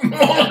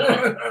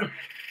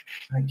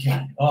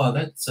 Okay. Oh,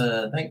 that's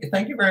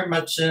thank you very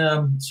much,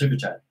 Super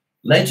Chat.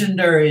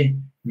 Legendary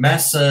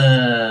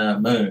Massa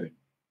Moon.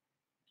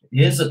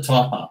 Here's a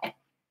top up.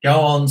 Go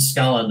on,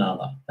 Skull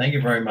another. Thank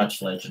you very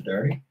much,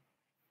 Legendary.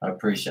 I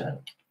appreciate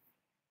it.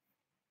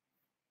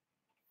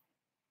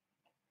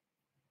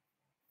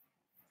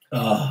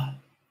 Oh,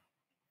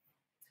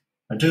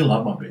 I do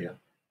love my beer.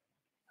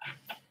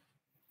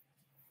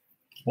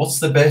 What's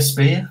the best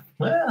beer?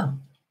 Well,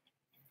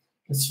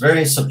 it's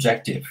very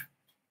subjective,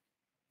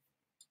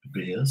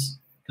 beers,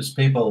 because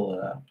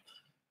people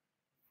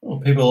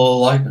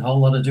all like a whole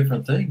lot of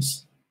different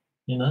things,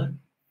 you know.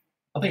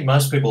 I think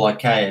most people like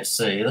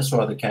KFC. That's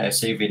why the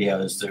KFC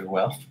videos do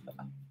well.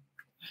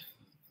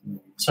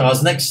 So I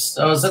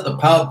was at the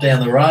pub down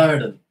the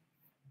road and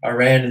I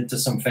ran into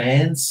some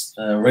fans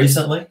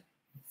recently.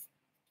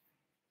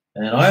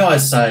 And I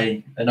always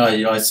say, and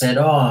I said,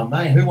 oh,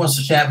 mate, who wants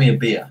to shout me a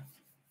beer?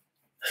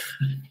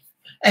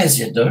 As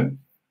you do.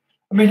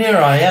 I mean, here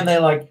I am.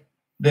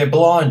 They're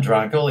blind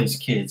drunk, all these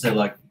kids. They're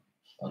like,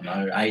 I don't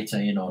know,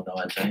 18 or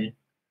 19.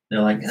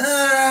 They're like,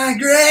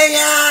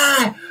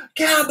 Greg,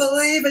 can't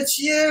believe it's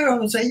you. I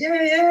would say,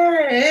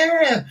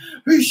 yeah.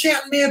 Who's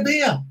shouting me a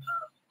beer?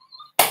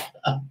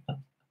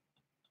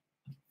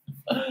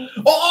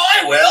 Oh,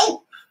 I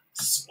will.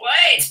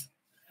 Sweet.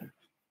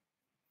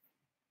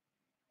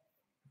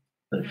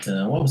 But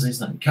what was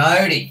his name?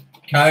 Cody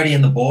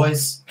and the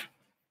boys.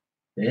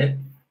 Yeah.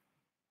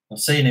 I've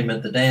seen him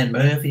at the Dan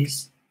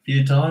Murphy's a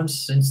few times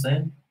since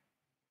then.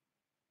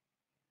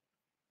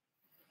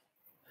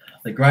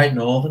 The Great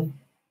Northern.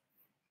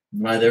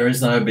 No, there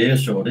is no beer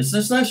shortage.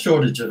 There's no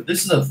shortage of,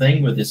 this is the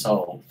thing with this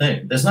whole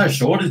thing. There's no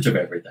shortage of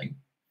everything.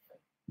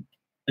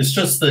 It's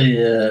just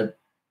the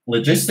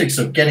logistics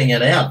of getting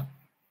it out.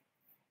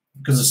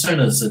 Because as soon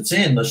as it's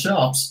in the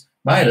shops,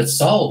 mate, it's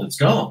sold, it's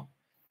gone.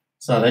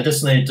 So they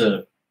just need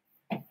to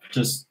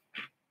just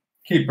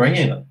keep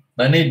bringing it.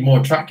 They need more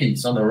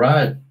truckies on the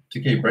road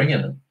to keep bringing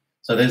it.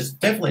 So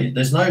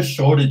there's no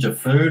shortage of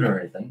food or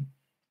anything.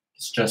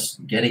 It's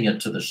just getting it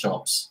to the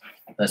shops.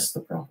 That's the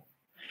problem.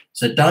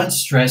 So don't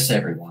stress,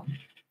 everyone.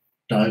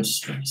 Don't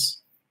stress.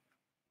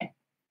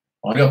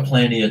 I got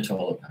plenty of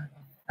toilet paper.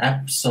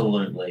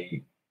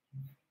 Absolutely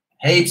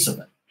heaps of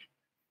it.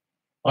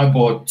 I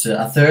bought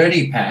a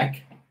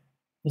 30-pack.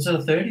 Was it a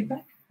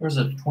 30-pack or was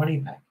it a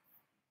 20-pack?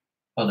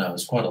 Oh, no, it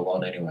was quite a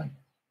lot anyway.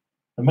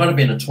 It might have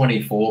been a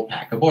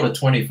 24-pack. I bought a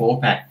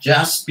 24-pack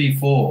just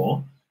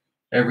before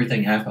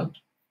everything happened.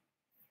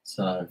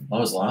 So I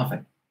was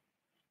laughing.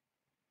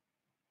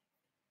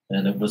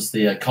 And it was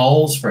the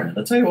Coles brand.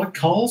 I tell you what,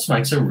 Coles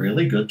makes a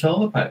really good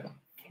toilet paper.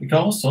 The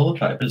Coles toilet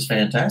paper is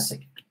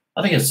fantastic.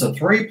 I think it's a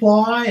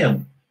 3-ply,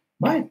 and,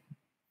 mate,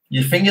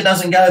 your finger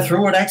doesn't go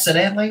through it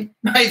accidentally.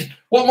 Mate,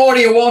 what more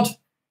do you want?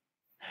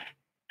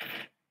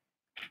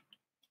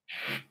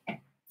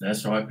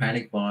 That's right,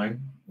 panic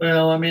buying.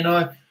 Well, I mean,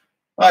 I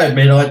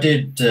admit I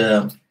did,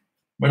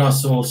 when I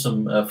saw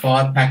some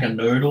 5-pack of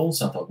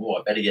noodles, I thought, oh,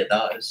 I better get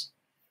those.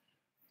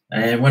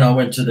 And when I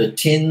went to the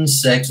tin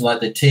section, like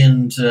the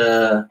tinned,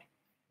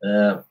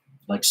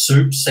 like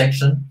soup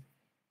section,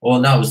 Or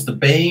no, it was the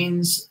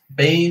beans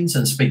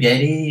and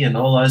spaghetti and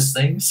all those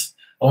things.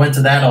 I went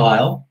to that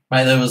aisle.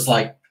 Mate, there was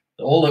like,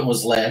 all that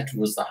was left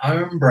was the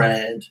home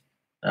brand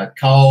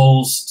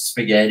Coles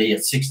spaghetti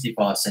at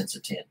 65 cents a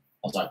tin.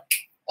 I was like,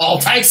 I'll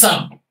take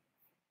some.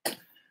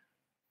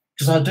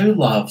 Because I do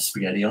love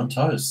spaghetti on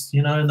toast.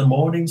 You know, in the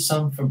morning,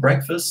 some for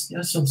breakfast, you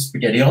know, some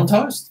spaghetti on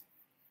toast.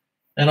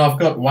 And I've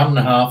got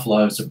 1.5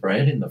 loaves of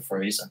bread in the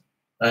freezer,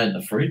 in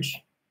the fridge.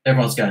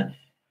 Everyone's going,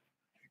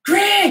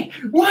 Greg,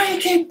 why do you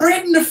keep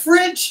bread in the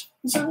fridge?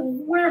 I said, well,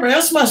 where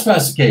else am I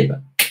supposed to keep it?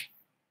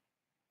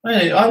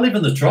 Hey, I live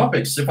in the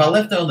tropics. If I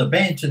left it on the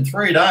bench in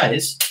 3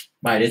 days,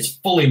 mate, it's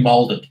fully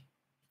molded.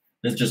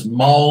 There's just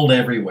mold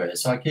everywhere.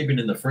 So I keep it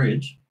in the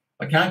fridge.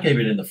 I can't keep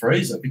it in the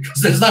freezer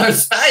because there's no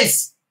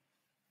space.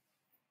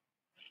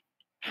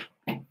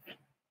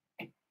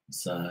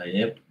 So,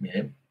 yep.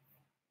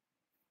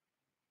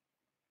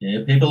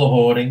 Yeah, people are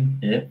hoarding.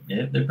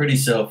 Yep, they're pretty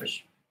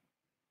selfish.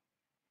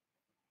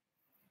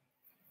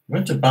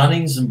 Went to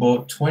Bunnings and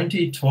bought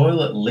 20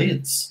 toilet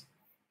lids.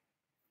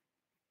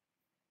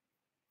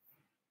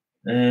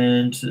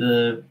 And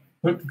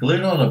put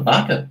glue on a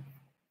bucket.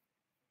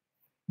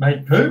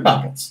 Made poo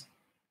buckets.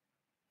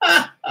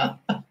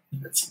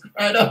 That's a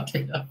great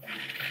idea.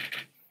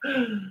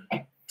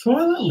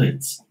 Toilet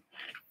lids.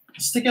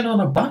 Stick it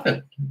on a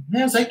bucket.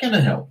 How's that going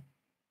to help?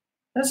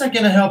 How's that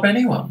going to help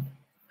anyone?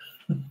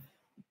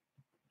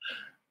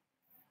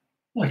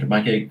 I could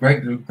make a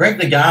Greg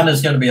the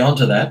Gardener's going to be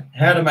onto that.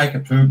 How to make a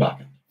poo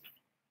bucket.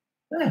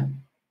 Yeah,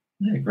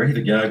 Greg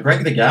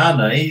the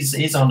Gardener.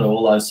 He's onto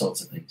all those sorts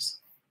of things.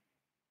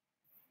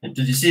 And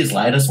did you see his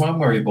latest one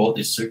where he bought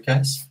this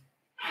suitcase?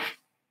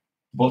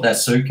 Bought that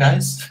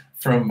suitcase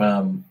from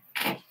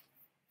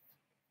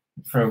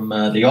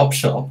the op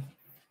shop.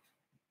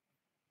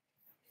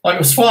 Like, it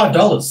was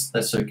 $5.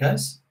 That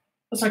suitcase.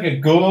 It's like a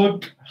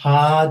good,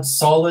 hard,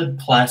 solid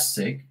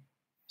plastic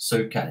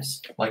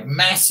suitcase, like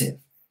massive.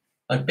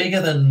 Like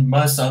bigger than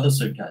most other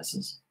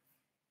suitcases,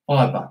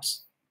 $5.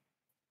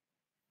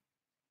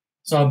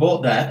 So I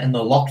bought that and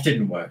the lock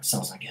didn't work. So I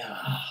was like,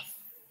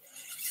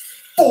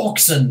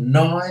 forks and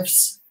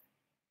knives.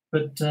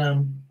 But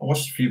I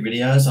watched a few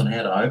videos on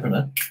how to open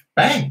it.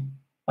 Bang,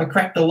 I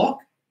cracked the lock.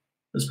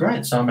 It was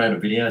great. So I made a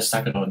video,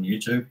 stuck it on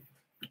YouTube,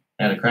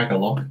 how to crack a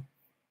lock.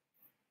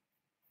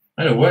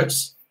 And it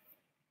works.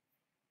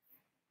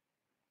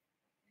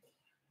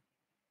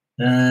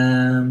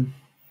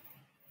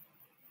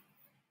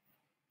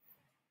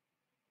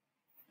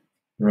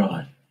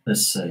 Right,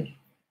 let's see.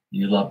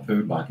 You love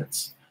poo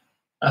buckets.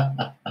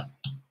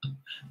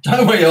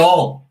 Don't we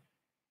all?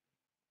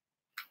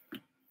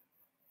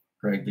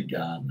 Greg the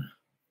Gardener.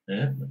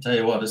 Yeah, I'll tell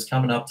you what, it's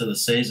coming up to the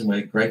season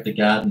where Greg the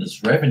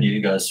Gardener's revenue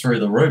goes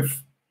through the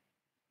roof.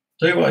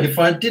 Tell you what, if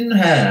I didn't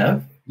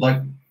have,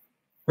 like,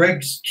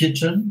 Greg's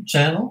Kitchen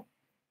channel,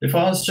 if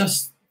I was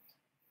just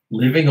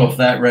living off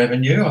that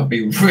revenue, I'd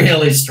be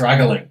really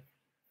struggling.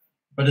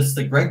 But it's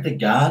the Greg the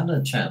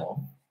Gardener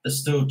channel that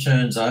still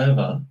churns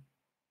over.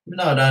 Even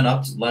though I don't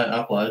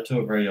upload to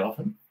it very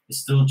often, it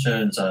still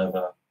churns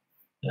over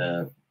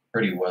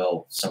pretty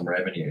well some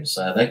revenue.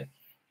 So that,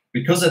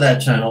 because of that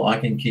channel, I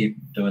can keep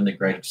doing the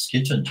Greg's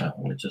Kitchen channel,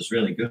 which is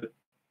really good.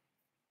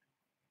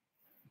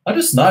 I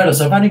just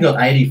noticed I've only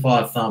got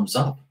 85 thumbs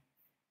up.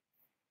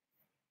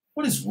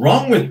 What is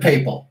wrong with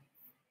people?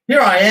 Here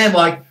I am,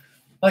 like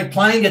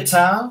playing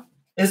guitar.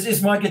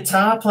 Is my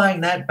guitar playing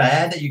that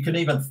bad that you can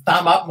even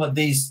thumb up with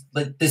this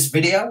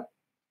video?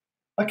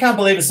 I can't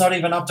believe it's not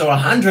even up to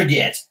 100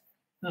 yet.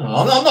 No,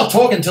 I'm not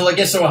talking until it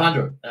gets to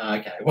 100.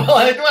 Okay,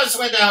 well, it just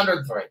went to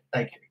 103.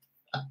 Thank you.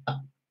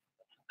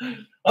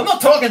 I'm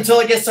not talking until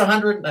it gets to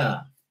 100.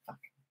 No.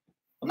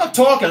 I'm not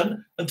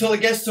talking until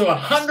it gets to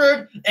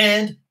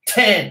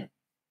 110.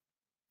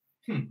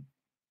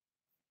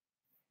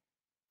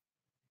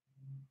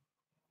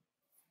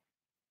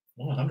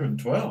 Well,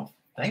 112.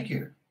 Thank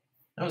you.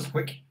 That was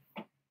quick.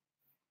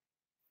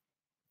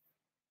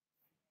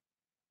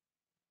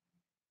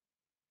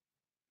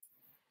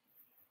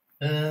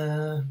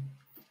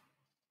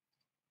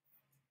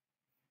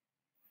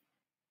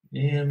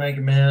 Yeah, make a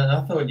amount.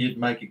 I thought you'd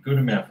make a good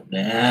amount from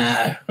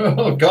now.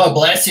 Oh, God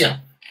bless you.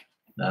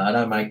 No, I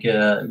don't make.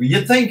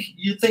 You'd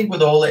think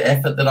with all the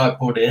effort that I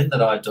put in,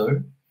 that I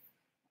do,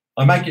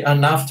 I make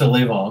enough to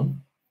live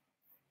on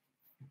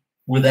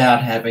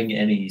without having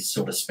any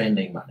sort of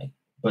spending money.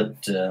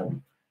 But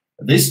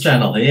this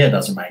channel here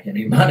doesn't make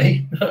any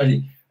money.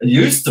 It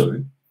used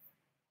to,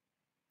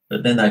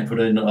 but then they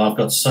put in. I've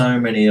got so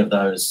many of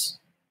those.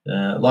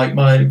 Like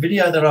my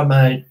video that I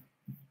made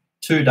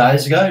 2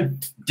 days ago,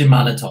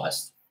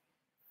 demonetized.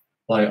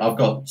 Like, I've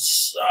got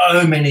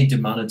so many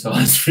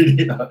demonetized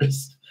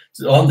videos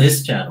on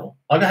this channel.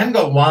 I haven't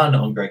got one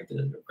on Greg's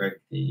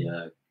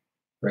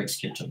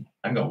Kitchen.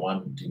 I haven't got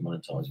one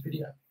demonetized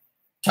video.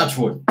 Touch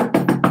wood.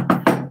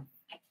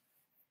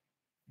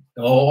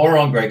 Or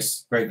on Greg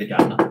the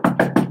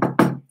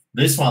Gardener.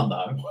 This one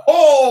though,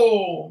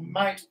 oh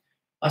mate,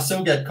 I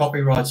still get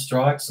copyright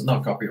strikes.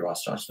 Not copyright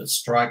strikes, but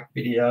strike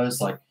videos.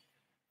 Like,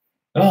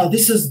 oh,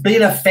 this has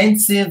been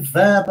offensive,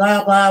 blah,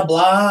 blah,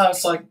 blah.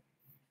 It's like,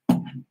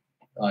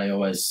 I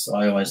always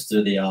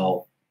do the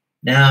old,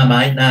 nah,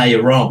 mate, nah,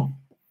 you're wrong.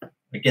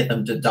 I get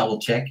them to double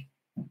check.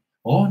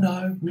 Oh,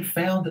 no, we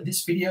found that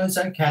this video is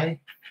okay.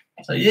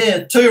 So,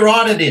 yeah, too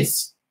right it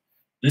is.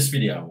 This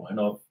video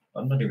won't.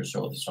 I'm not even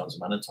sure this one's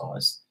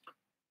monetized.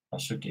 I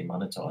should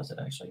demonetize it,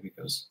 actually,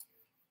 because,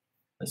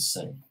 let's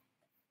see.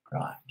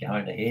 Right, go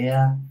into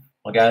here.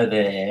 I'll go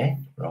there.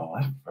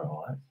 Right.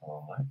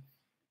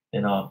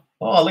 Then oh,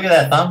 look at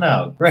that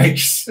thumbnail.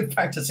 Greg's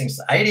practicing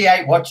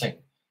 88 watching.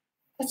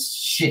 That's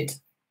shit.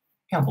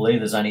 Can't believe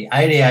there's only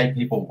 88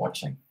 people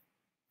watching.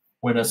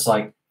 When it's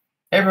like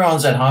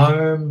everyone's at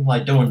home,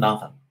 like doing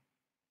nothing.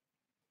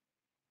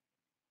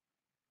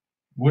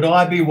 Would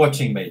I be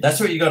watching me? That's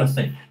what you got to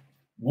think.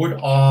 Would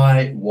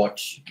I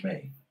watch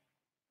me?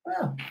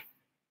 Well,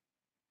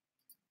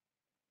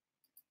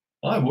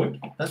 I would.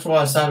 That's why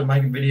I started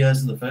making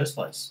videos in the first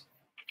place,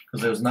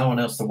 because there was no one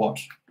else to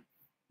watch.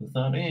 I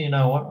thought, yeah, you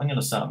know what? I'm going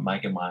to start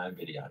making my own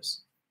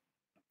videos.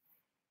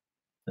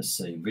 Let's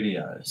see,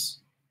 videos.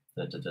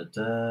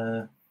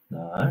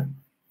 No.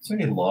 Is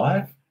any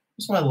live?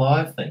 What's my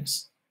live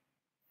things?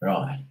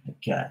 Right,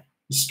 okay.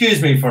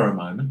 Excuse me for a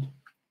moment.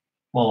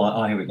 Well,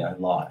 oh, here we go,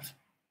 live.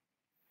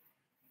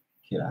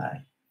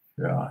 G'day.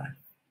 Right.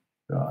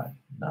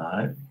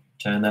 No.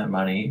 Turn that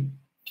money,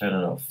 turn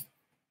it off.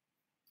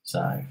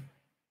 So,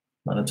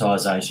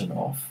 monetization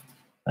off.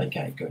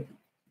 Okay, good.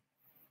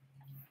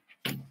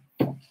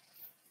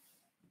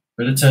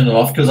 Better turn it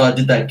off because I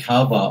did that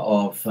cover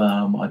of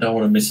I don't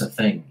want to miss a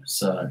thing.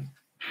 So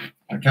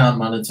I can't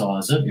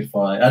monetize it if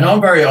and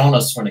I'm very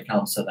honest when it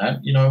comes to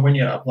that. You know, when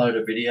you upload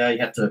a video, you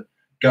have to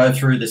go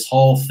through this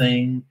whole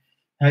thing.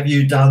 Have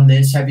you done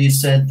this? Have you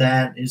said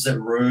that? Is it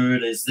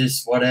rude? Is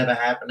this whatever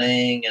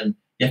happening? And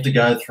you have to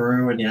go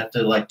through and you have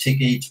to like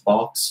tick each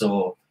box,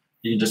 or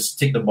you can just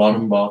tick the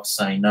bottom box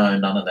saying no,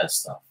 none of that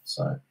stuff.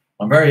 So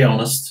I'm very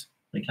honest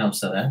when it comes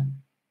to that.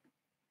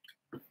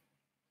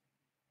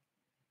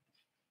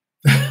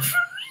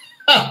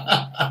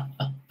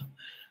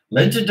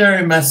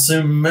 Legendary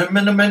Masamune.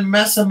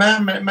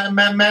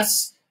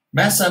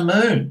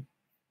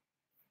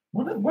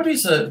 What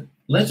is a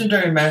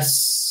legendary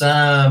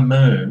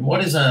Masamune?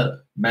 What is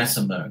a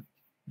Masamune?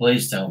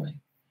 Please tell me.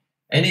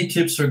 Any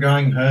tips for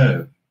growing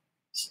herbs?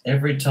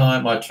 Every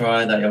time I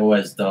try, they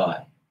always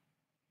die.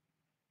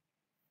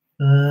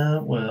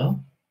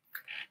 Well,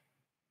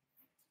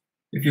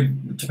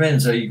 it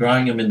depends. Are you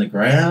growing them in the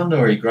ground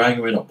or are you growing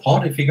them in a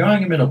pot? If you're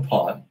growing them in a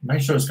pot,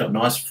 make sure it's got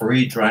nice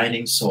free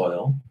draining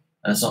soil.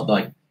 And it's not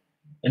like,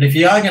 and if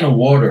you are going to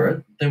water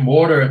it, then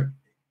water it.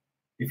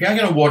 If you are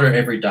going to water it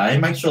every day,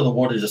 make sure the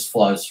water just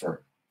flows through,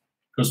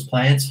 because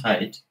plants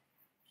hate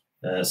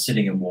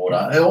sitting in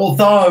water.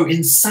 Although,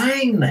 in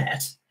saying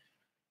that,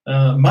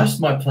 most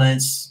of my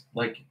plants,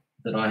 like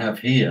that I have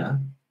here,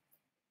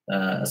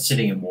 are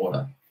sitting in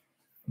water,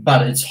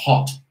 but it's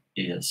hot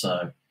here,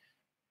 so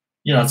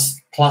you know it's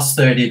plus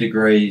 30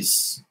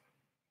 degrees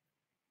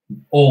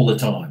all the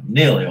time,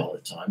 nearly all the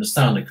time. It's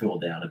starting to cool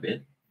down a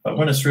bit, but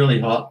when it's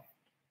really hot,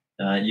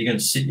 you're going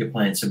to sit your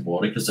plants in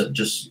water because it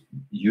just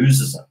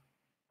uses it.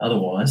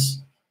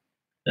 Otherwise,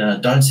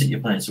 don't sit your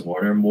plants in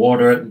water, and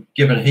water it,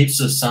 give it heaps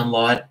of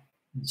sunlight,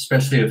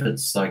 especially if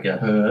it's like a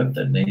herb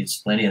that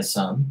needs plenty of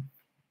sun.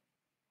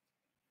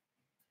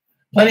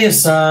 Plenty of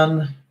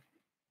sun.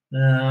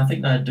 I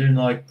think they do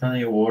like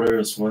plenty of water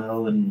as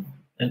well, and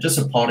just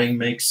a potting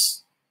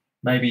mix.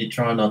 Maybe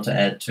try not to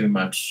add too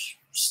much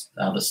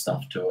other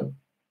stuff to it.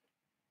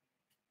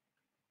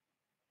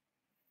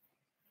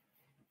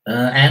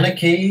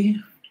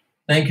 Anarchy,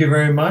 thank you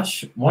very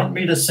much. Want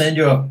me to send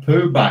you a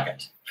poo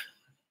bucket?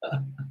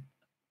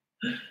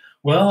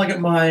 Well, I got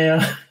my.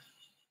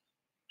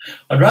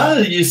 I'd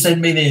rather you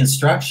send me the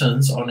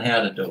instructions on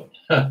how to do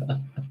it,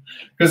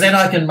 because then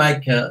I can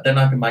make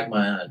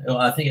my own.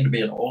 I think it'd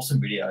be an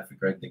awesome video for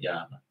Greg the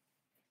Gardener.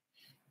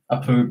 A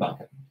poo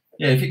bucket.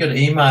 Yeah, if you could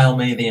email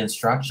me the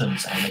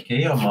instructions,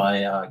 Anarchy, on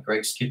my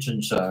Greg's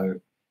Kitchen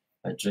Show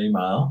at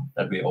Gmail,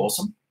 that'd be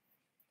awesome.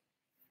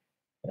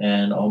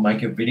 And I'll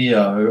make a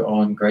video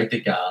on Greg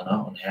the Gardener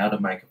on how to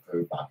make a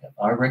poo bucket.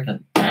 I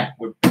reckon that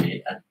would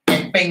be an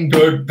effing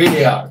good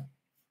video.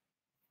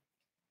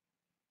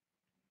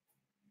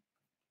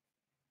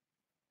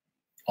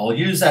 I'll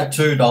use that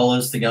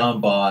 $2 to go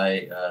and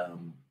buy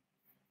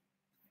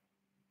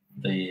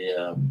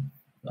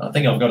I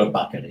think I've got a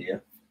bucket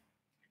here.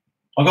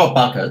 I've got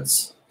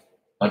buckets.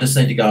 I just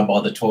need to go and buy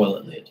the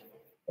toilet lid.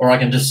 Or I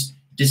can just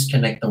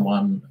disconnect the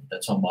one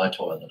that's on my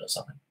toilet or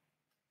something.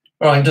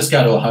 Or I can just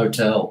go to a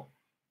hotel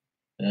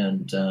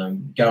and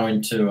go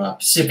into a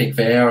Pacific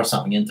Fair or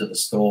something, into the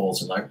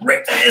stalls, and like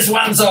rip these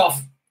ones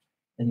off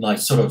and like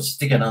sort of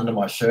stick it under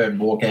my shirt and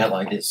walk out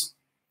like this.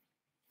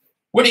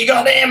 What do you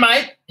got there,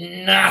 mate?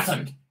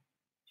 Nothing.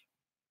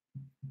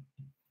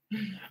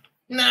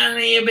 None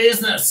of your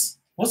business.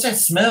 What's that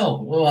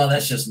smell? Well,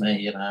 that's just me,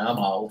 you know, I'm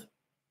old.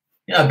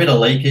 You know, a bit of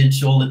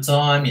leakage all the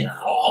time, you know,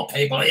 old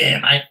people, yeah,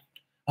 mate.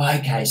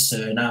 Okay,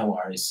 sir, no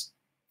worries.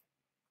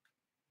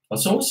 I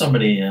saw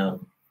somebody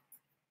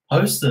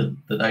posted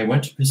that they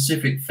went to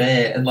Pacific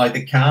Fair and like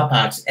the car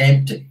park's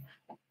empty.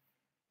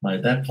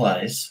 Mate, that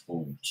place,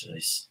 oh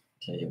jeez,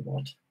 I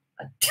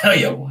tell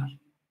you what,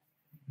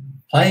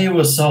 play you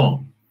a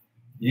song.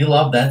 You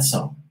love that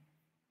song.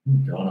 Oh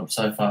God, I'm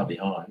so far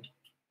behind.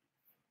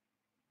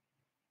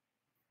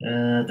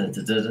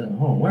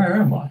 Oh, where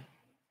am I?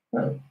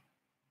 Oh.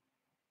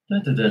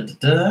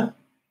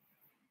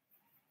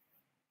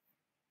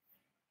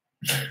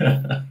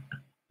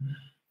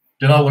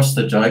 Did I watch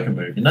the Joker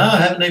movie? No, I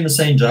haven't even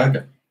seen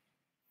Joker.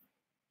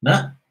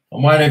 No,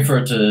 I'm waiting for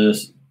it to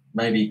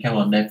maybe come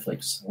on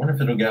Netflix. I wonder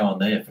if it'll go on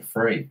there for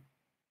free.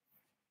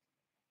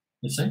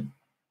 You see?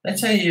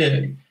 That's how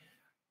you...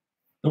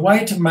 The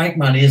way to make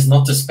money is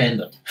not to spend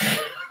it.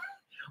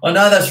 I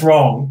know that's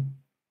wrong,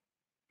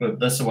 but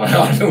that's the way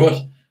I do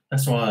it.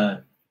 That's why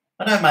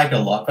I don't make a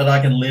lot, but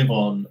I can live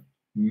on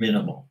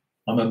minimal.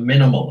 I'm a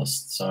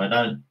minimalist, so I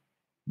don't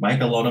make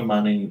a lot of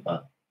money,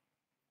 but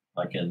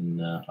I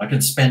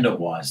can spend it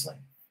wisely.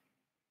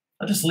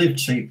 I just live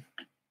cheap.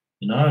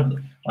 You know,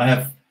 I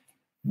have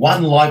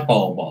one light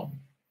bulb on.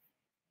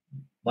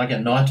 Like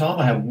at night time,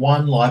 I have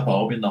one light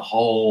bulb in the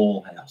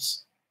whole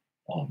house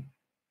on.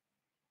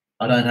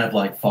 I don't have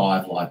like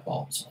 5 light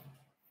bulbs on.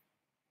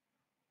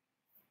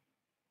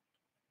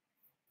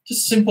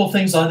 Just simple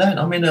things like that.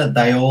 I mean,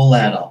 they all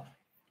add up.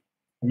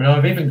 I mean,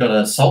 I've even got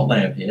a salt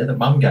lamp here that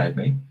Mum gave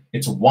me.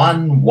 It's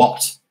 1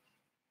 watt.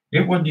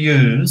 It would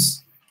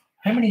use,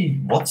 how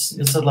many watts?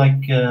 Is it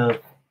like, how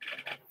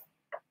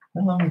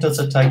long does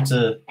it take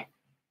to,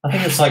 I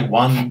think it's like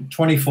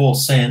 24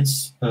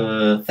 cents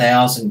per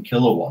 1,000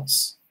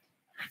 kilowatts.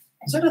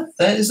 Is that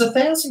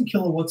 1,000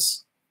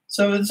 kilowatts?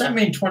 So does that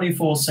mean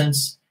 24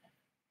 cents?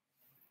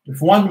 If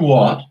 1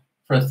 watt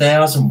for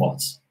 1,000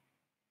 watts.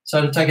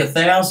 So to take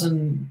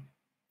 1,000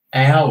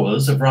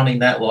 hours of running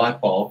that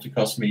light bulb to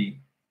cost me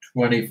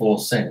 24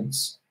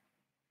 cents,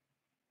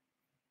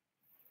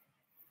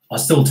 I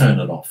still turn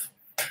it off.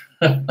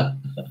 That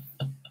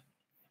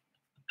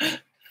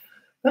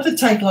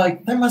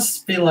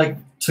must be like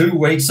 2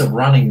 weeks of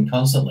running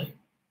constantly.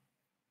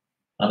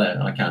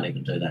 I can't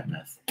even do that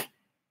math.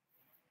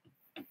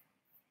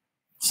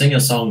 Sing a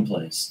song,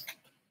 please.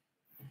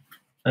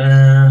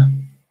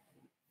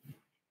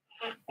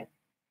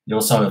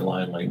 You're so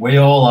lonely. We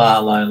all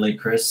are lonely,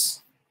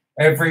 Chris.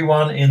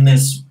 Everyone in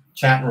this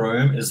chat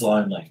room is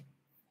lonely.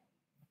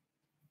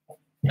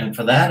 And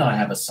for that, I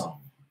have a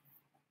song.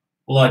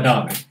 Well, I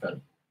don't, but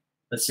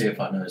let's see if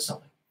I know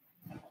something.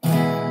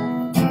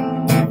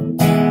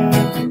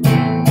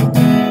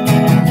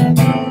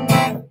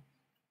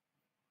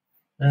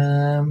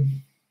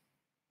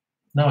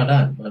 No, I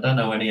don't. I don't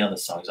know any other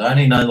songs. I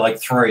only know like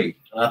 3.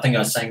 And I think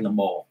I sang them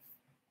all.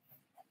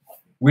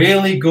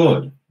 Really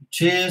good.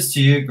 Cheers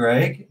to you,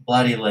 Greg.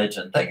 Bloody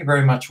legend. Thank you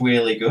very much,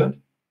 Really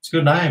Good. It's a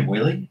good name,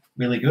 Willie.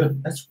 Really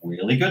good. That's a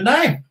really good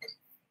name.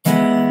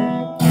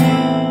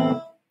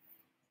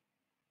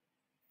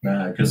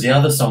 No, because the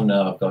other song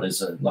now I've got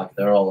is like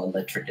they're all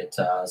electric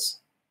guitars.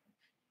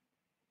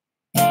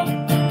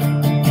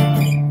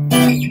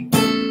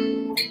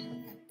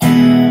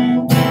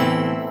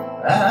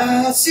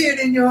 I see it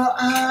in your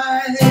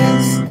eyes.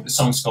 The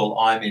song's called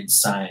I'm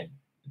Insane.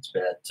 It's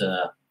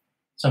about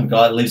some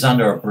guy lives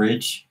under a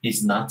bridge.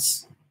 He's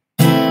nuts.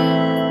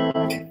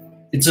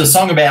 It's a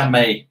song about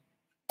me.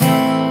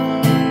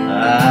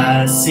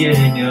 I see it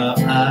in your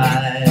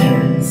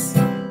eyes.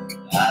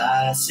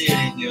 I see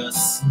it in your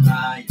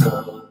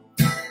smile.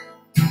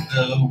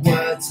 The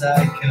words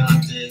I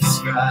can't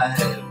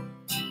describe,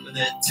 but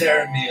they're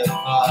tearing me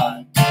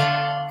apart.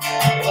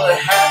 Well, it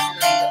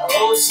happened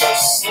oh so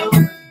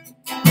slowly.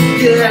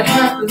 Yeah, it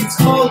happens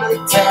all the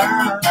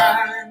time.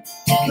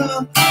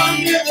 Come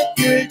under the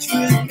bridge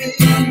with me.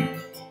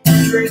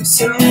 Drink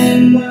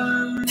some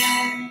wine.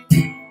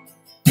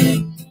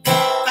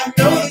 I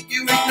know that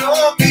you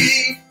ignore me.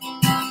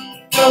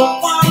 Don't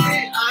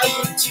worry, I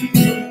will too.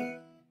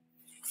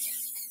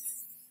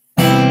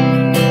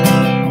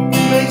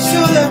 Make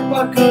sure that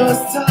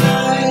buckle's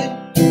tight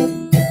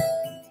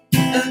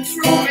and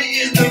throw me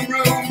in the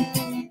room.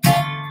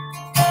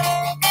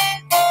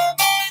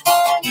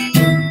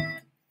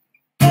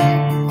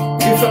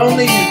 If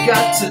only you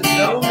got to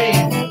know me,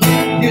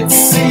 you'd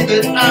see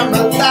that I'm a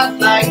lot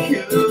like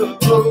you.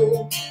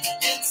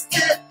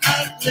 Instead, I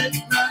live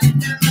right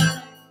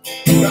now,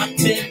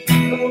 rotting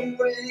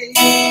away.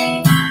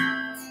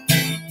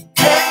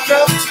 Back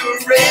up to a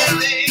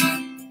railing,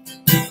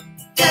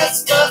 that's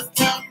stuff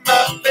to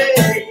my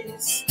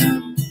face.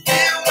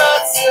 Feel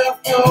myself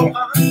go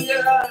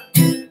under,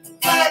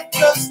 light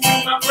goes to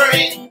my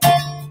brain.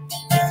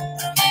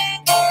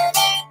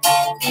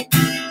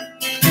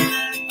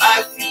 I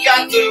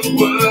forgot the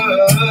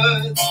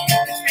words.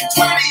 It's been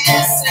 20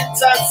 years since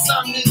I've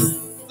sung this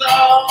song.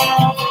 Oh,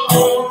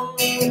 oh,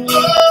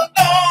 oh,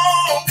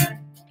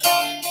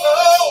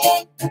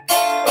 oh,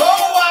 oh,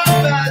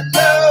 I'm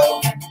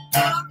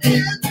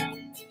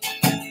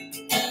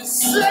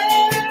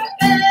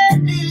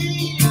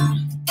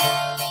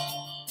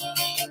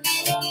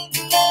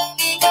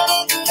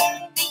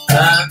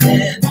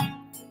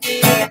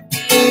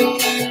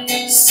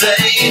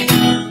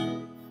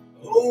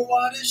Oh,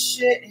 what a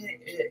shame.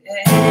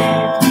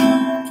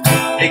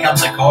 Here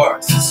comes the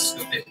chorus. This is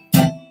good.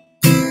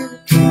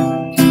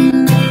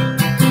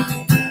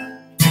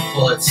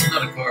 Well, it's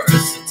not a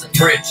chorus, it's a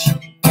bridge.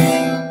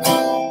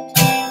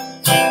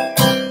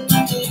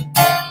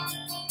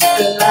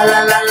 La la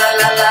la la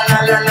la la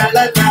la la la la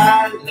la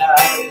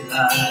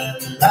la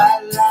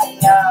la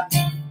la.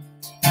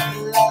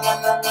 La la la la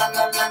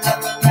la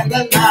la la la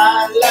la la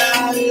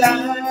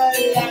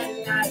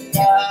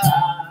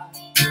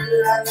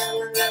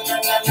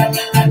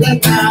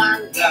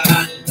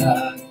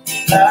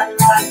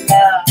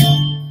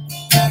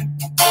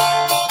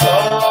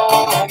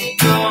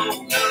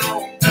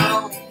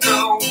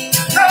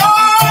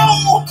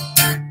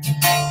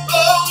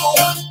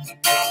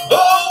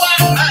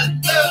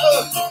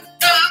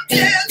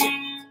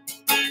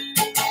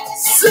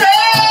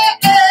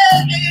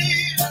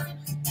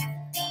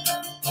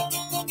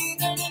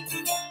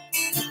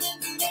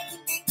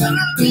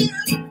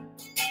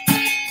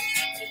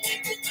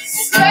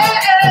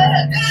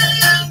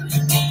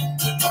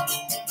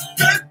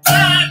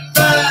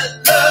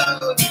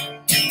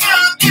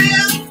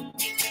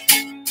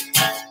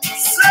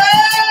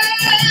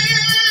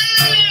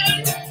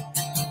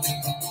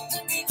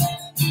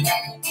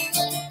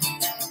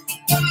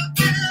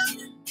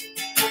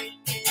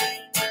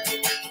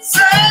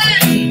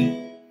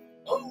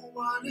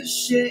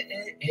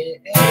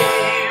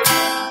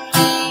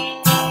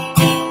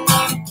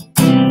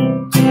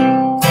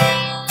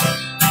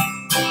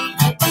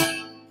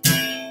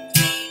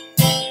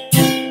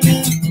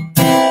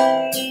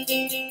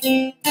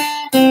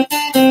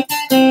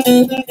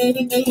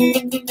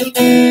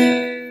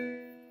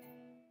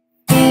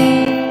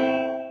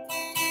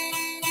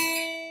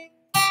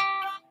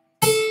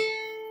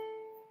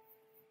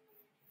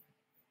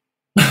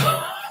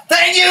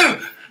Thank you!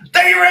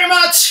 Thank you very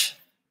much!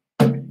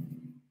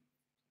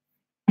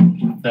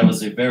 That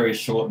was a very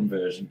shortened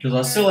version because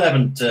I still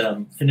haven't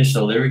finished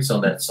the lyrics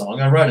on that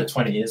song. I wrote it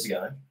 20 years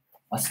ago.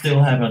 I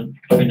still haven't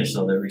finished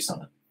the lyrics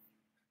on it.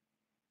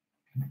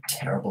 I'm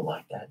terrible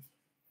like that.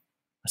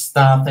 I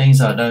start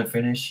things I don't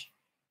finish.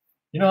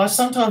 You know,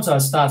 sometimes I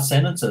start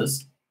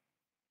sentences.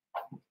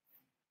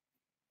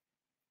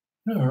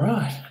 All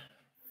right.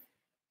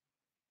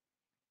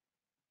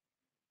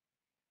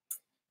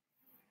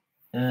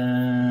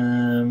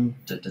 I've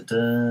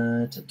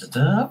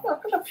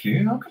got a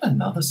few. I've got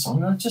another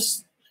song. I've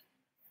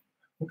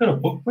got a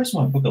book. Where's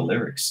my book of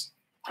lyrics?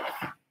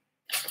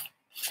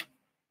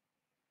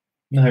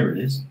 No, here it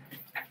is.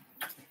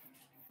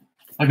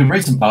 I can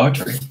read some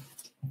poetry.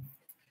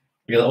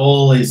 We got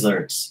all these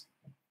lyrics.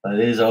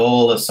 These are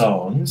all the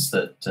songs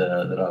that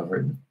I've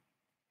written.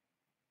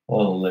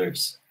 All the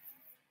lyrics.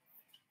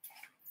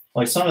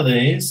 Like some of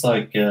these,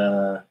 like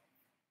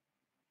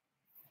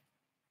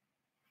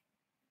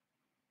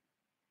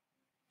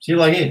see,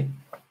 like here.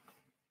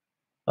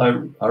 I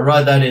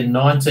wrote that in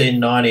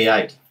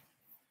 1998.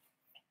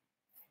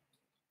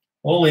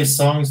 All these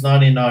songs,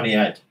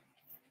 1998.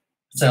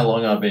 That's how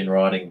long I've been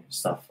writing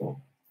stuff for.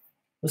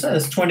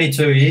 That's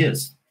 22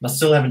 years. I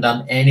still haven't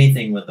done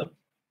anything with them.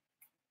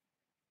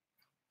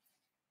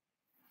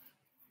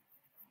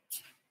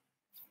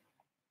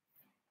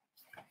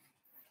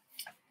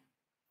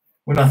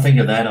 When I think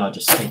of that, I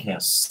just think how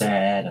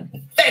sad and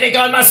pathetic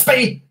I must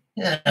be.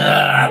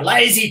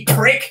 Lazy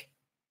prick.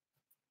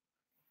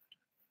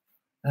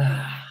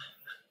 Oh,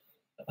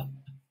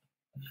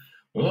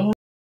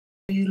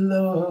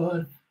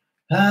 Lord.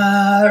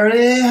 Hare,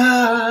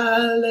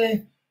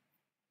 hare.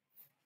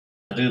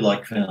 I do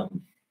like I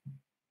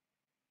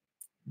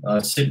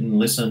sit and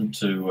listen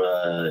to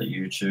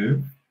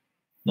YouTube.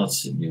 Not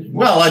sit and YouTube.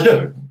 Well, I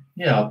do.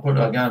 Yeah, I go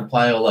and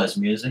play all those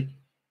music.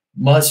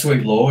 My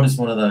Sweet Lord is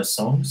one of those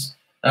songs.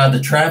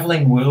 The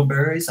Traveling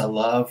Wilburys, I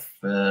love.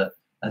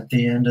 At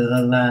the End of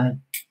the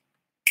Line.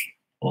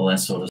 All that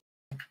sort of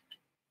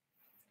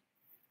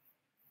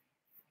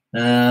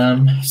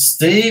stuff.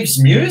 Steve's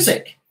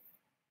Music.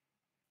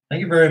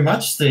 Thank you very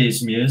much,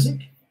 Steve's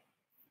Music.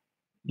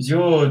 Is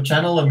your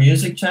channel a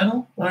music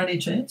channel by any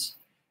chance?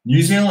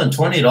 New Zealand,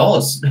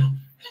 $20.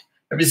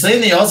 Have you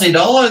seen the Aussie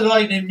dollar?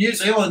 Like in New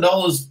Zealand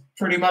dollar's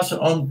pretty much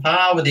on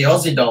par with the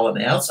Aussie dollar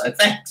now, so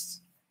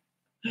thanks.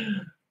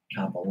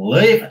 Can't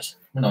believe it.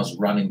 When I was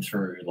running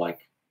through like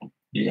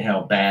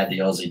how bad the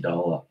Aussie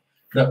dollar.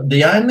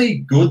 The only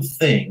good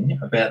thing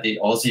about the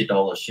Aussie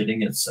dollar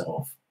shitting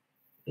itself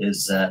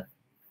is that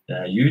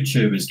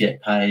YouTubers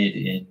get paid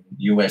in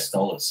US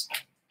dollars.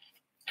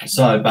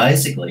 So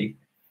basically,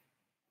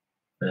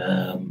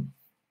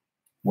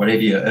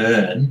 whatever you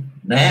earn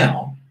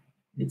now,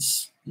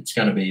 it's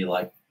going to be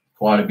like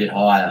quite a bit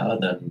higher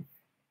than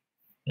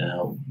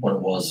what it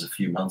was a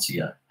few months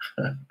ago.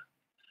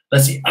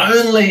 That's the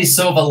only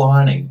silver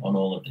lining on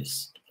all of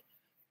this.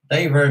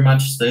 Thank you very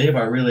much, Steve.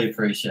 I really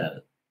appreciate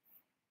it.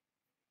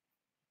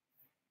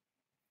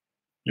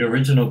 Your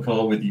original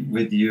call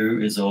with you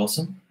is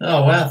awesome.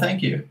 Oh wow,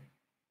 thank you.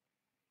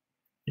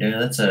 Yeah,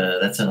 that's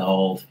an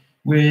old.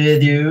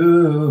 With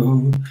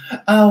you,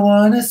 I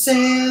wanna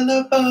sail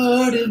a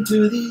boat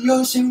into the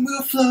ocean,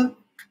 we'll float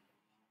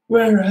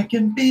where I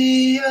can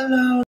be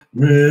alone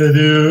with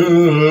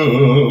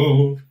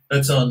you.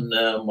 That's on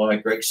my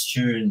Greg's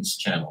Tunes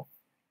channel.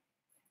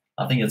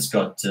 I think it's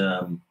got.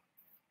 I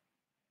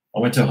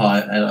went to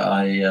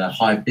a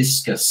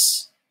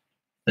hibiscus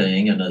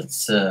thing, and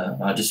it's.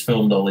 I just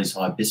filmed all these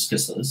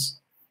hibiscuses,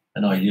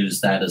 and I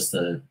used that as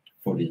the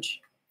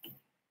footage.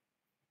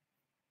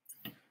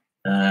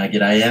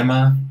 G'day,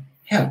 Emma.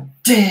 How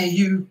dare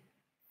you?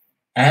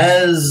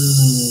 As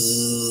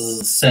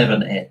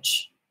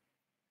 7H.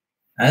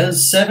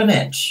 As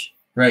 7H.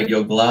 Greg,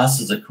 your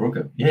glasses are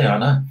crooked. Yeah, I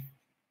know.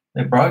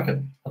 They're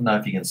broken. I don't know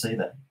if you can see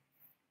that.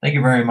 Thank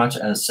you very much,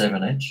 as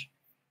 7H.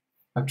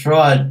 I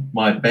tried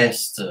my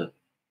best to,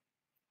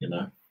 you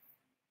know,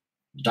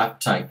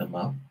 duct tape them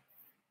up.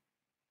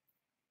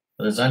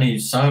 But there's only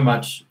so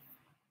much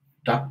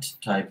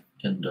duct tape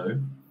can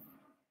do.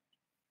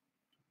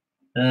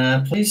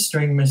 Please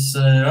string Miss.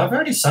 I've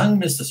already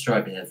sung Mr.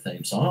 Strokehead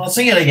theme song. I'll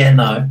sing it again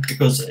though,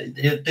 because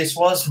this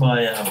was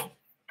my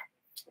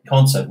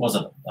concert,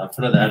 wasn't it? I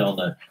put that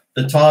on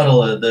the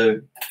title of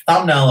the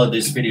thumbnail of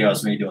this video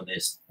is me doing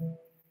this.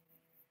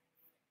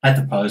 I had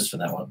to pose for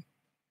that one.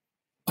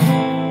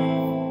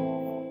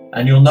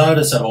 And you'll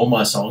notice that all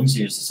my songs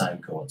use the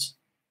same chords.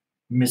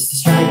 Mr.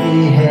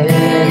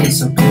 Strokehead is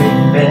so good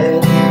in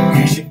bed.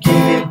 You should give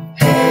him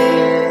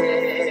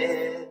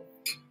head.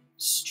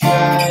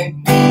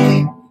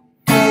 Stripey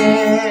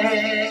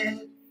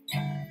head.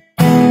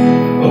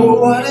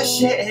 Oh, what a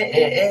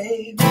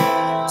shame.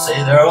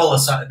 See, they're all the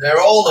same.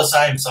 They're all the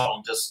same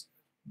song. Just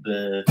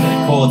the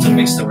chords are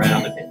mixed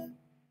around a bit.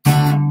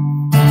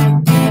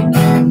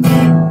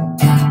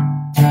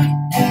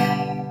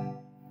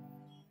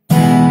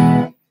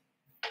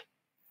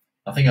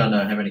 I think I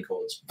know how many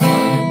chords.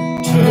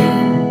 1,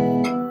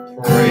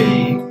 2,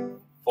 3,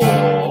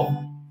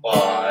 4,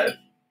 5,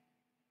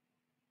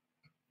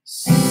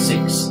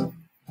 6.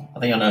 I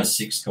think I know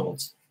 6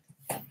 chords.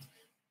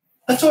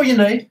 That's all you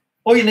need.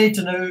 All you need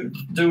to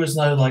do is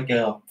know like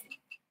 3.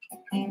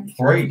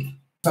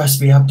 Supposed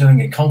to be up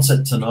doing a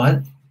concert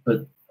tonight,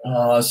 but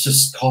I was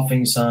just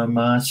coughing so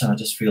much. I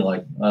just feel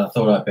like I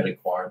thought I'd better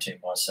quarantine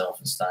myself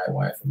and stay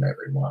away from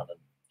everyone.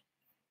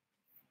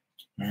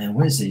 And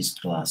where's these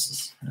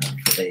glasses?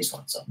 Put these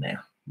ones on now.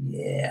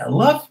 Yeah,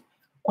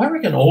 I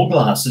reckon all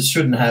glasses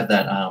shouldn't have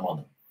that arm on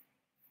them.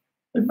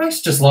 It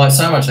makes just life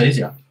so much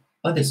easier.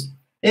 Like this.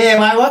 Yeah,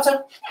 mate, what's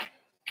up?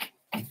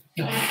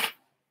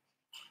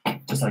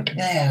 Just like,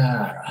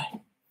 yeah, all right.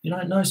 You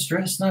know, no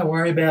stress, no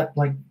worry about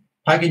like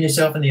poking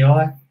yourself in the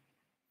eye.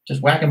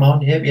 Just whack them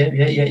on.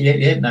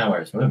 Yep. No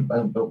worries. Boom,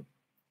 boom, boom.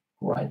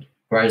 Great.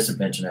 Greatest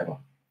invention ever.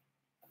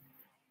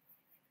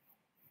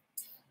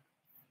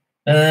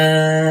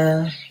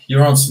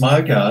 You're on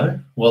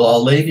Smoko. Well,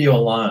 I'll leave you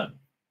alone.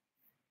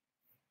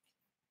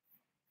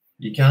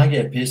 You can't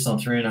get pissed on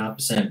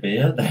 3.5%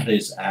 beer. That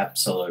is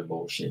absolute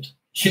bullshit.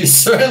 You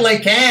certainly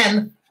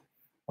can.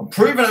 I'm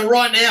proving it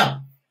right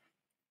now.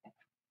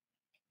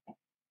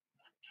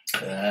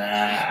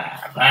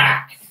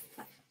 Back.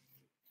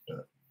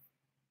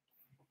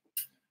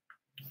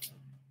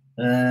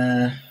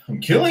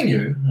 I'm killing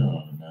you.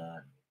 Oh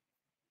no.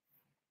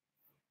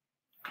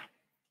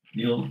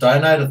 You'll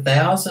donate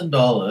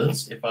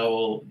 $1,000 if I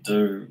will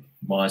do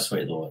My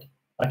Sweet Lord.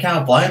 I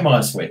can't play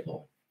My Sweet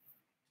Lord.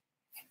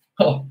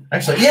 Oh,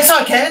 actually, yes,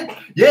 I can.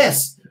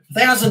 Yes,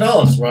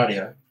 $1,000.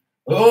 Rightio.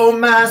 Oh,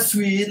 my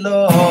sweet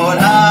Lord,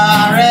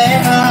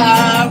 hurry,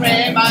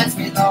 hurry, my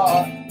sweet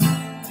Lord.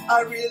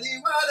 I really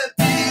want to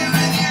be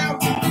with you.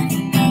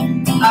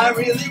 I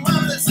really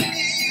want to see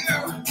you.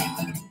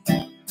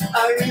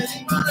 I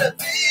really want to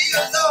be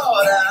your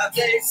Lord. I've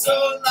taken so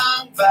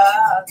long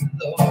by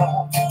the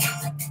Lord.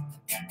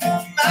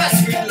 My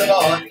sweet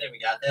Lord. There we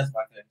go. That's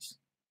my fix.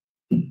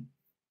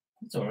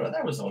 That's all right.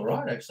 That was all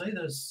right, actually.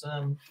 There's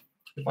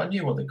if I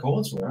knew what the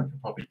chords were, I could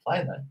probably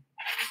play that.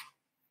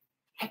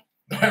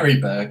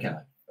 Barry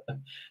Burker.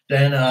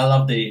 Dan, I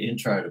love the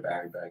intro to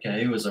Barry Burker.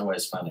 He was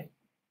always funny.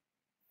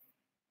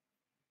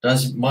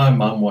 Does my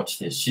mum watch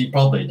this? She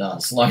probably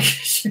does. Like,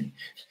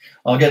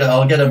 I'll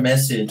get a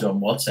message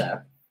on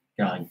WhatsApp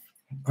going,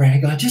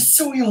 Greg, I just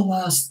saw your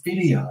last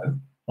video.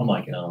 I'm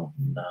like, oh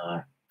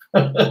no.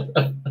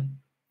 But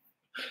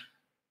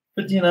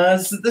you know,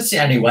 that's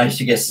the only way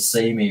she gets to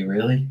see me,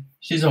 really.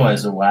 She's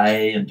always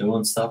away and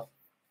doing stuff.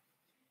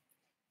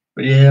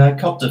 But yeah, I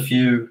copped a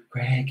few.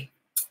 Greg,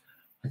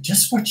 I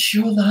just watched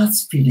your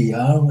last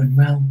video and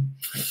well,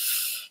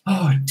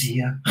 oh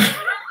dear.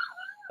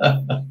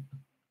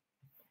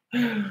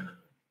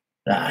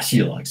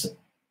 She likes it.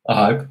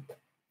 I hope.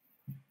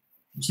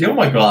 See, all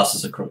my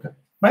glasses are crooked.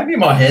 Maybe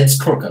my head's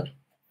crooked.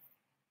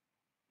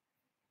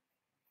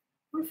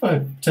 What if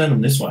I turn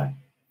them this way?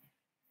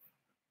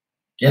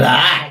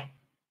 G'day.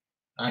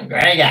 I'm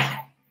Gregor.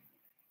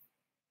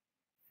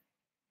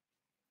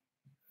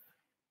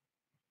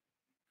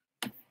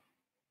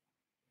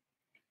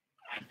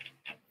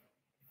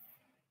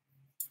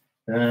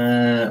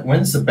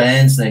 When's the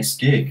band's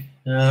next gig?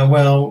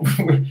 Well,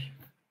 it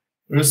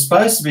was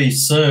supposed to be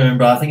soon,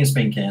 but I think it's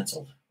been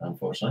cancelled,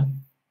 unfortunately.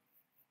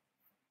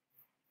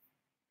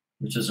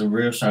 which is a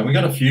real shame. We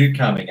got a few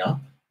coming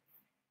up.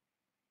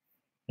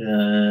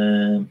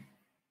 They're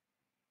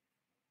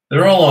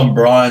all on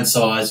Brian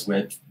Tsai's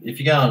web. If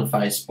you go on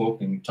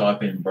Facebook and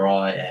type in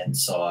Brian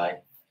Tsai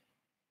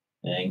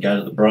and go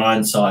to the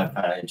Brian Tsai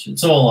page,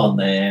 it's all on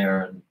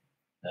there. And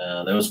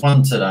there was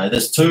one today.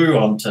 There's two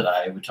on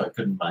today, which I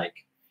couldn't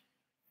make,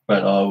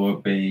 but I will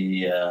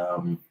be.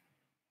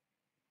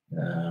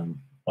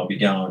 I'll be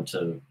going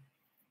to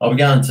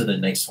the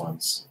next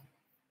ones.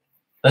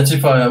 That's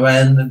if I,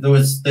 and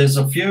there's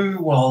a few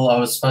while I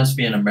was supposed to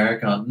be in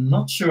America. I'm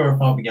not sure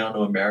if I'll be going to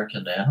America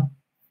now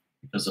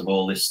because of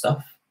all this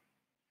stuff,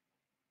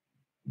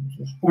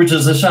 which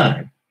is a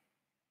shame.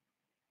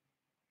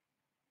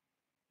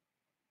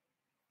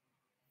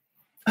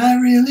 I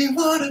really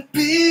want to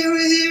be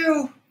with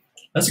you.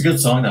 That's a good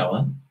song, that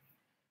one.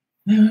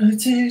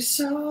 It takes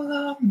so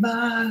long,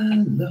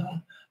 my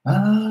Lord.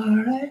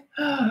 All right,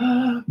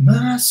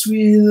 my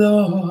sweet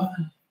Lord.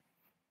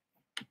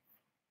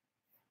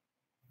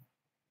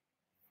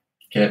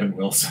 Kevin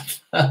Wilson.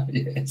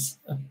 Yes.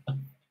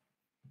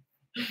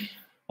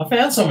 I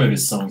found some of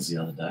his songs the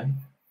other day.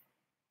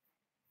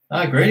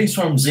 Greetings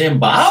from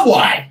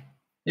Zimbabwe.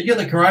 You get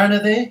the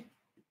corona there?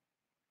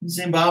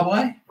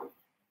 Zimbabwe?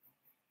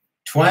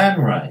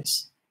 Twan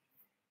rays.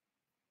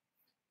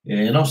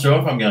 Yeah, not sure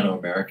if I'm going to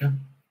America.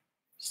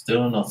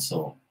 Still not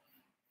sure.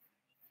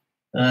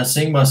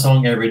 Sing my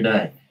song every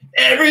day.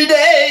 Every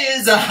day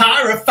is a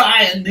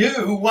horrifying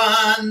new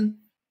one.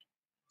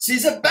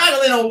 She's a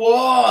battle in a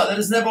war that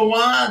is never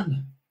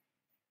won.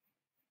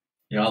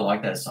 Yeah, I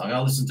like that song.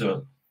 I listen to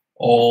it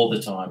all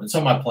the time. It's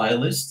on my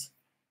playlist.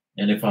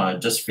 And if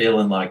I'm just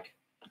feeling like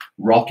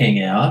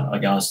rocking out, I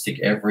go and stick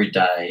Every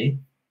Day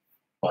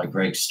by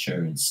Greg's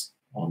Tunes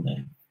on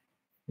there.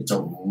 It's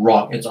a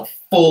rock. It's a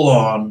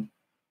full-on.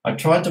 I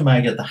tried to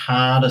make it the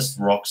hardest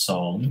rock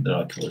song that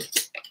I could.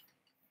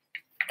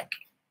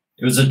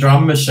 It was a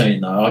drum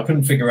machine, though. I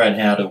couldn't figure out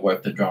how to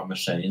work the drum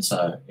machine,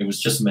 so it was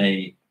just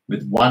me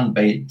with one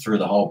beat through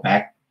the whole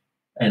back,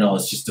 and I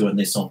was just doing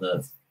this on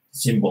the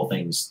cymbal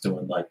things,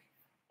 doing like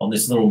on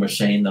this little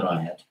machine that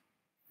I had.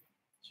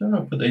 So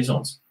I put these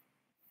on.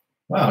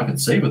 Wow, I can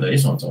see with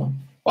these ones on.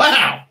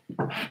 Wow!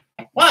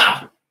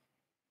 Wow!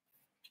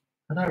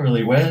 I don't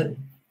really wear.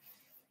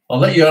 I'll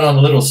let you in on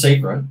a little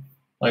secret.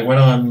 Like when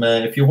I'm,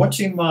 if you're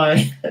watching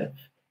my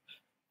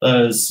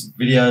those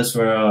videos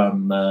where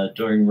I'm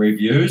doing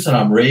reviews and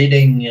I'm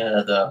reading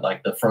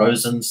the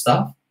Frozen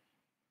stuff.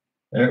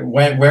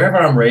 Wherever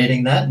I'm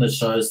reading that and it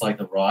shows like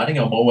the writing,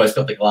 I'm always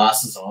got the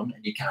glasses on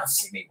and you can't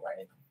see me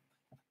wearing them.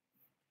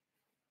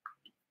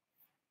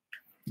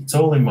 It's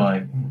all in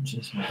my,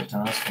 just my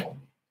guitar's full.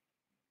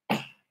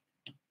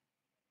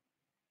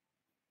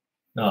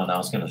 No, I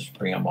was going to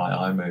bring up my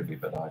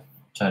iMovie, but I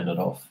turned it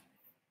off.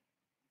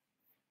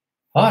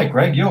 Hi,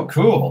 Greg, you're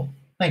cool.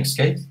 Thanks,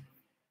 Keith.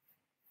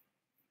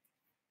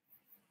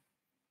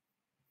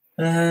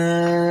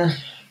 Can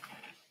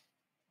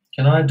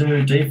I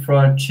do deep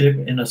fried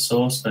chip in a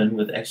saucepan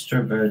with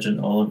extra virgin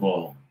olive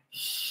oil?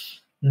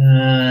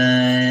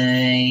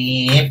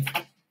 Yep.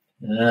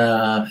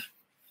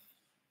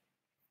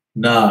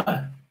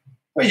 No.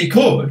 Well, you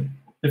could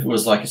if it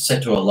was like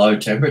set to a low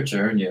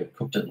temperature and you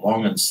cooked it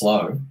long and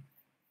slow.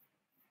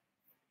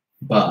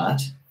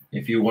 But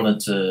if you wanted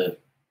to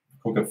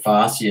cook it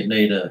fast, you'd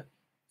need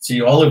see,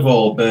 olive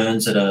oil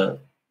burns at a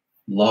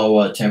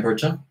lower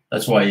temperature.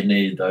 That's why you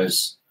need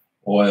those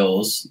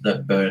oils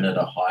that burn at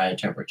a higher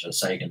temperature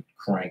so you can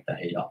crank the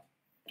heat up.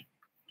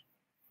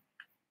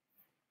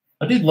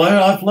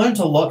 I've learned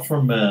a lot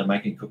from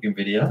making cooking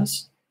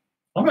videos.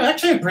 I'm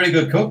actually a pretty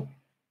good cook.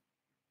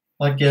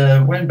 Like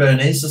when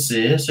Bernice is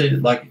here, she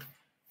like,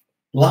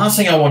 last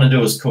thing I want to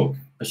do is cook.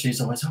 But she's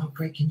always, oh,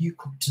 Greg, can you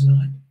cook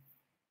tonight?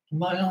 I'm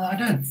like, oh, I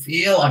don't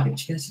feel like it.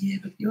 She goes, yeah,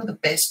 but you're the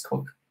best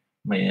cook.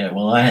 I mean, yeah,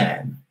 well, I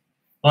am.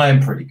 I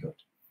am pretty good.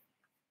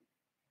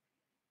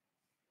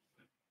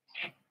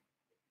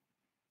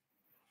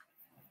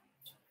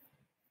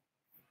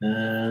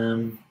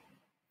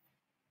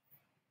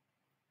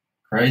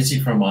 Crazy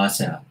from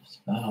Icehouse.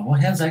 Oh,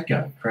 well, how's that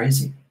go?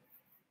 Crazy.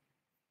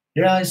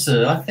 Yeah, I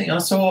think I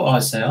saw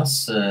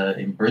Icehouse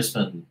in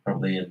Brisbane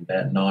probably in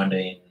about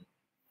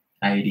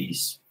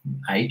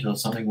 1988 or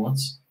something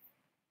once.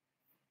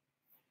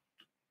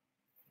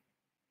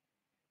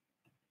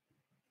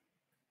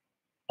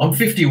 I'm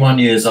 51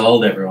 years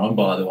old, everyone,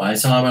 by the way,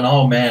 so I'm an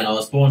old man. I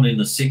was born in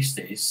the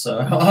 60s, so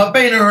I've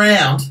been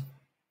around.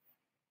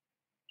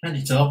 Can't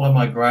you tell by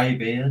my grey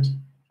beard?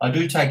 I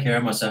do take care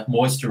of myself,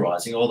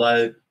 moisturising,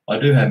 although I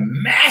do have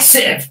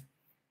massive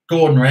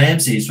Gordon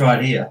Ramsays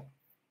right here.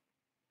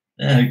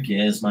 Who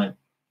cares, mate?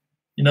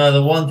 You know,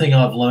 the one thing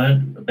I've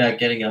learned about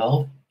getting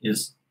old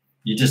is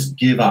you just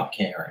give up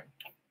caring.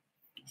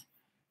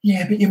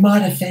 Yeah, but you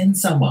might offend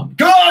someone.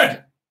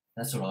 Good!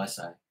 That's what I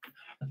say.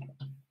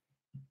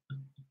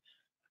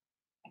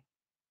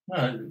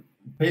 No,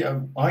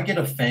 I get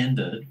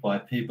offended by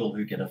people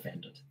who get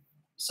offended.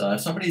 So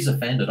if somebody's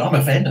offended, I'm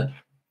offended.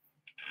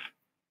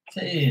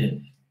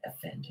 See,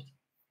 offended.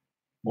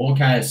 More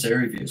KFC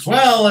reviews.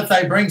 Well, if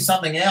they bring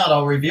something out,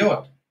 I'll review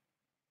it.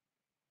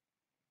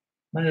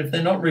 Mate, if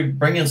they're not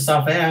bringing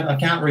stuff out, I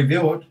can't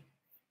review it.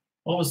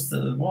 What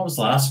was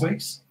last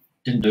week's?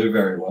 Didn't do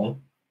very well.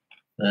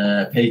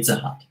 Pizza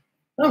Hut.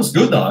 That was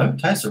good though.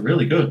 Tasted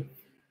really good.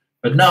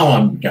 But no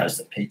one goes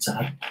to Pizza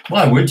Hut.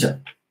 Why would you?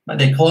 Mate,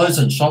 they're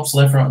closing shops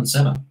left, right, and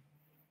centre.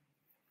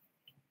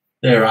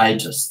 They're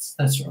ageist.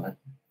 That's right.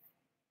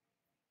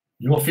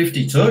 You're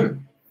 52.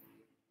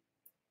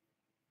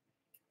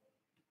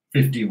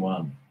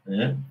 51.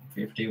 Yeah,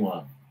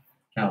 51.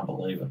 Can't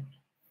believe it.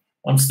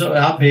 I'm still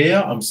up here.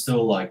 I'm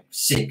still like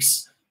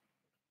 6.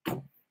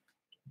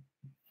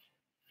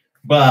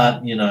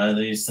 But, you know,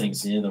 these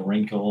things here, the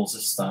wrinkles are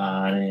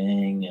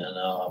starting, and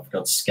I've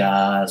got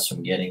scars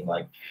from getting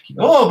like,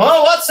 oh,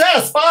 what's that,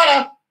 a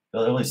spider?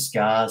 Got all these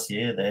scars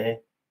here, there.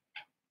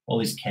 All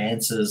these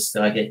cancers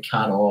that I get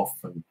cut off.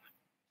 And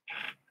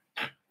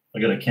I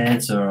got a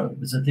cancer.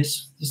 Is it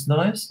this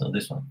nose or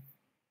this one?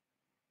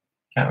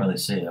 Can't really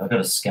see it. I got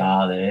a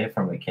scar there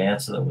from a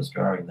cancer that was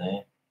growing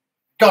there.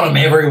 Got them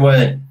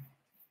everywhere.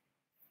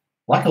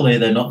 Luckily,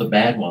 they're not the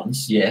bad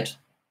ones yet.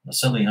 I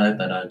certainly hope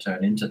they don't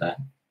turn into that.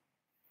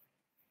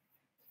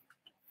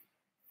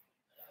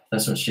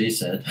 That's what she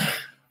said.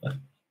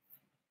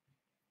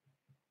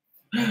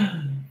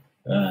 Yeah,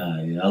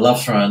 I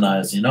love throwing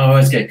those. You know, I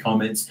always get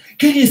comments,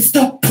 can you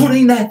stop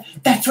putting that?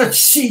 That's what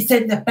she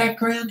said in the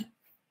background.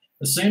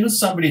 As soon as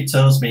somebody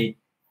tells me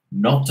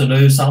not to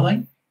do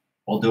something,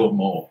 I'll do it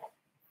more.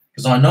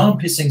 Because I know I'm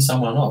pissing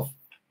someone off.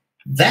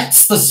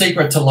 That's the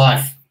secret to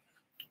life.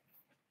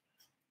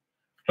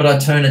 But I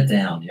turn it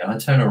down. Yeah, I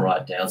turn it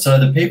right down. So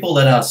the people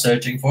that are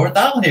searching for it,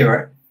 they'll hear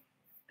it.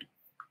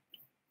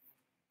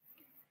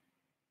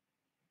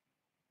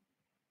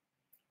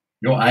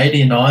 You're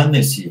 89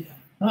 this year.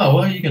 Oh,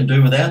 well, you can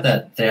do without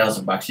that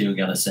 $1,000 you were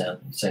going to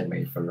send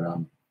me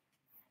for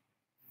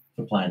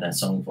playing that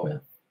song for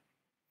you.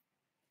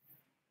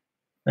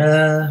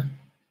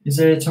 Is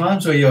there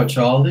times where you're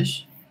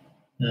childish?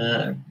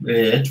 Yeah,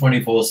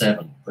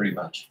 24/7, pretty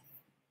much.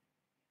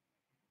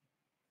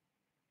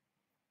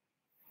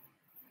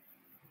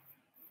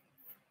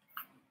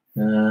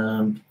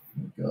 Oh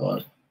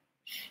God.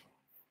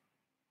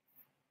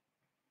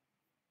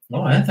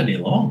 Oh, Anthony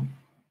Long.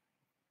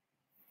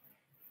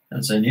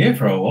 Haven't seen you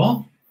for a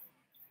while.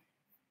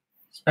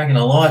 It's back in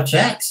the live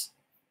chats.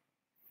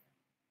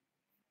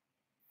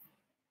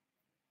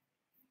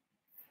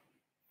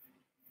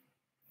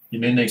 You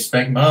didn't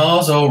expect me. I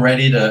was all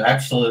ready to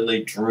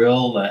absolutely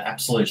drill the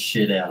absolute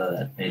shit out of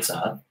that Pizza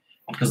Hut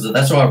because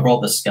that's why I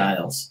brought the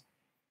scales,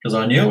 because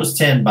I knew it was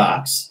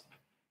 $10,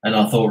 and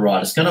I thought,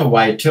 right, it's going to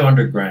weigh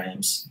 200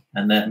 grams,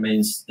 and that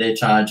means they're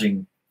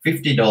charging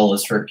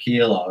 $50 for a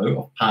kilo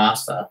of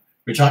pasta,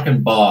 which I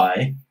can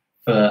buy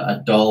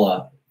for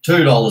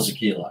 $2 a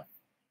kilo.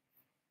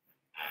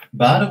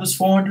 But it was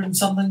 400 and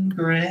something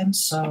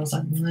grams, so I was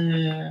like,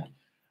 nah.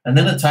 And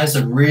then it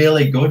tasted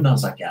really good, and I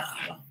was like,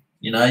 ah.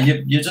 You know,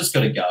 you just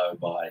got to go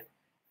by.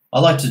 I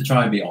like to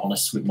try and be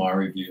honest with my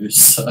reviews.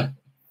 So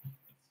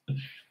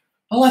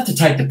I like to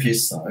take the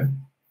piss, though,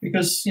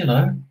 because, you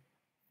know,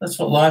 that's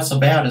what life's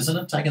about, isn't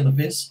it? Taking the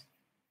piss.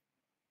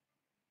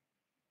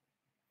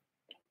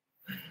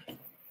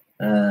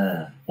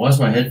 Why is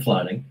my head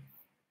floating?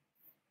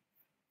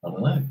 I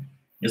don't know.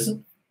 Is it?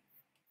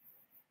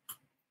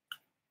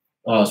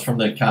 Oh, it's from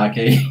the car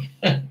key.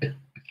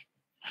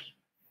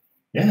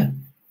 Yeah.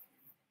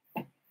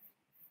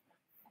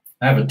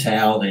 I have a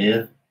towel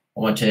here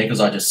on my chair because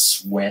I just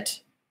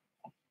sweat.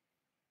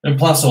 And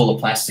plus all the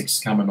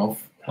plastic's coming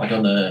off, like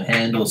on the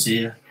handles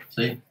here.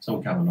 See? It's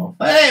all coming off.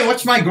 Hey,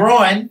 watch my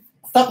groin.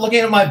 Stop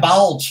looking at my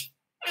bulge.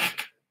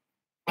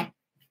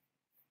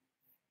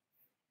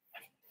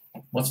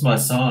 What's my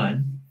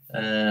sign?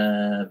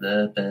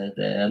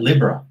 The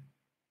Libra.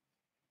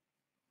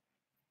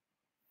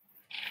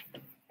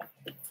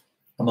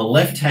 I'm a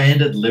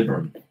left-handed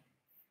Libran.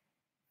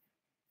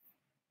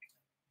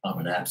 I'm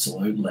an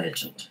absolute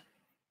legend.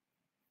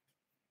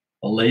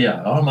 A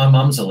Leo. Oh, my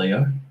mum's a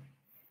Leo.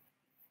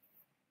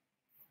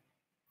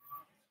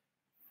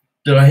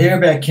 Did I hear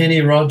about Kenny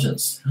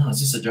Rogers? Oh,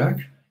 is this a joke?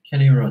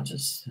 Kenny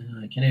Rogers.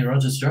 Kenny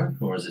Rogers joke,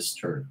 or is this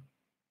true?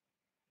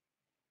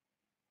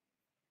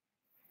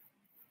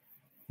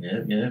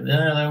 Yeah,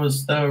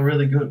 they were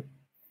really good.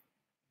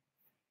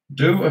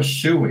 Do a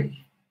shoey.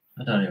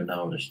 I don't even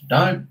know what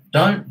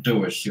don't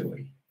do a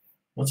shoey.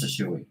 What's a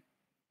shoey?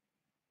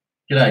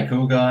 G'day,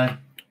 cool guy.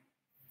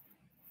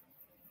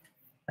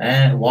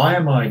 And why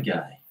am I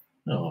gay?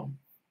 Oh,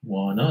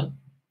 why not?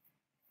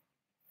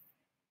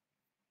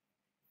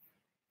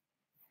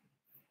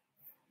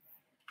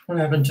 What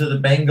happened to the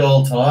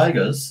Bengal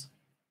tigers?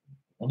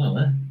 I don't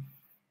know. I'm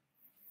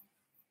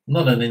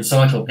not an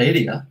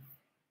encyclopedia.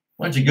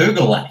 Why don't you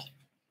Google that?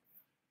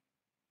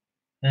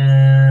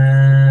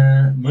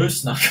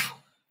 Moose knuckle.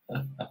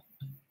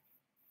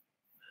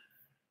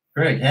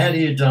 Greg, how do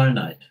you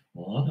donate?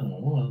 Well, I don't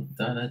know.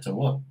 Donate to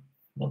what?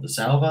 What, the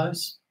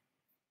salvos?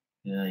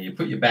 Yeah, you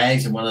put your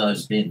bags in one of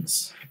those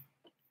bins.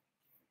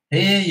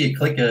 Here you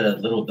click a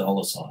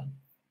little $sign.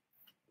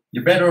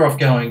 You're better off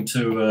going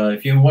to,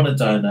 if you want to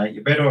donate,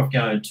 you're better off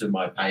going to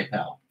my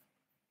PayPal.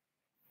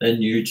 then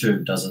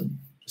YouTube doesn't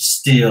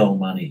steal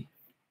money.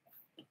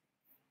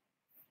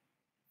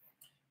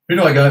 Who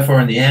do I go for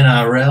in the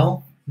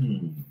NRL?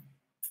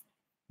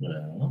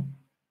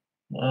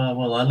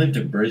 Well, I lived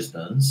in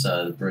Brisbane,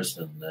 so the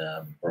Brisbane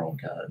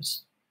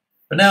Broncos.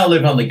 But now I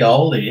live on the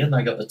Goldie, and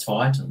they got the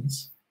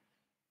Titans.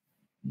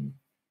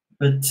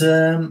 But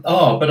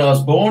but I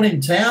was born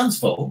in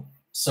Townsville,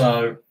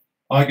 so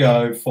I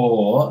go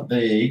for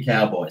the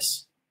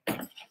Cowboys.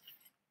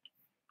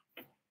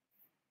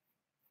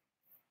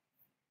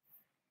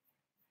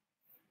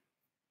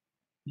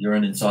 You're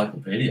an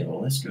encyclopedia. Well,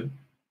 that's good.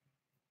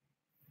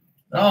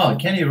 Oh,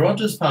 Kenny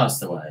Rogers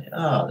passed away.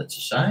 Oh, that's a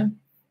shame.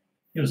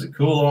 He was a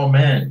cool old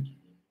man.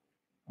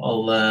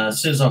 I'll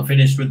as soon as I'm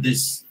finished with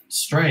this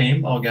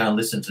stream, I'll go and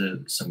listen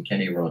to some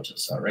Kenny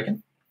Rogers, I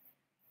reckon.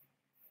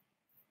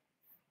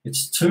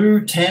 It's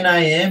 2:10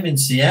 a.m. in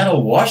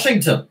Seattle,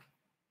 Washington.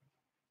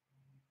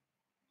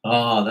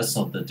 Oh, that's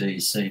not the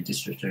DC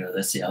district.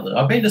 That's the other.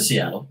 I've been to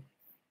Seattle,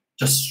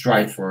 just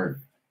straight through.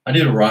 I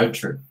did a road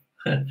trip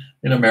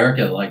in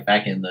America, like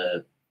back in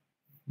the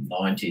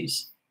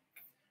 90s.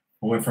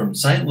 I went from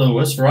St.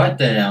 Louis right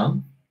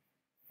down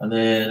and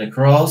then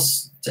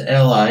across to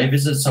LA,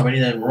 visited somebody,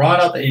 then right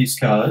up the East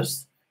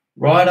Coast,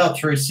 right up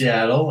through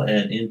Seattle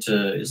and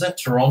into, is that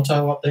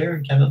Toronto up there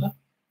in Canada?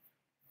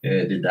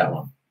 Yeah, I did that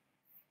one.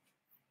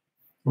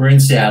 We're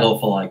in Seattle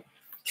for like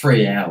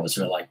 3 hours.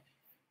 We're like,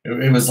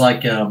 it was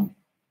like, what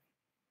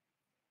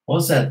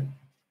was that?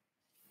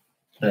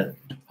 That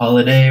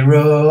Holiday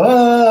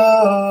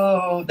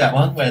Road, that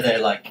one where they're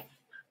like,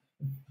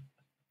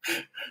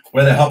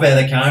 where they hop out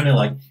of the car and they're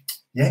like,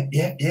 yeah,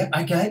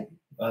 okay.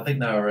 I think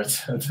they were at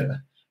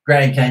the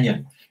Grand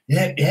Canyon.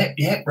 Yeah,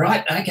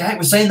 right, okay,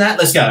 we've seen that,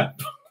 let's go.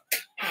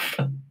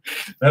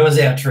 That was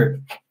our trip.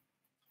 It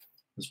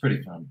was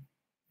pretty fun.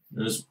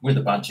 It was with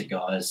a bunch of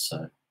guys,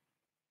 so.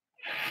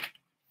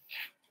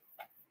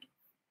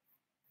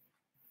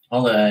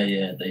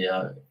 Holiday,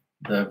 yeah,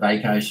 the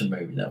vacation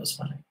movie, that was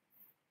funny.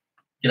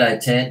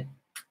 G'day, Ted.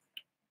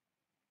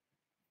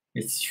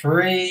 It's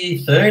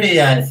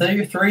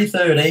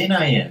 3:13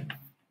 a.m.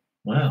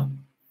 Wow.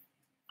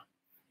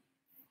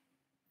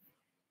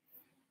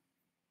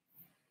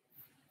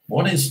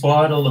 What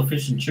inspired all the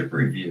fish and chip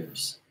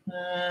reviews?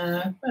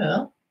 Well,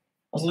 I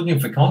was looking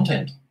for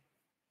content.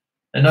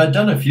 And I'd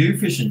done a few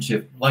fish and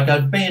chip, like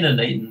I'd been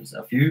and eaten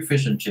a few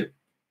fish and chip.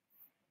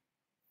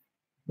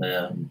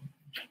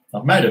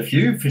 I've made a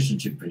few fish and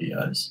chip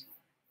videos,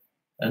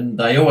 and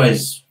they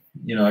always,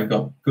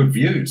 got good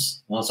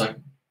views. And I was like,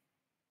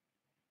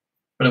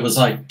 but it was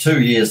like 2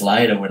 years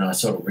later when I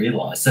sort of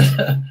realised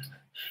that,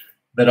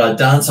 that I'd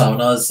done something.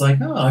 And I was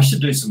like, oh, I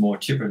should do some more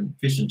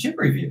fish and chip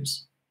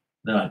reviews.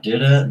 Then I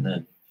did it,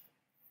 and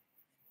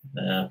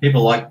then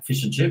people like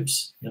fish and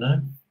chips,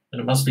 and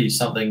it must be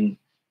something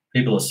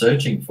people are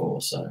searching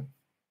for. So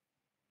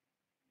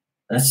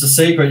that's the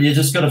secret. You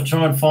just got to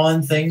try and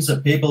find things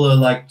that people are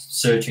like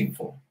searching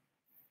for.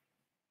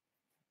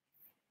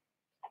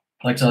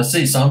 Like, so I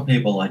see some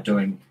people like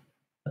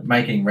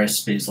making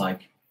recipes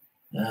like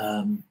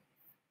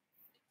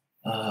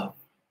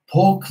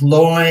pork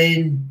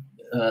loin,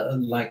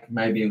 like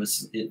maybe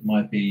it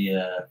might be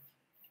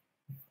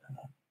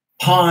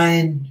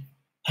pine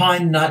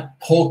nut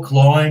pork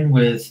loin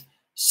with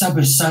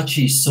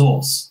sabutsuchi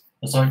sauce.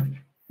 I was like,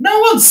 no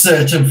one's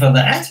searching for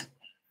that.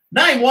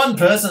 Name one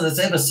person that's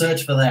ever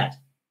searched for that.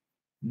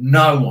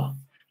 No one.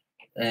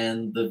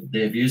 And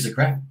their views are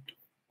crap.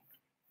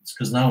 It's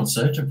because no one's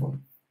searching for it.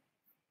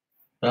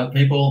 But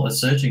people are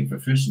searching for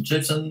fish and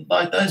chips, and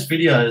like those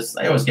videos,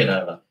 they always get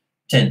over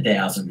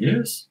 10,000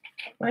 views.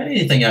 Well,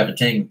 anything over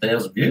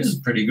 10,000 views is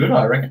pretty good,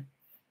 I reckon.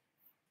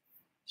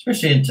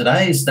 Especially in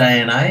today's day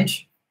and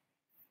age.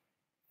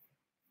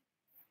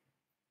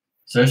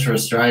 Search for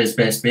Australia's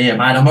best beer.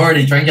 Mate, I'm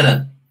already drinking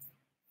it.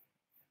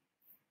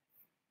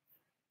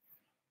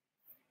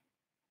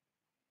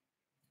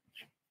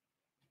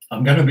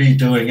 I'm going to be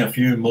doing a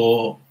few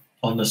more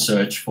on the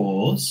search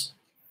fors.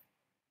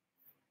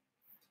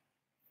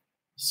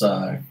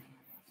 So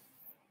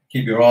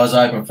keep your eyes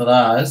open for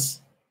those.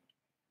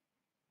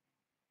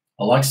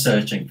 I like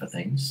searching for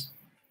things.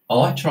 I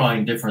like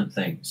trying different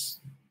things,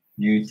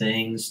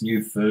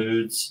 new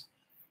foods.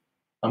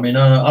 I mean,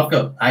 I've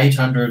got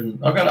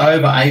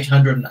over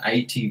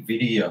 880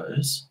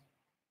 videos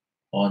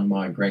on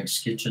my Greg's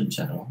Kitchen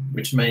channel,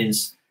 which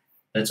means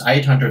that's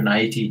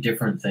 880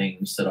 different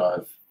things that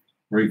I've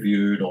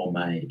reviewed or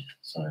made.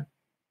 So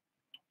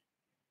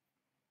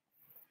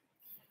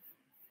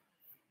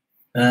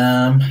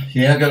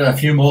yeah, I got a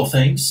few more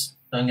things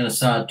I'm going to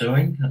start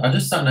doing. I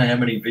just don't know how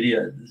many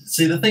videos.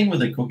 See, the thing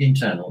with the cooking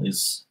channel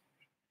is,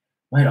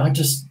 mate, I'm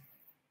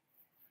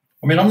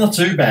not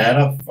too bad.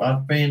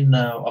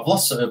 I've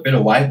lost a bit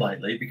of weight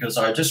lately because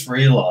I just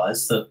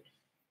realised that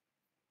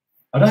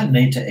I don't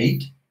need to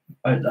eat.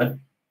 I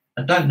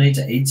don't need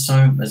to eat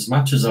as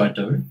much as I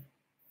do.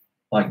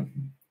 Like,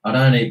 I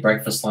don't eat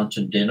breakfast, lunch,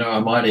 and dinner. I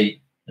might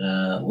eat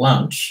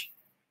lunch,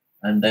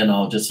 and then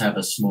I'll just have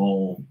a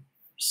small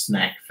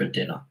snack for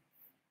dinner.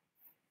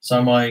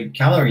 So my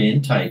calorie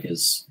intake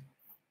is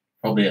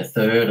probably a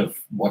third of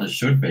what it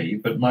should be,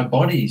 but my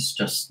body's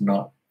just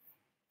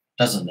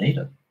doesn't need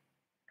it.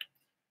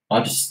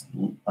 I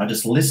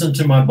just listen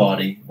to my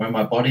body. When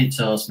my body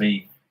tells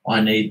me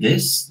I need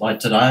this, like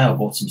today I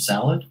bought some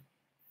salad.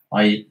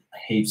 I eat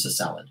heaps of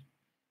salad.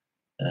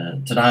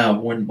 Today I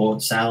went and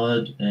bought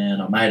salad,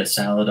 and I made a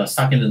salad. I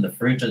stuck it in the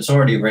fridge. It's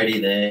already ready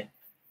there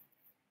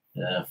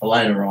for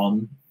later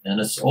on. And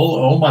it's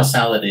all my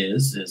salad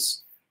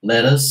is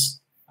lettuce,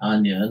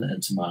 onion,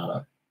 and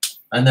tomato.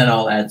 And then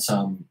I'll add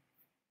some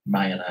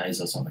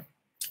mayonnaise or something.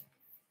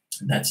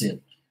 And that's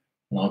it.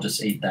 And I'll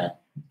just eat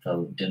that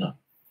for dinner.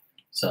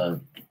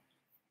 So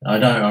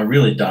I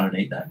really don't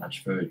eat that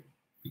much food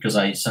because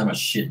I eat so much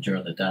shit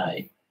during the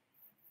day.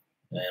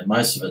 And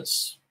most of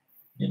it's,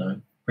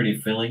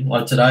 pretty filling.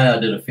 Like today I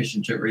did a fish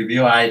and chip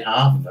review. I ate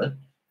half of it.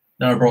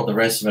 Then I brought the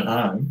rest of it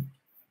home.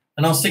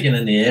 And I'll stick it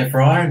in the air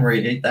fryer and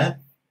reheat that.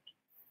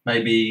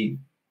 Maybe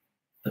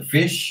the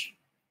fish,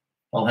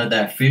 I'll have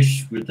that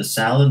fish with the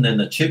salad, and then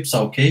the chips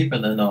I'll keep,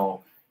 and then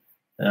I'll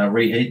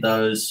reheat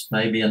those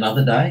maybe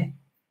another day.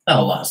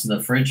 They'll last in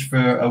the fridge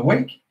for a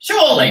week.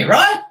 Surely,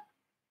 right?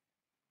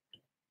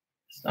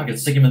 I can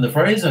stick them in the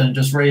freezer and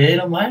just reheat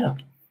them later.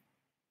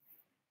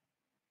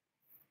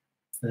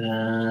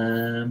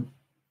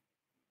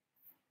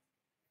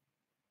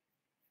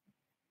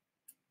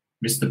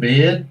 Mr.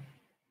 Beard,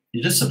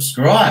 you just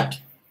subscribed.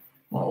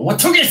 Well, what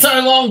took you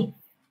so long?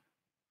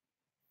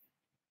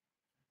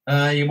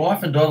 Your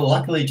wife and daughter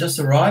luckily just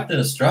arrived in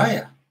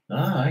Australia.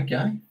 Oh,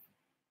 okay.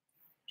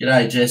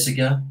 G'day,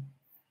 Jessica.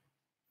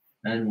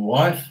 And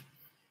wife,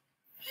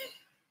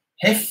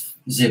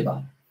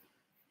 Hefzibah.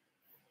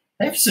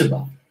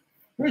 Hefzibah.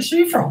 Where's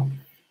she from?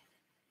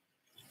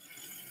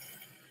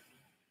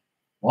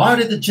 Why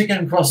did the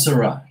chicken cross the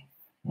road?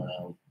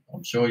 Well,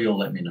 I'm sure you'll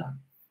let me know.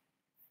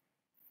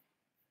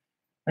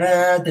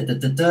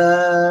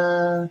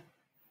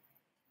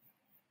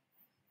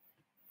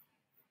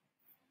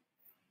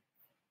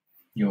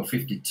 You're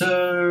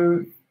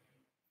 52.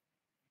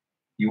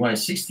 You weigh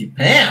 60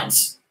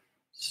 pounds.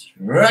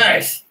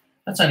 Straight.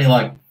 That's only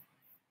like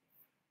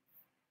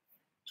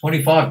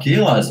 25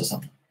 kilos or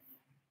something.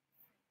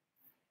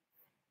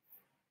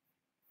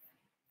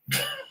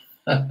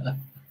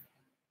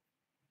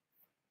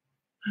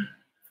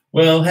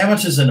 Well, how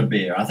much is in a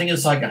beer? I think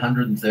it's like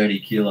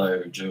 130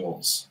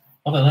 kilojoules.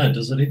 I don't know.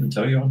 Does it even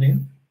tell you on here?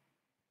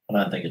 I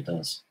don't think it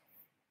does.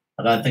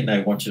 I don't think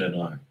they want you to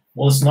know.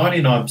 Well, it's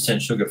 99%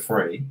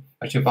 sugar-free.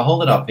 Actually, if I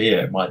hold it up here,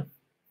 it might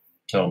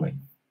tell me.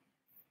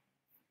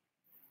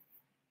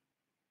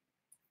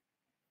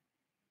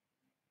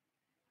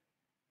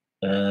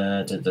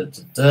 Oh,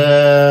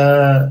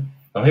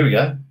 here we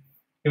go.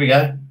 Here we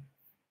go.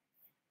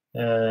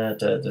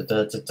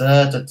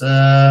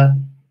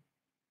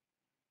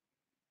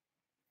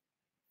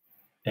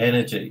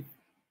 Energy.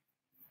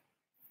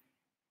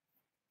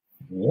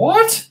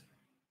 What?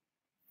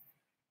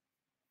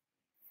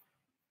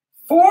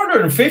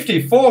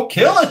 454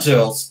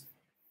 kilojoules.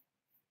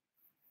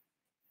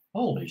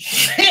 Holy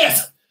shit!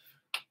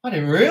 I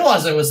didn't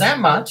realize it was that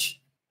much.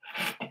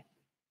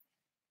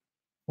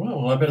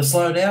 Well, I better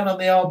slow down on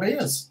the old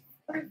beers.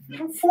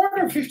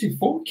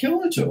 454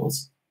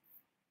 kilojoules?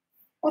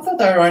 I thought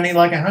they were only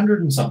like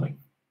 100 and something.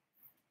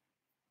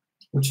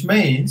 Which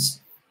means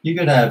you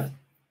could have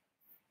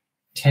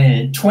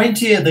 10,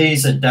 20 of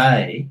these a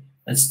day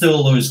and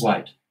still lose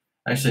weight.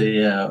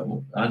 Actually,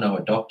 I know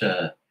a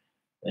doctor,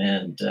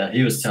 and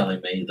he was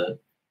telling me that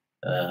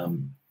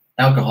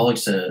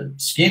alcoholics are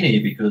skinny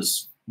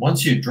because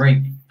once you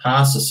drink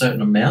past a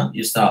certain amount,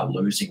 you start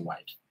losing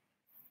weight.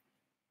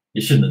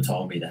 You shouldn't have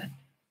told me that.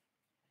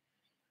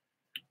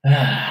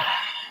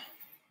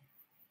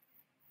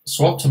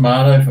 Swap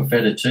tomato for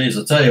feta cheese.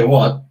 I'll tell you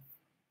what,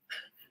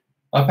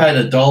 I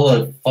paid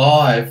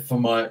 $1.05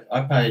 for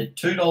I paid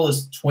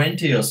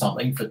 $2.20 or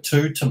something for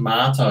 2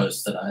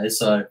 tomatoes today.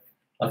 So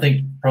I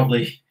think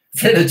probably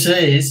feta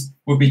cheese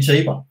would be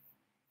cheaper.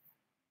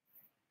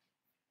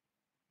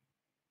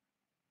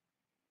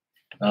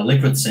 A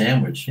liquid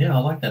sandwich. Yeah, I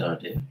like that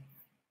idea.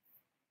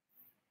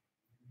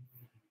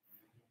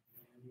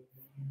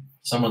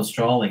 Someone's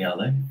trolling, are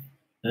they?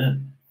 Yeah.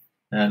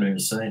 I haven't even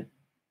seen.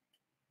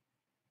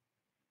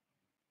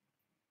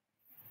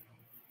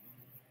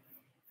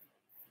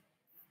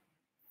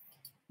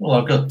 Well,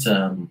 I've got,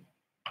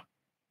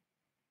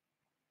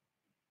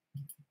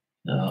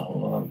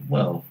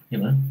 well,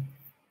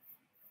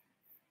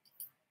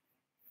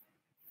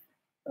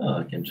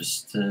 I can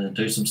just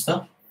do some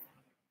stuff.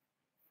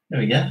 There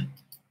we go.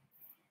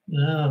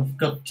 I've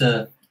got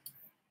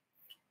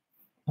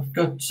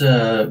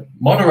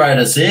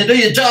moderators here. Do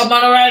your job,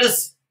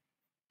 moderators.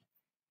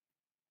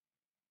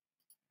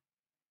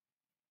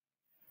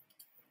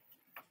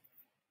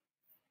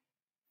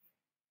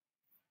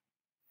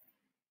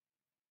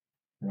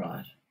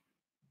 Right.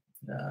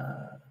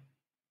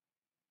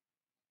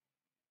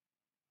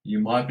 You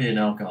might be an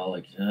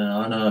alcoholic.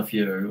 I know a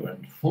few,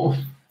 and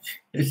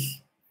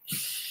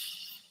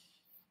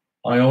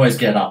I always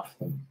get up.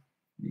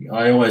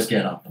 I always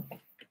get up.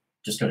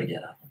 Just got to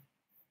get up.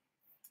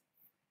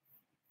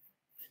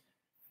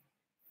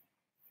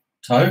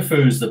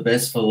 Tofu's the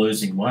best for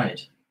losing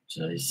weight.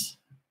 Jeez.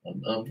 I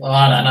don't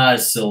know,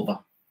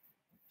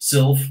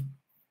 Sylv.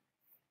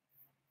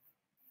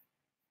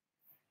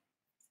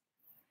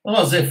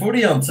 Oh, is there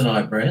footy on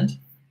tonight, Brent?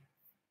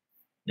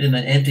 In the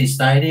empty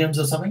stadiums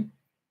or something?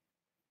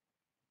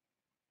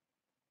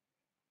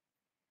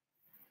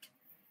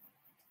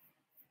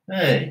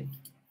 Hey.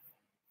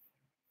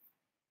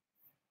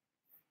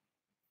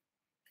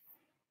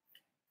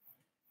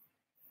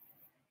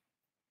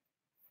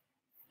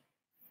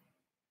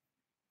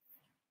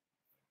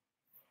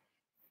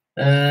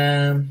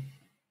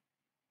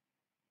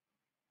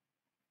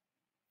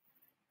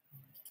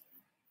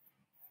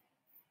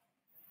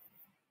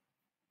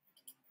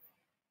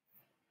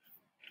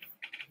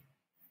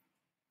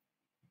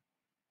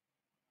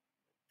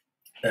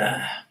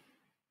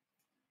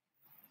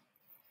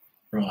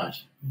 Right.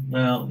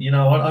 Well, you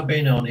know what? I've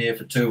been on here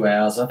for 2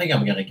 hours. I think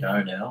I'm going to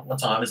go now. What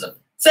time is it?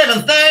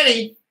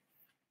 7:30.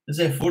 Is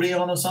there footy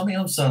on or something?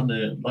 I'm starting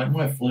to, like,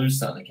 my flu's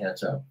starting to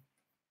catch up.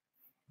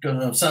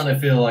 I'm starting to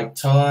feel like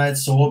tired,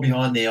 sore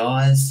behind the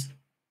eyes.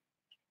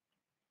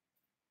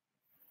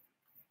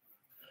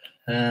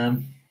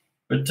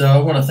 But I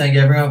want to thank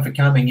everyone for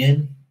coming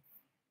in.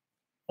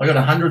 I got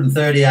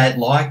 138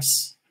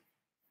 likes.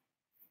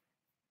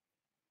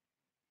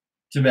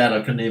 Too bad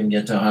I couldn't even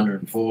get to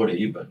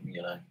 140, but,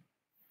 you know.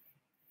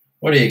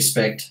 What do you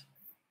expect?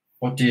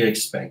 What do you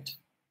expect?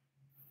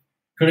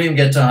 Couldn't even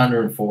get to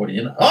 140.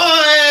 And,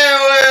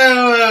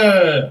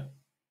 oh!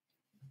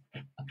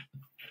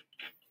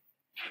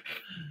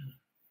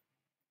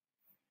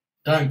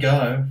 Don't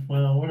go.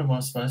 Well, what am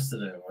I supposed to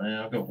do?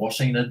 Well, I've got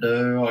washing to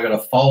do. I've got to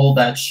fold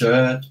that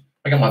shirt.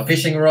 I got my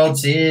fishing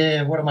rods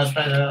here. What am I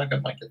supposed to do? I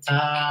got my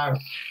guitar.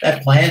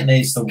 That plant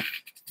needs to,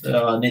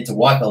 I need to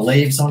wipe the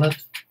leaves on it.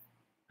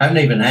 I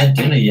haven't even had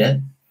dinner yet.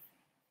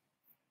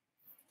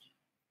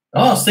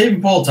 Oh,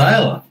 Stephen Paul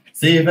Taylor.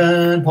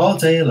 Stephen Paul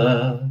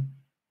Taylor.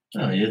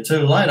 Oh, you're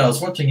too late. I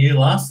was watching you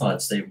last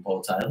night, Stephen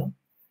Paul Taylor,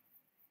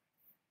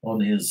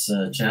 on his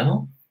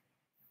channel.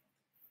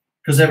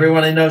 Because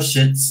everybody knows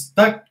shit's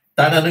stuck.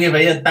 I don't give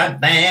a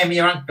damn.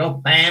 Your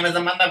Uncle Sam is a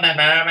mother.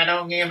 I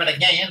don't give it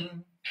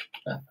again.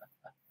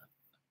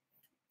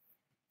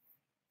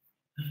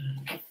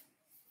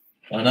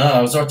 I know.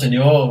 I was watching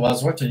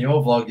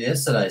your vlog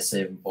yesterday,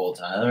 Stephen Paul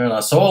Taylor, and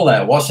I saw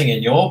that washing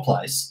in your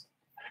place.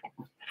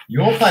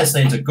 Your place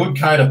needs a good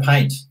coat of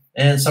paint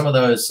and some of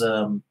those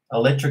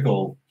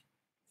electrical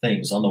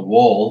things on the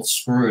wall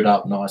screwed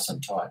up nice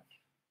and tight.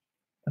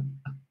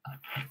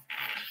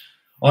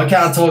 I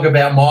can't talk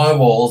about my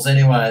walls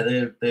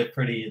anyway.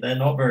 They're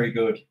not very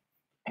good.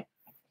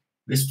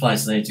 This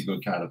place needs a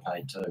good coat of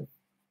paint too.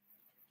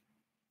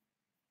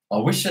 I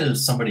wish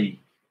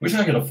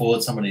I could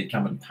afford somebody to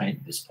come and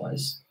paint this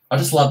place. I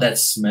just love that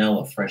smell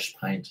of fresh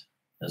paint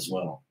as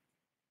well.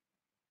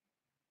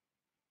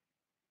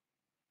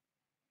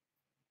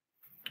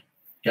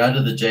 Go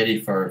to the jetty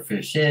for a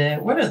fish. Yeah,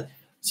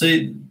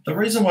 see, the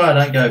reason why I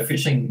don't go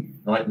fishing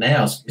like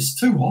now is it's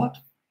too hot.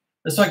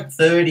 It's like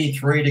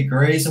 33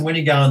 degrees, and when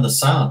you go in the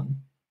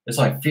sun, it's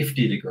like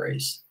 50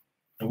 degrees.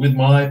 And with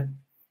my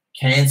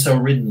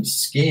cancer-ridden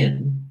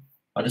skin,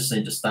 I just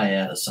need to stay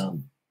out of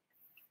sun.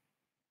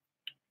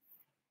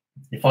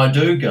 If I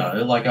do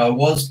go, like I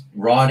was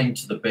riding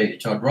to the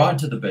beach, I'd ride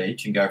to the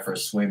beach and go for a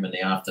swim in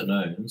the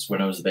afternoons when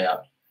it was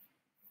about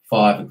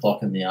 5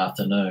 o'clock in the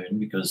afternoon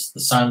because the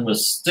sun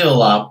was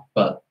still up,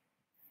 but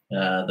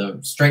the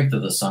strength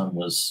of the sun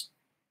was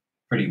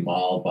pretty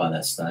mild by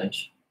that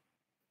stage.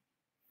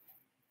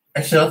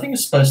 Actually, I think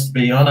it's supposed to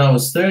be, I know it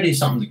was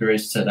 30-something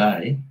degrees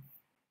today.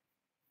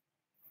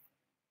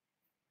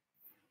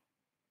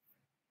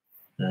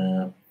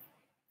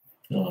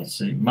 Let's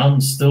see.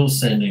 Mum's still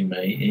sending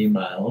me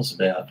emails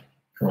about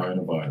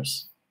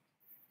coronavirus.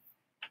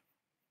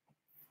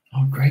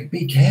 Oh, Greg,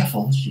 be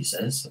careful, she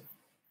says.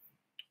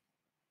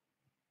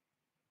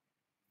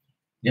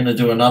 You're going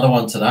to do another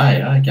one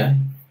today, okay.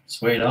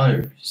 Sweet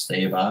O,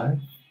 Steve-O.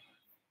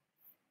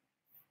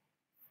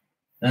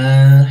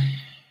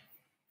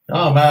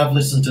 Oh, I've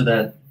listened to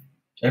that.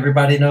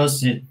 Everybody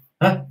knows it.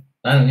 Huh?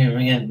 I don't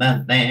even get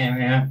that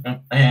damn.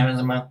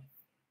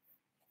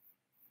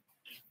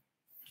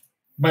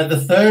 But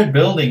the third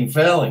building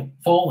falling.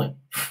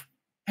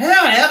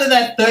 How did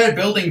that third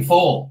building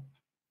fall?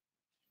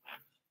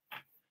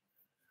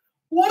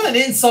 What an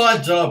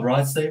inside job,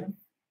 right, Stephen?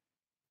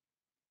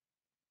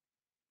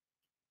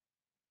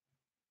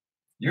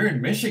 You're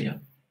in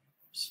Michigan.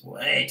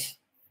 Sweet.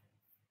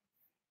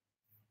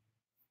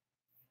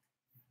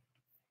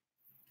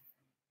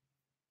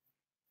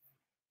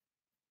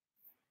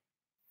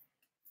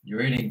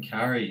 You're eating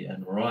curry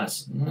and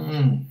rice.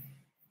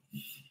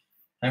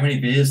 How many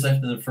beers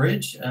left in the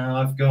fridge?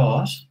 I've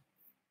got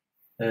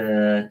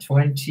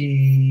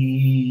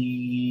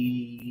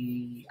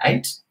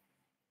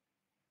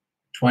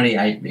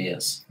 28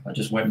 beers. I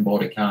just went and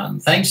bought a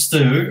carton. Thanks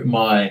to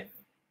my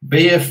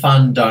beer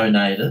fund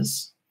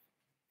donators,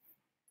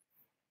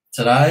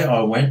 today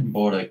I went and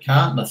bought a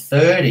carton of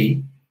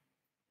 30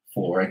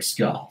 4X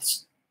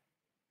Skulls.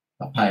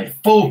 I paid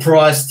full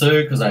price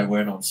too because they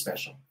weren't on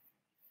special.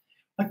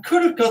 I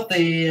could have got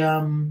the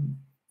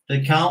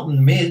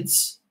Carlton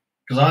mids,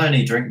 because I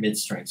only drink mid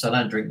strengths. I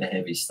don't drink the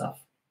heavy stuff.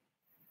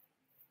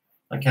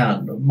 I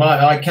can't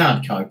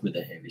cope with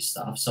the heavy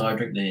stuff, so I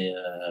drink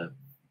the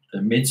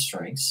mid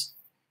strengths.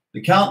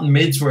 The Carlton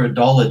mids were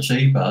 $1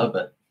 cheaper,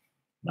 but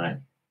no.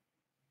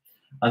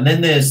 And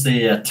then there's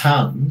the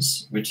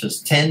Tons, which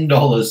is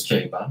 $10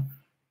 cheaper.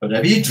 But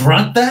have you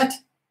drunk that?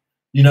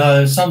 You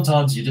know,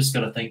 sometimes you just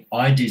got to think,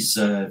 I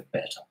deserve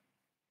better.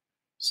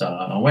 So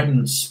I went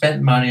and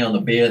spent money on the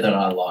beer that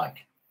I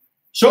like.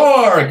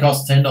 Sure, it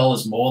costs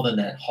 $10 more than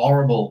that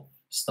horrible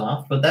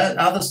stuff, but that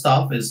other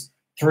stuff is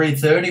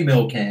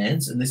 330ml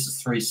cans, and this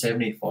is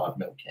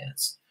 375ml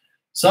cans.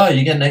 So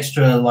you get an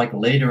extra like 1.5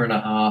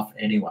 liters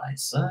anyway.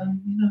 So,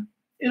 you know,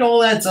 it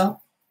all adds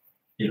up.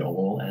 It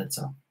all adds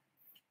up.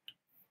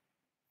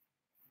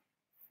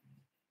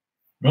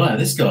 Right,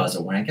 this guy's a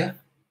wanker.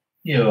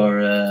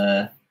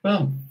 You're,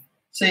 boom.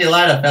 See you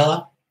later,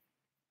 fella.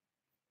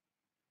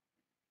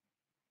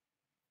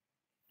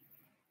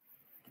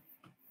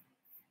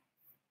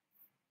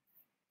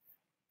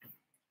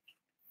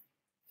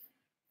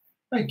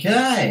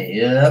 Okay,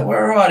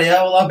 we're righty.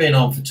 Well, I've been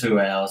on for 2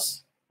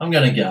 hours. I'm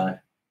going to go.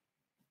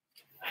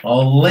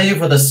 I'll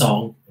leave with a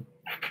song.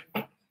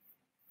 It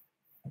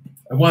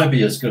won't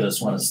be as good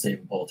as one of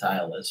Stephen Paul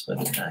Taylor's,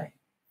 but hey.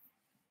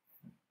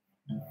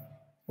 I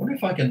wonder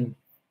if I can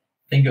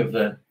think of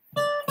the...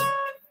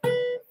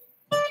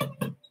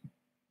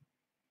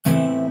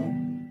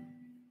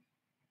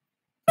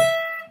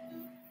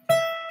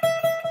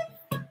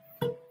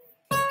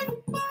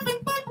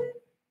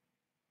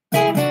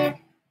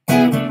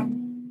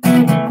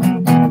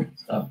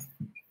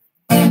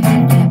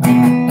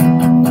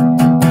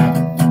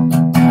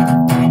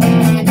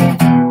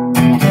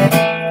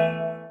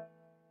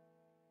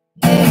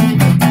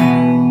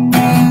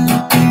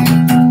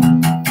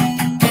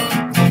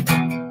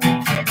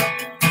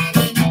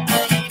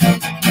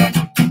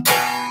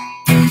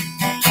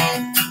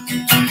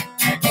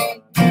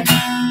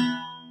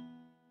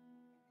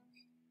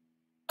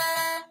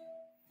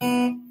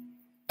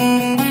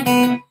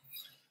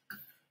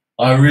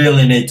 I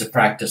really need to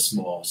practice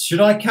more.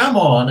 Should I come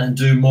on and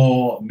do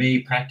more me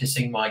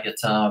practicing my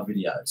guitar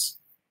videos?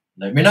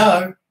 Let me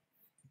know.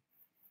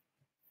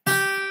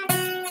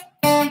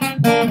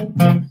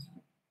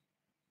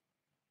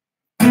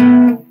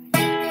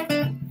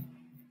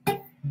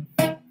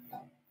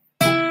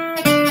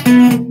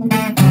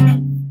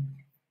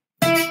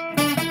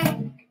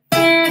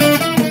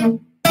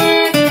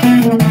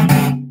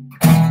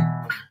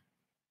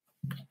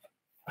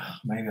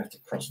 Maybe I have to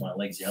cross my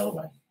legs the other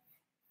way.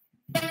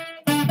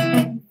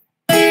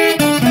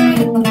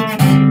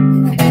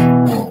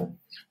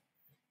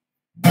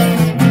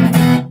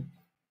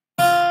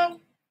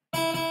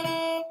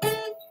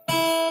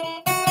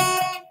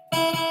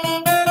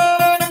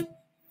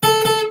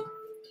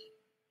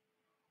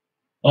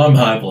 I'm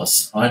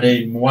hopeless. I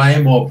need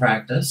way more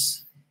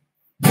practice.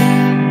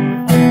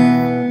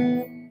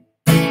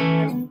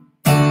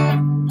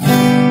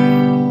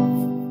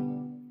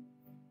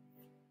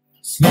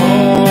 Smoke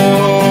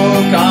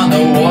on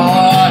the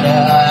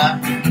water,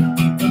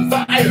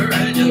 fire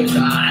in your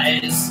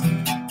eyes.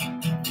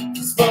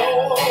 Smoke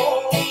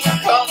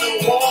on the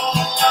water.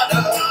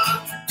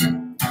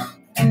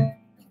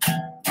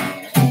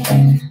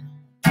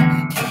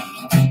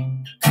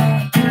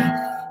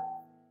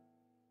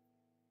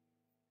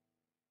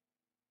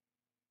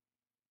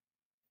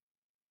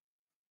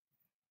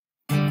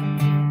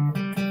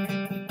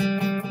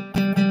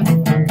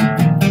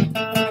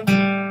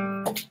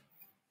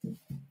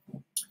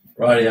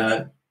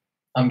 Rightio,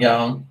 I'm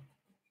going.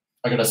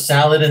 I got a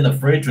salad in the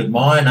fridge with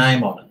my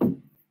name on it.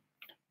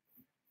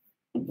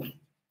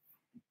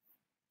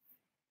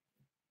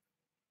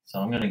 So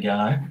I'm going to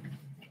go.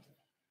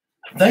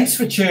 Thanks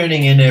for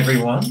tuning in,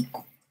 everyone.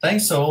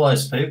 Thanks to all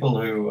those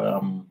people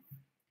who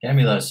gave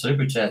me those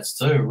super chats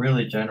too.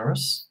 Really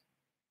generous.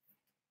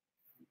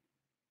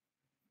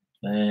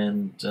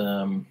 And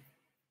I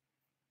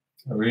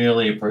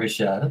really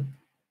appreciate it.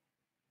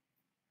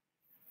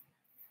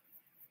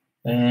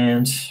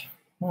 And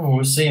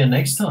we'll see you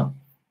next time.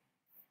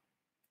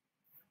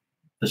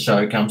 The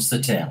show comes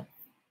to town.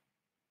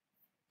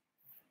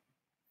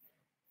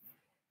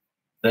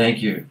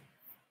 Thank you.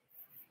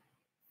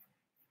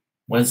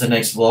 When's the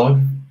next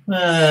vlog?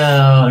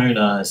 Well, who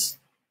knows?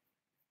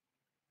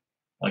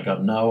 I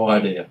got no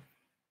idea.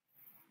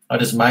 I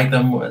just make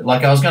them,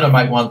 like I was going to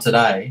make one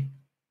today,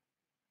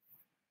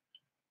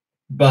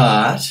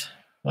 but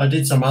I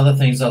did some other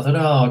things. I thought, oh,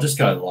 I'll just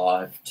go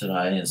live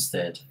today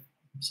instead.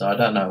 So I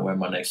don't know when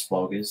my next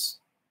vlog is.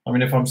 I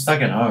mean, if I'm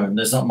stuck at home,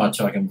 there's not much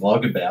I can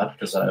vlog about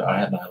because I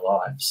have no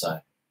live. So,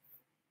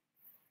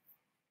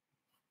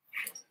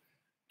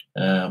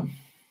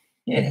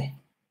 yeah.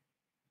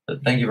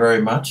 But thank you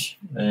very much,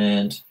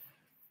 and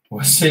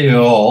we'll see you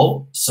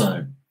all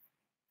soon.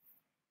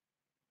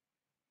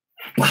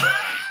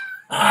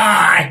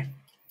 Bye.